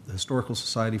 The Historical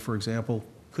Society, for example,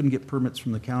 couldn't get permits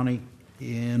from the county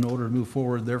in order to move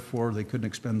forward, therefore they couldn't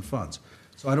expend the funds.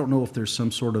 So I don't know if there's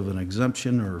some sort of an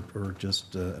exemption or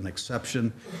just an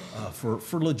exception for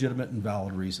legitimate and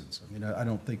valid reasons. I mean, I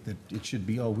don't think that it should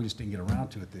be, we just didn't get around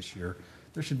to it this year.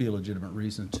 There should be a legitimate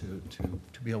reason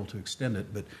to be able to extend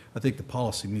it, but I think the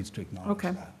policy needs to acknowledge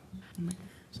that.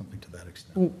 Something to that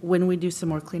extent. When we do some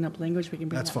more cleanup language, we can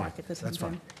bring That's that fine. back at the same That's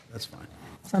time. fine. That's fine.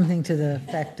 Something to the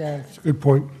effect of, Good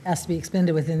point. has to be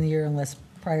expended within the year unless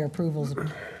prior approvals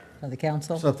of the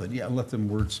council. Something, yeah, let them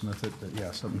wordsmith it, but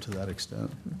yeah, something to that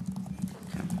extent.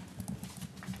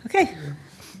 Okay.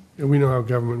 Yeah, we know how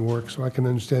government works, so I can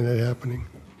understand that happening.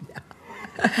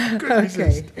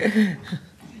 Okay.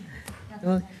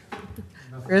 Well,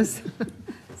 Chris?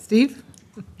 Steve?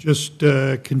 Just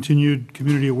continued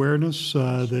community awareness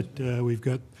that we've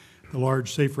got the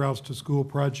large Safe Routes to School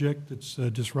project that's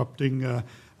disrupting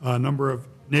a number of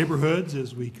neighborhoods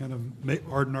as we kind of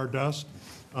harden our dust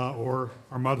or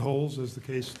our mud holes, as the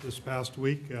case this past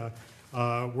week.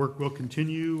 Work will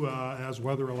continue as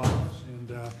weather allows,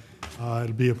 and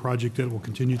it'll be a project that will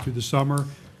continue through the summer.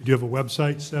 We do have a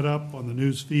website set up on the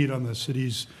news feed on the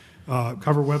city's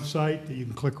cover website that you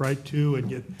can click right to and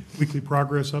get weekly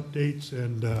progress updates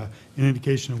and an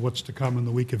indication of what's to come in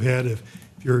the week ahead. If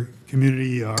your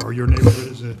community or your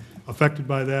neighborhood is affected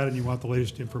by that and you want the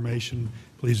latest information,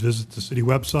 please visit the city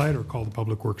website or call the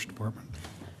Public Works Department.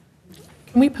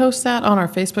 Can we post that on our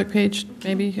Facebook page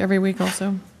maybe every week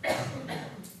also?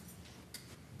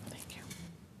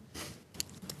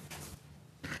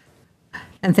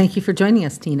 And thank you for joining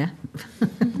us, Tina.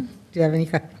 Do you have any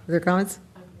other comments?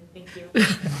 Thank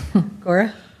you.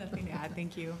 Cora? Nothing to add,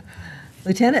 thank you.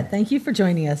 Lieutenant, thank you for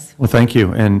joining us. Well, thank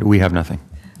you, and we have nothing.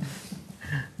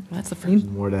 That's the first.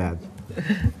 More to add.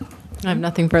 I have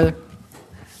nothing further.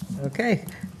 Okay.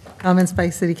 Comments by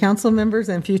city council members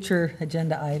and future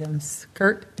agenda items.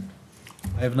 Kurt?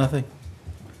 I have nothing.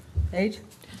 Paige?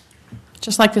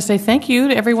 Just like to say thank you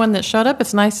to everyone that showed up.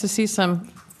 It's nice to see some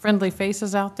friendly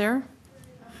faces out there.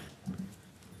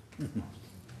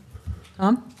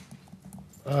 Tom?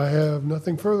 I have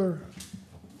nothing further.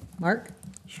 Mark?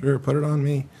 Sure, put it on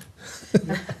me.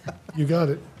 You got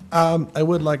it. I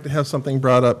would like to have something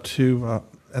brought up to,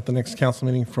 at the next council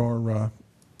meeting for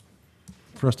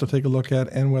us to take a look at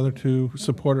and whether to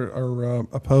support or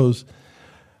oppose.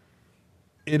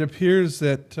 It appears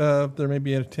that there may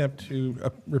be an attempt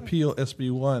to repeal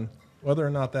SB 1. Whether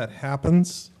or not that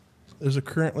happens, there's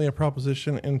currently a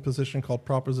proposition in position called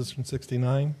Proposition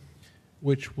 69,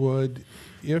 which would,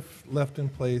 if left in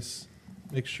place,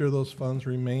 make sure those funds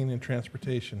remain in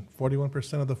transportation.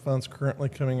 41% of the funds currently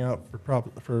coming out for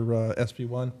SB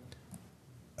 1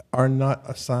 are not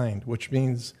assigned, which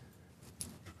means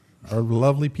our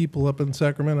lovely people up in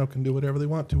Sacramento can do whatever they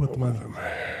want to with the money.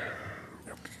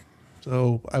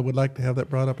 So I would like to have that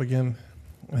brought up again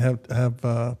and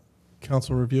have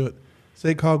council review it.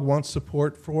 SACOG wants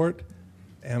support for it,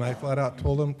 and I flat out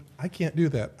told them, I can't do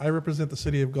that. I represent the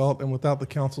city of Galt, and without the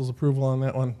council's approval on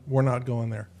that one, we're not going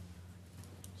there.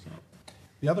 So,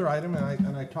 the other item,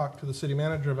 and I talked to the city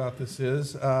manager about this,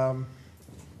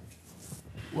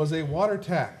 was a water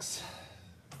tax.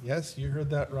 Yes, you heard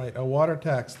that right. A water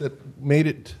tax that made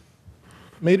it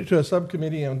to a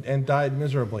subcommittee and died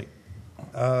miserably.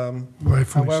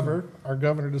 However, our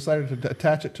governor decided to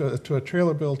attach it to a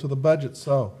trailer bill to the budget.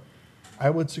 So I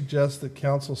would suggest that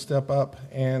council step up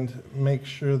and make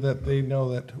sure that they know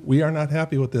that we are not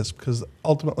happy with this, because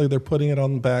ultimately they're putting it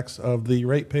on the backs of the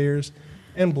ratepayers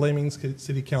and blaming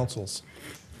city councils.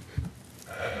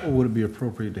 Well, would it be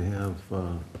appropriate to have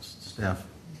staff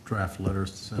draft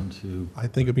letters to send to? I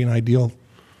think it'd be an ideal.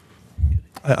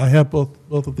 I have both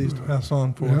of these to pass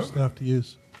on for staff to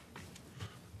use.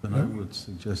 Then I would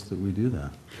suggest that we do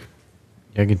that.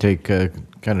 I can take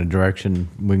kind of direction,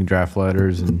 we can draft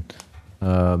letters and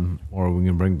or we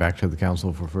can bring back to the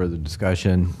council for further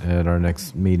discussion at our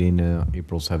next meeting,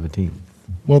 April 17th.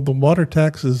 Well, the water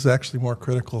tax is actually more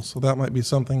critical, so that might be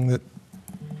something that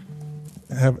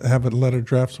have a letter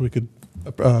draft so we could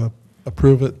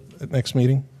approve it at next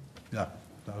meeting. Yeah,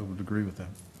 I would agree with that.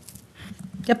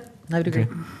 Yep, I would agree.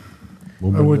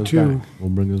 We'll I bring would those too. back. We'll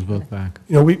bring those both back.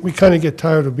 You know, we kind of get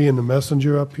tired of being the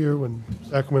messenger up here when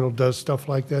Sacramento does stuff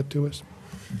like that to us.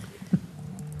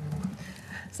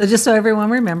 So just so everyone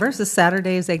remembers, this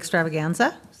Saturday is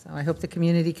extravaganza, so I hope the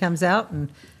community comes out, and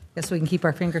I guess we can keep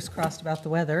our fingers crossed about the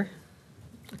weather.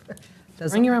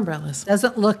 Bring your umbrellas.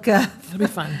 Doesn't look, It'll be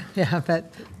fun. yeah,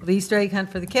 but the Easter egg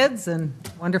hunt for the kids and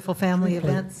wonderful family Free play.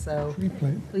 events, so Free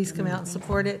play. please come out and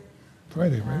support it.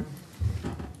 Friday, right? I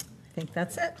think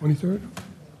that's it. 23rd?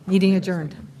 Meeting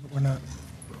adjourned. We're not.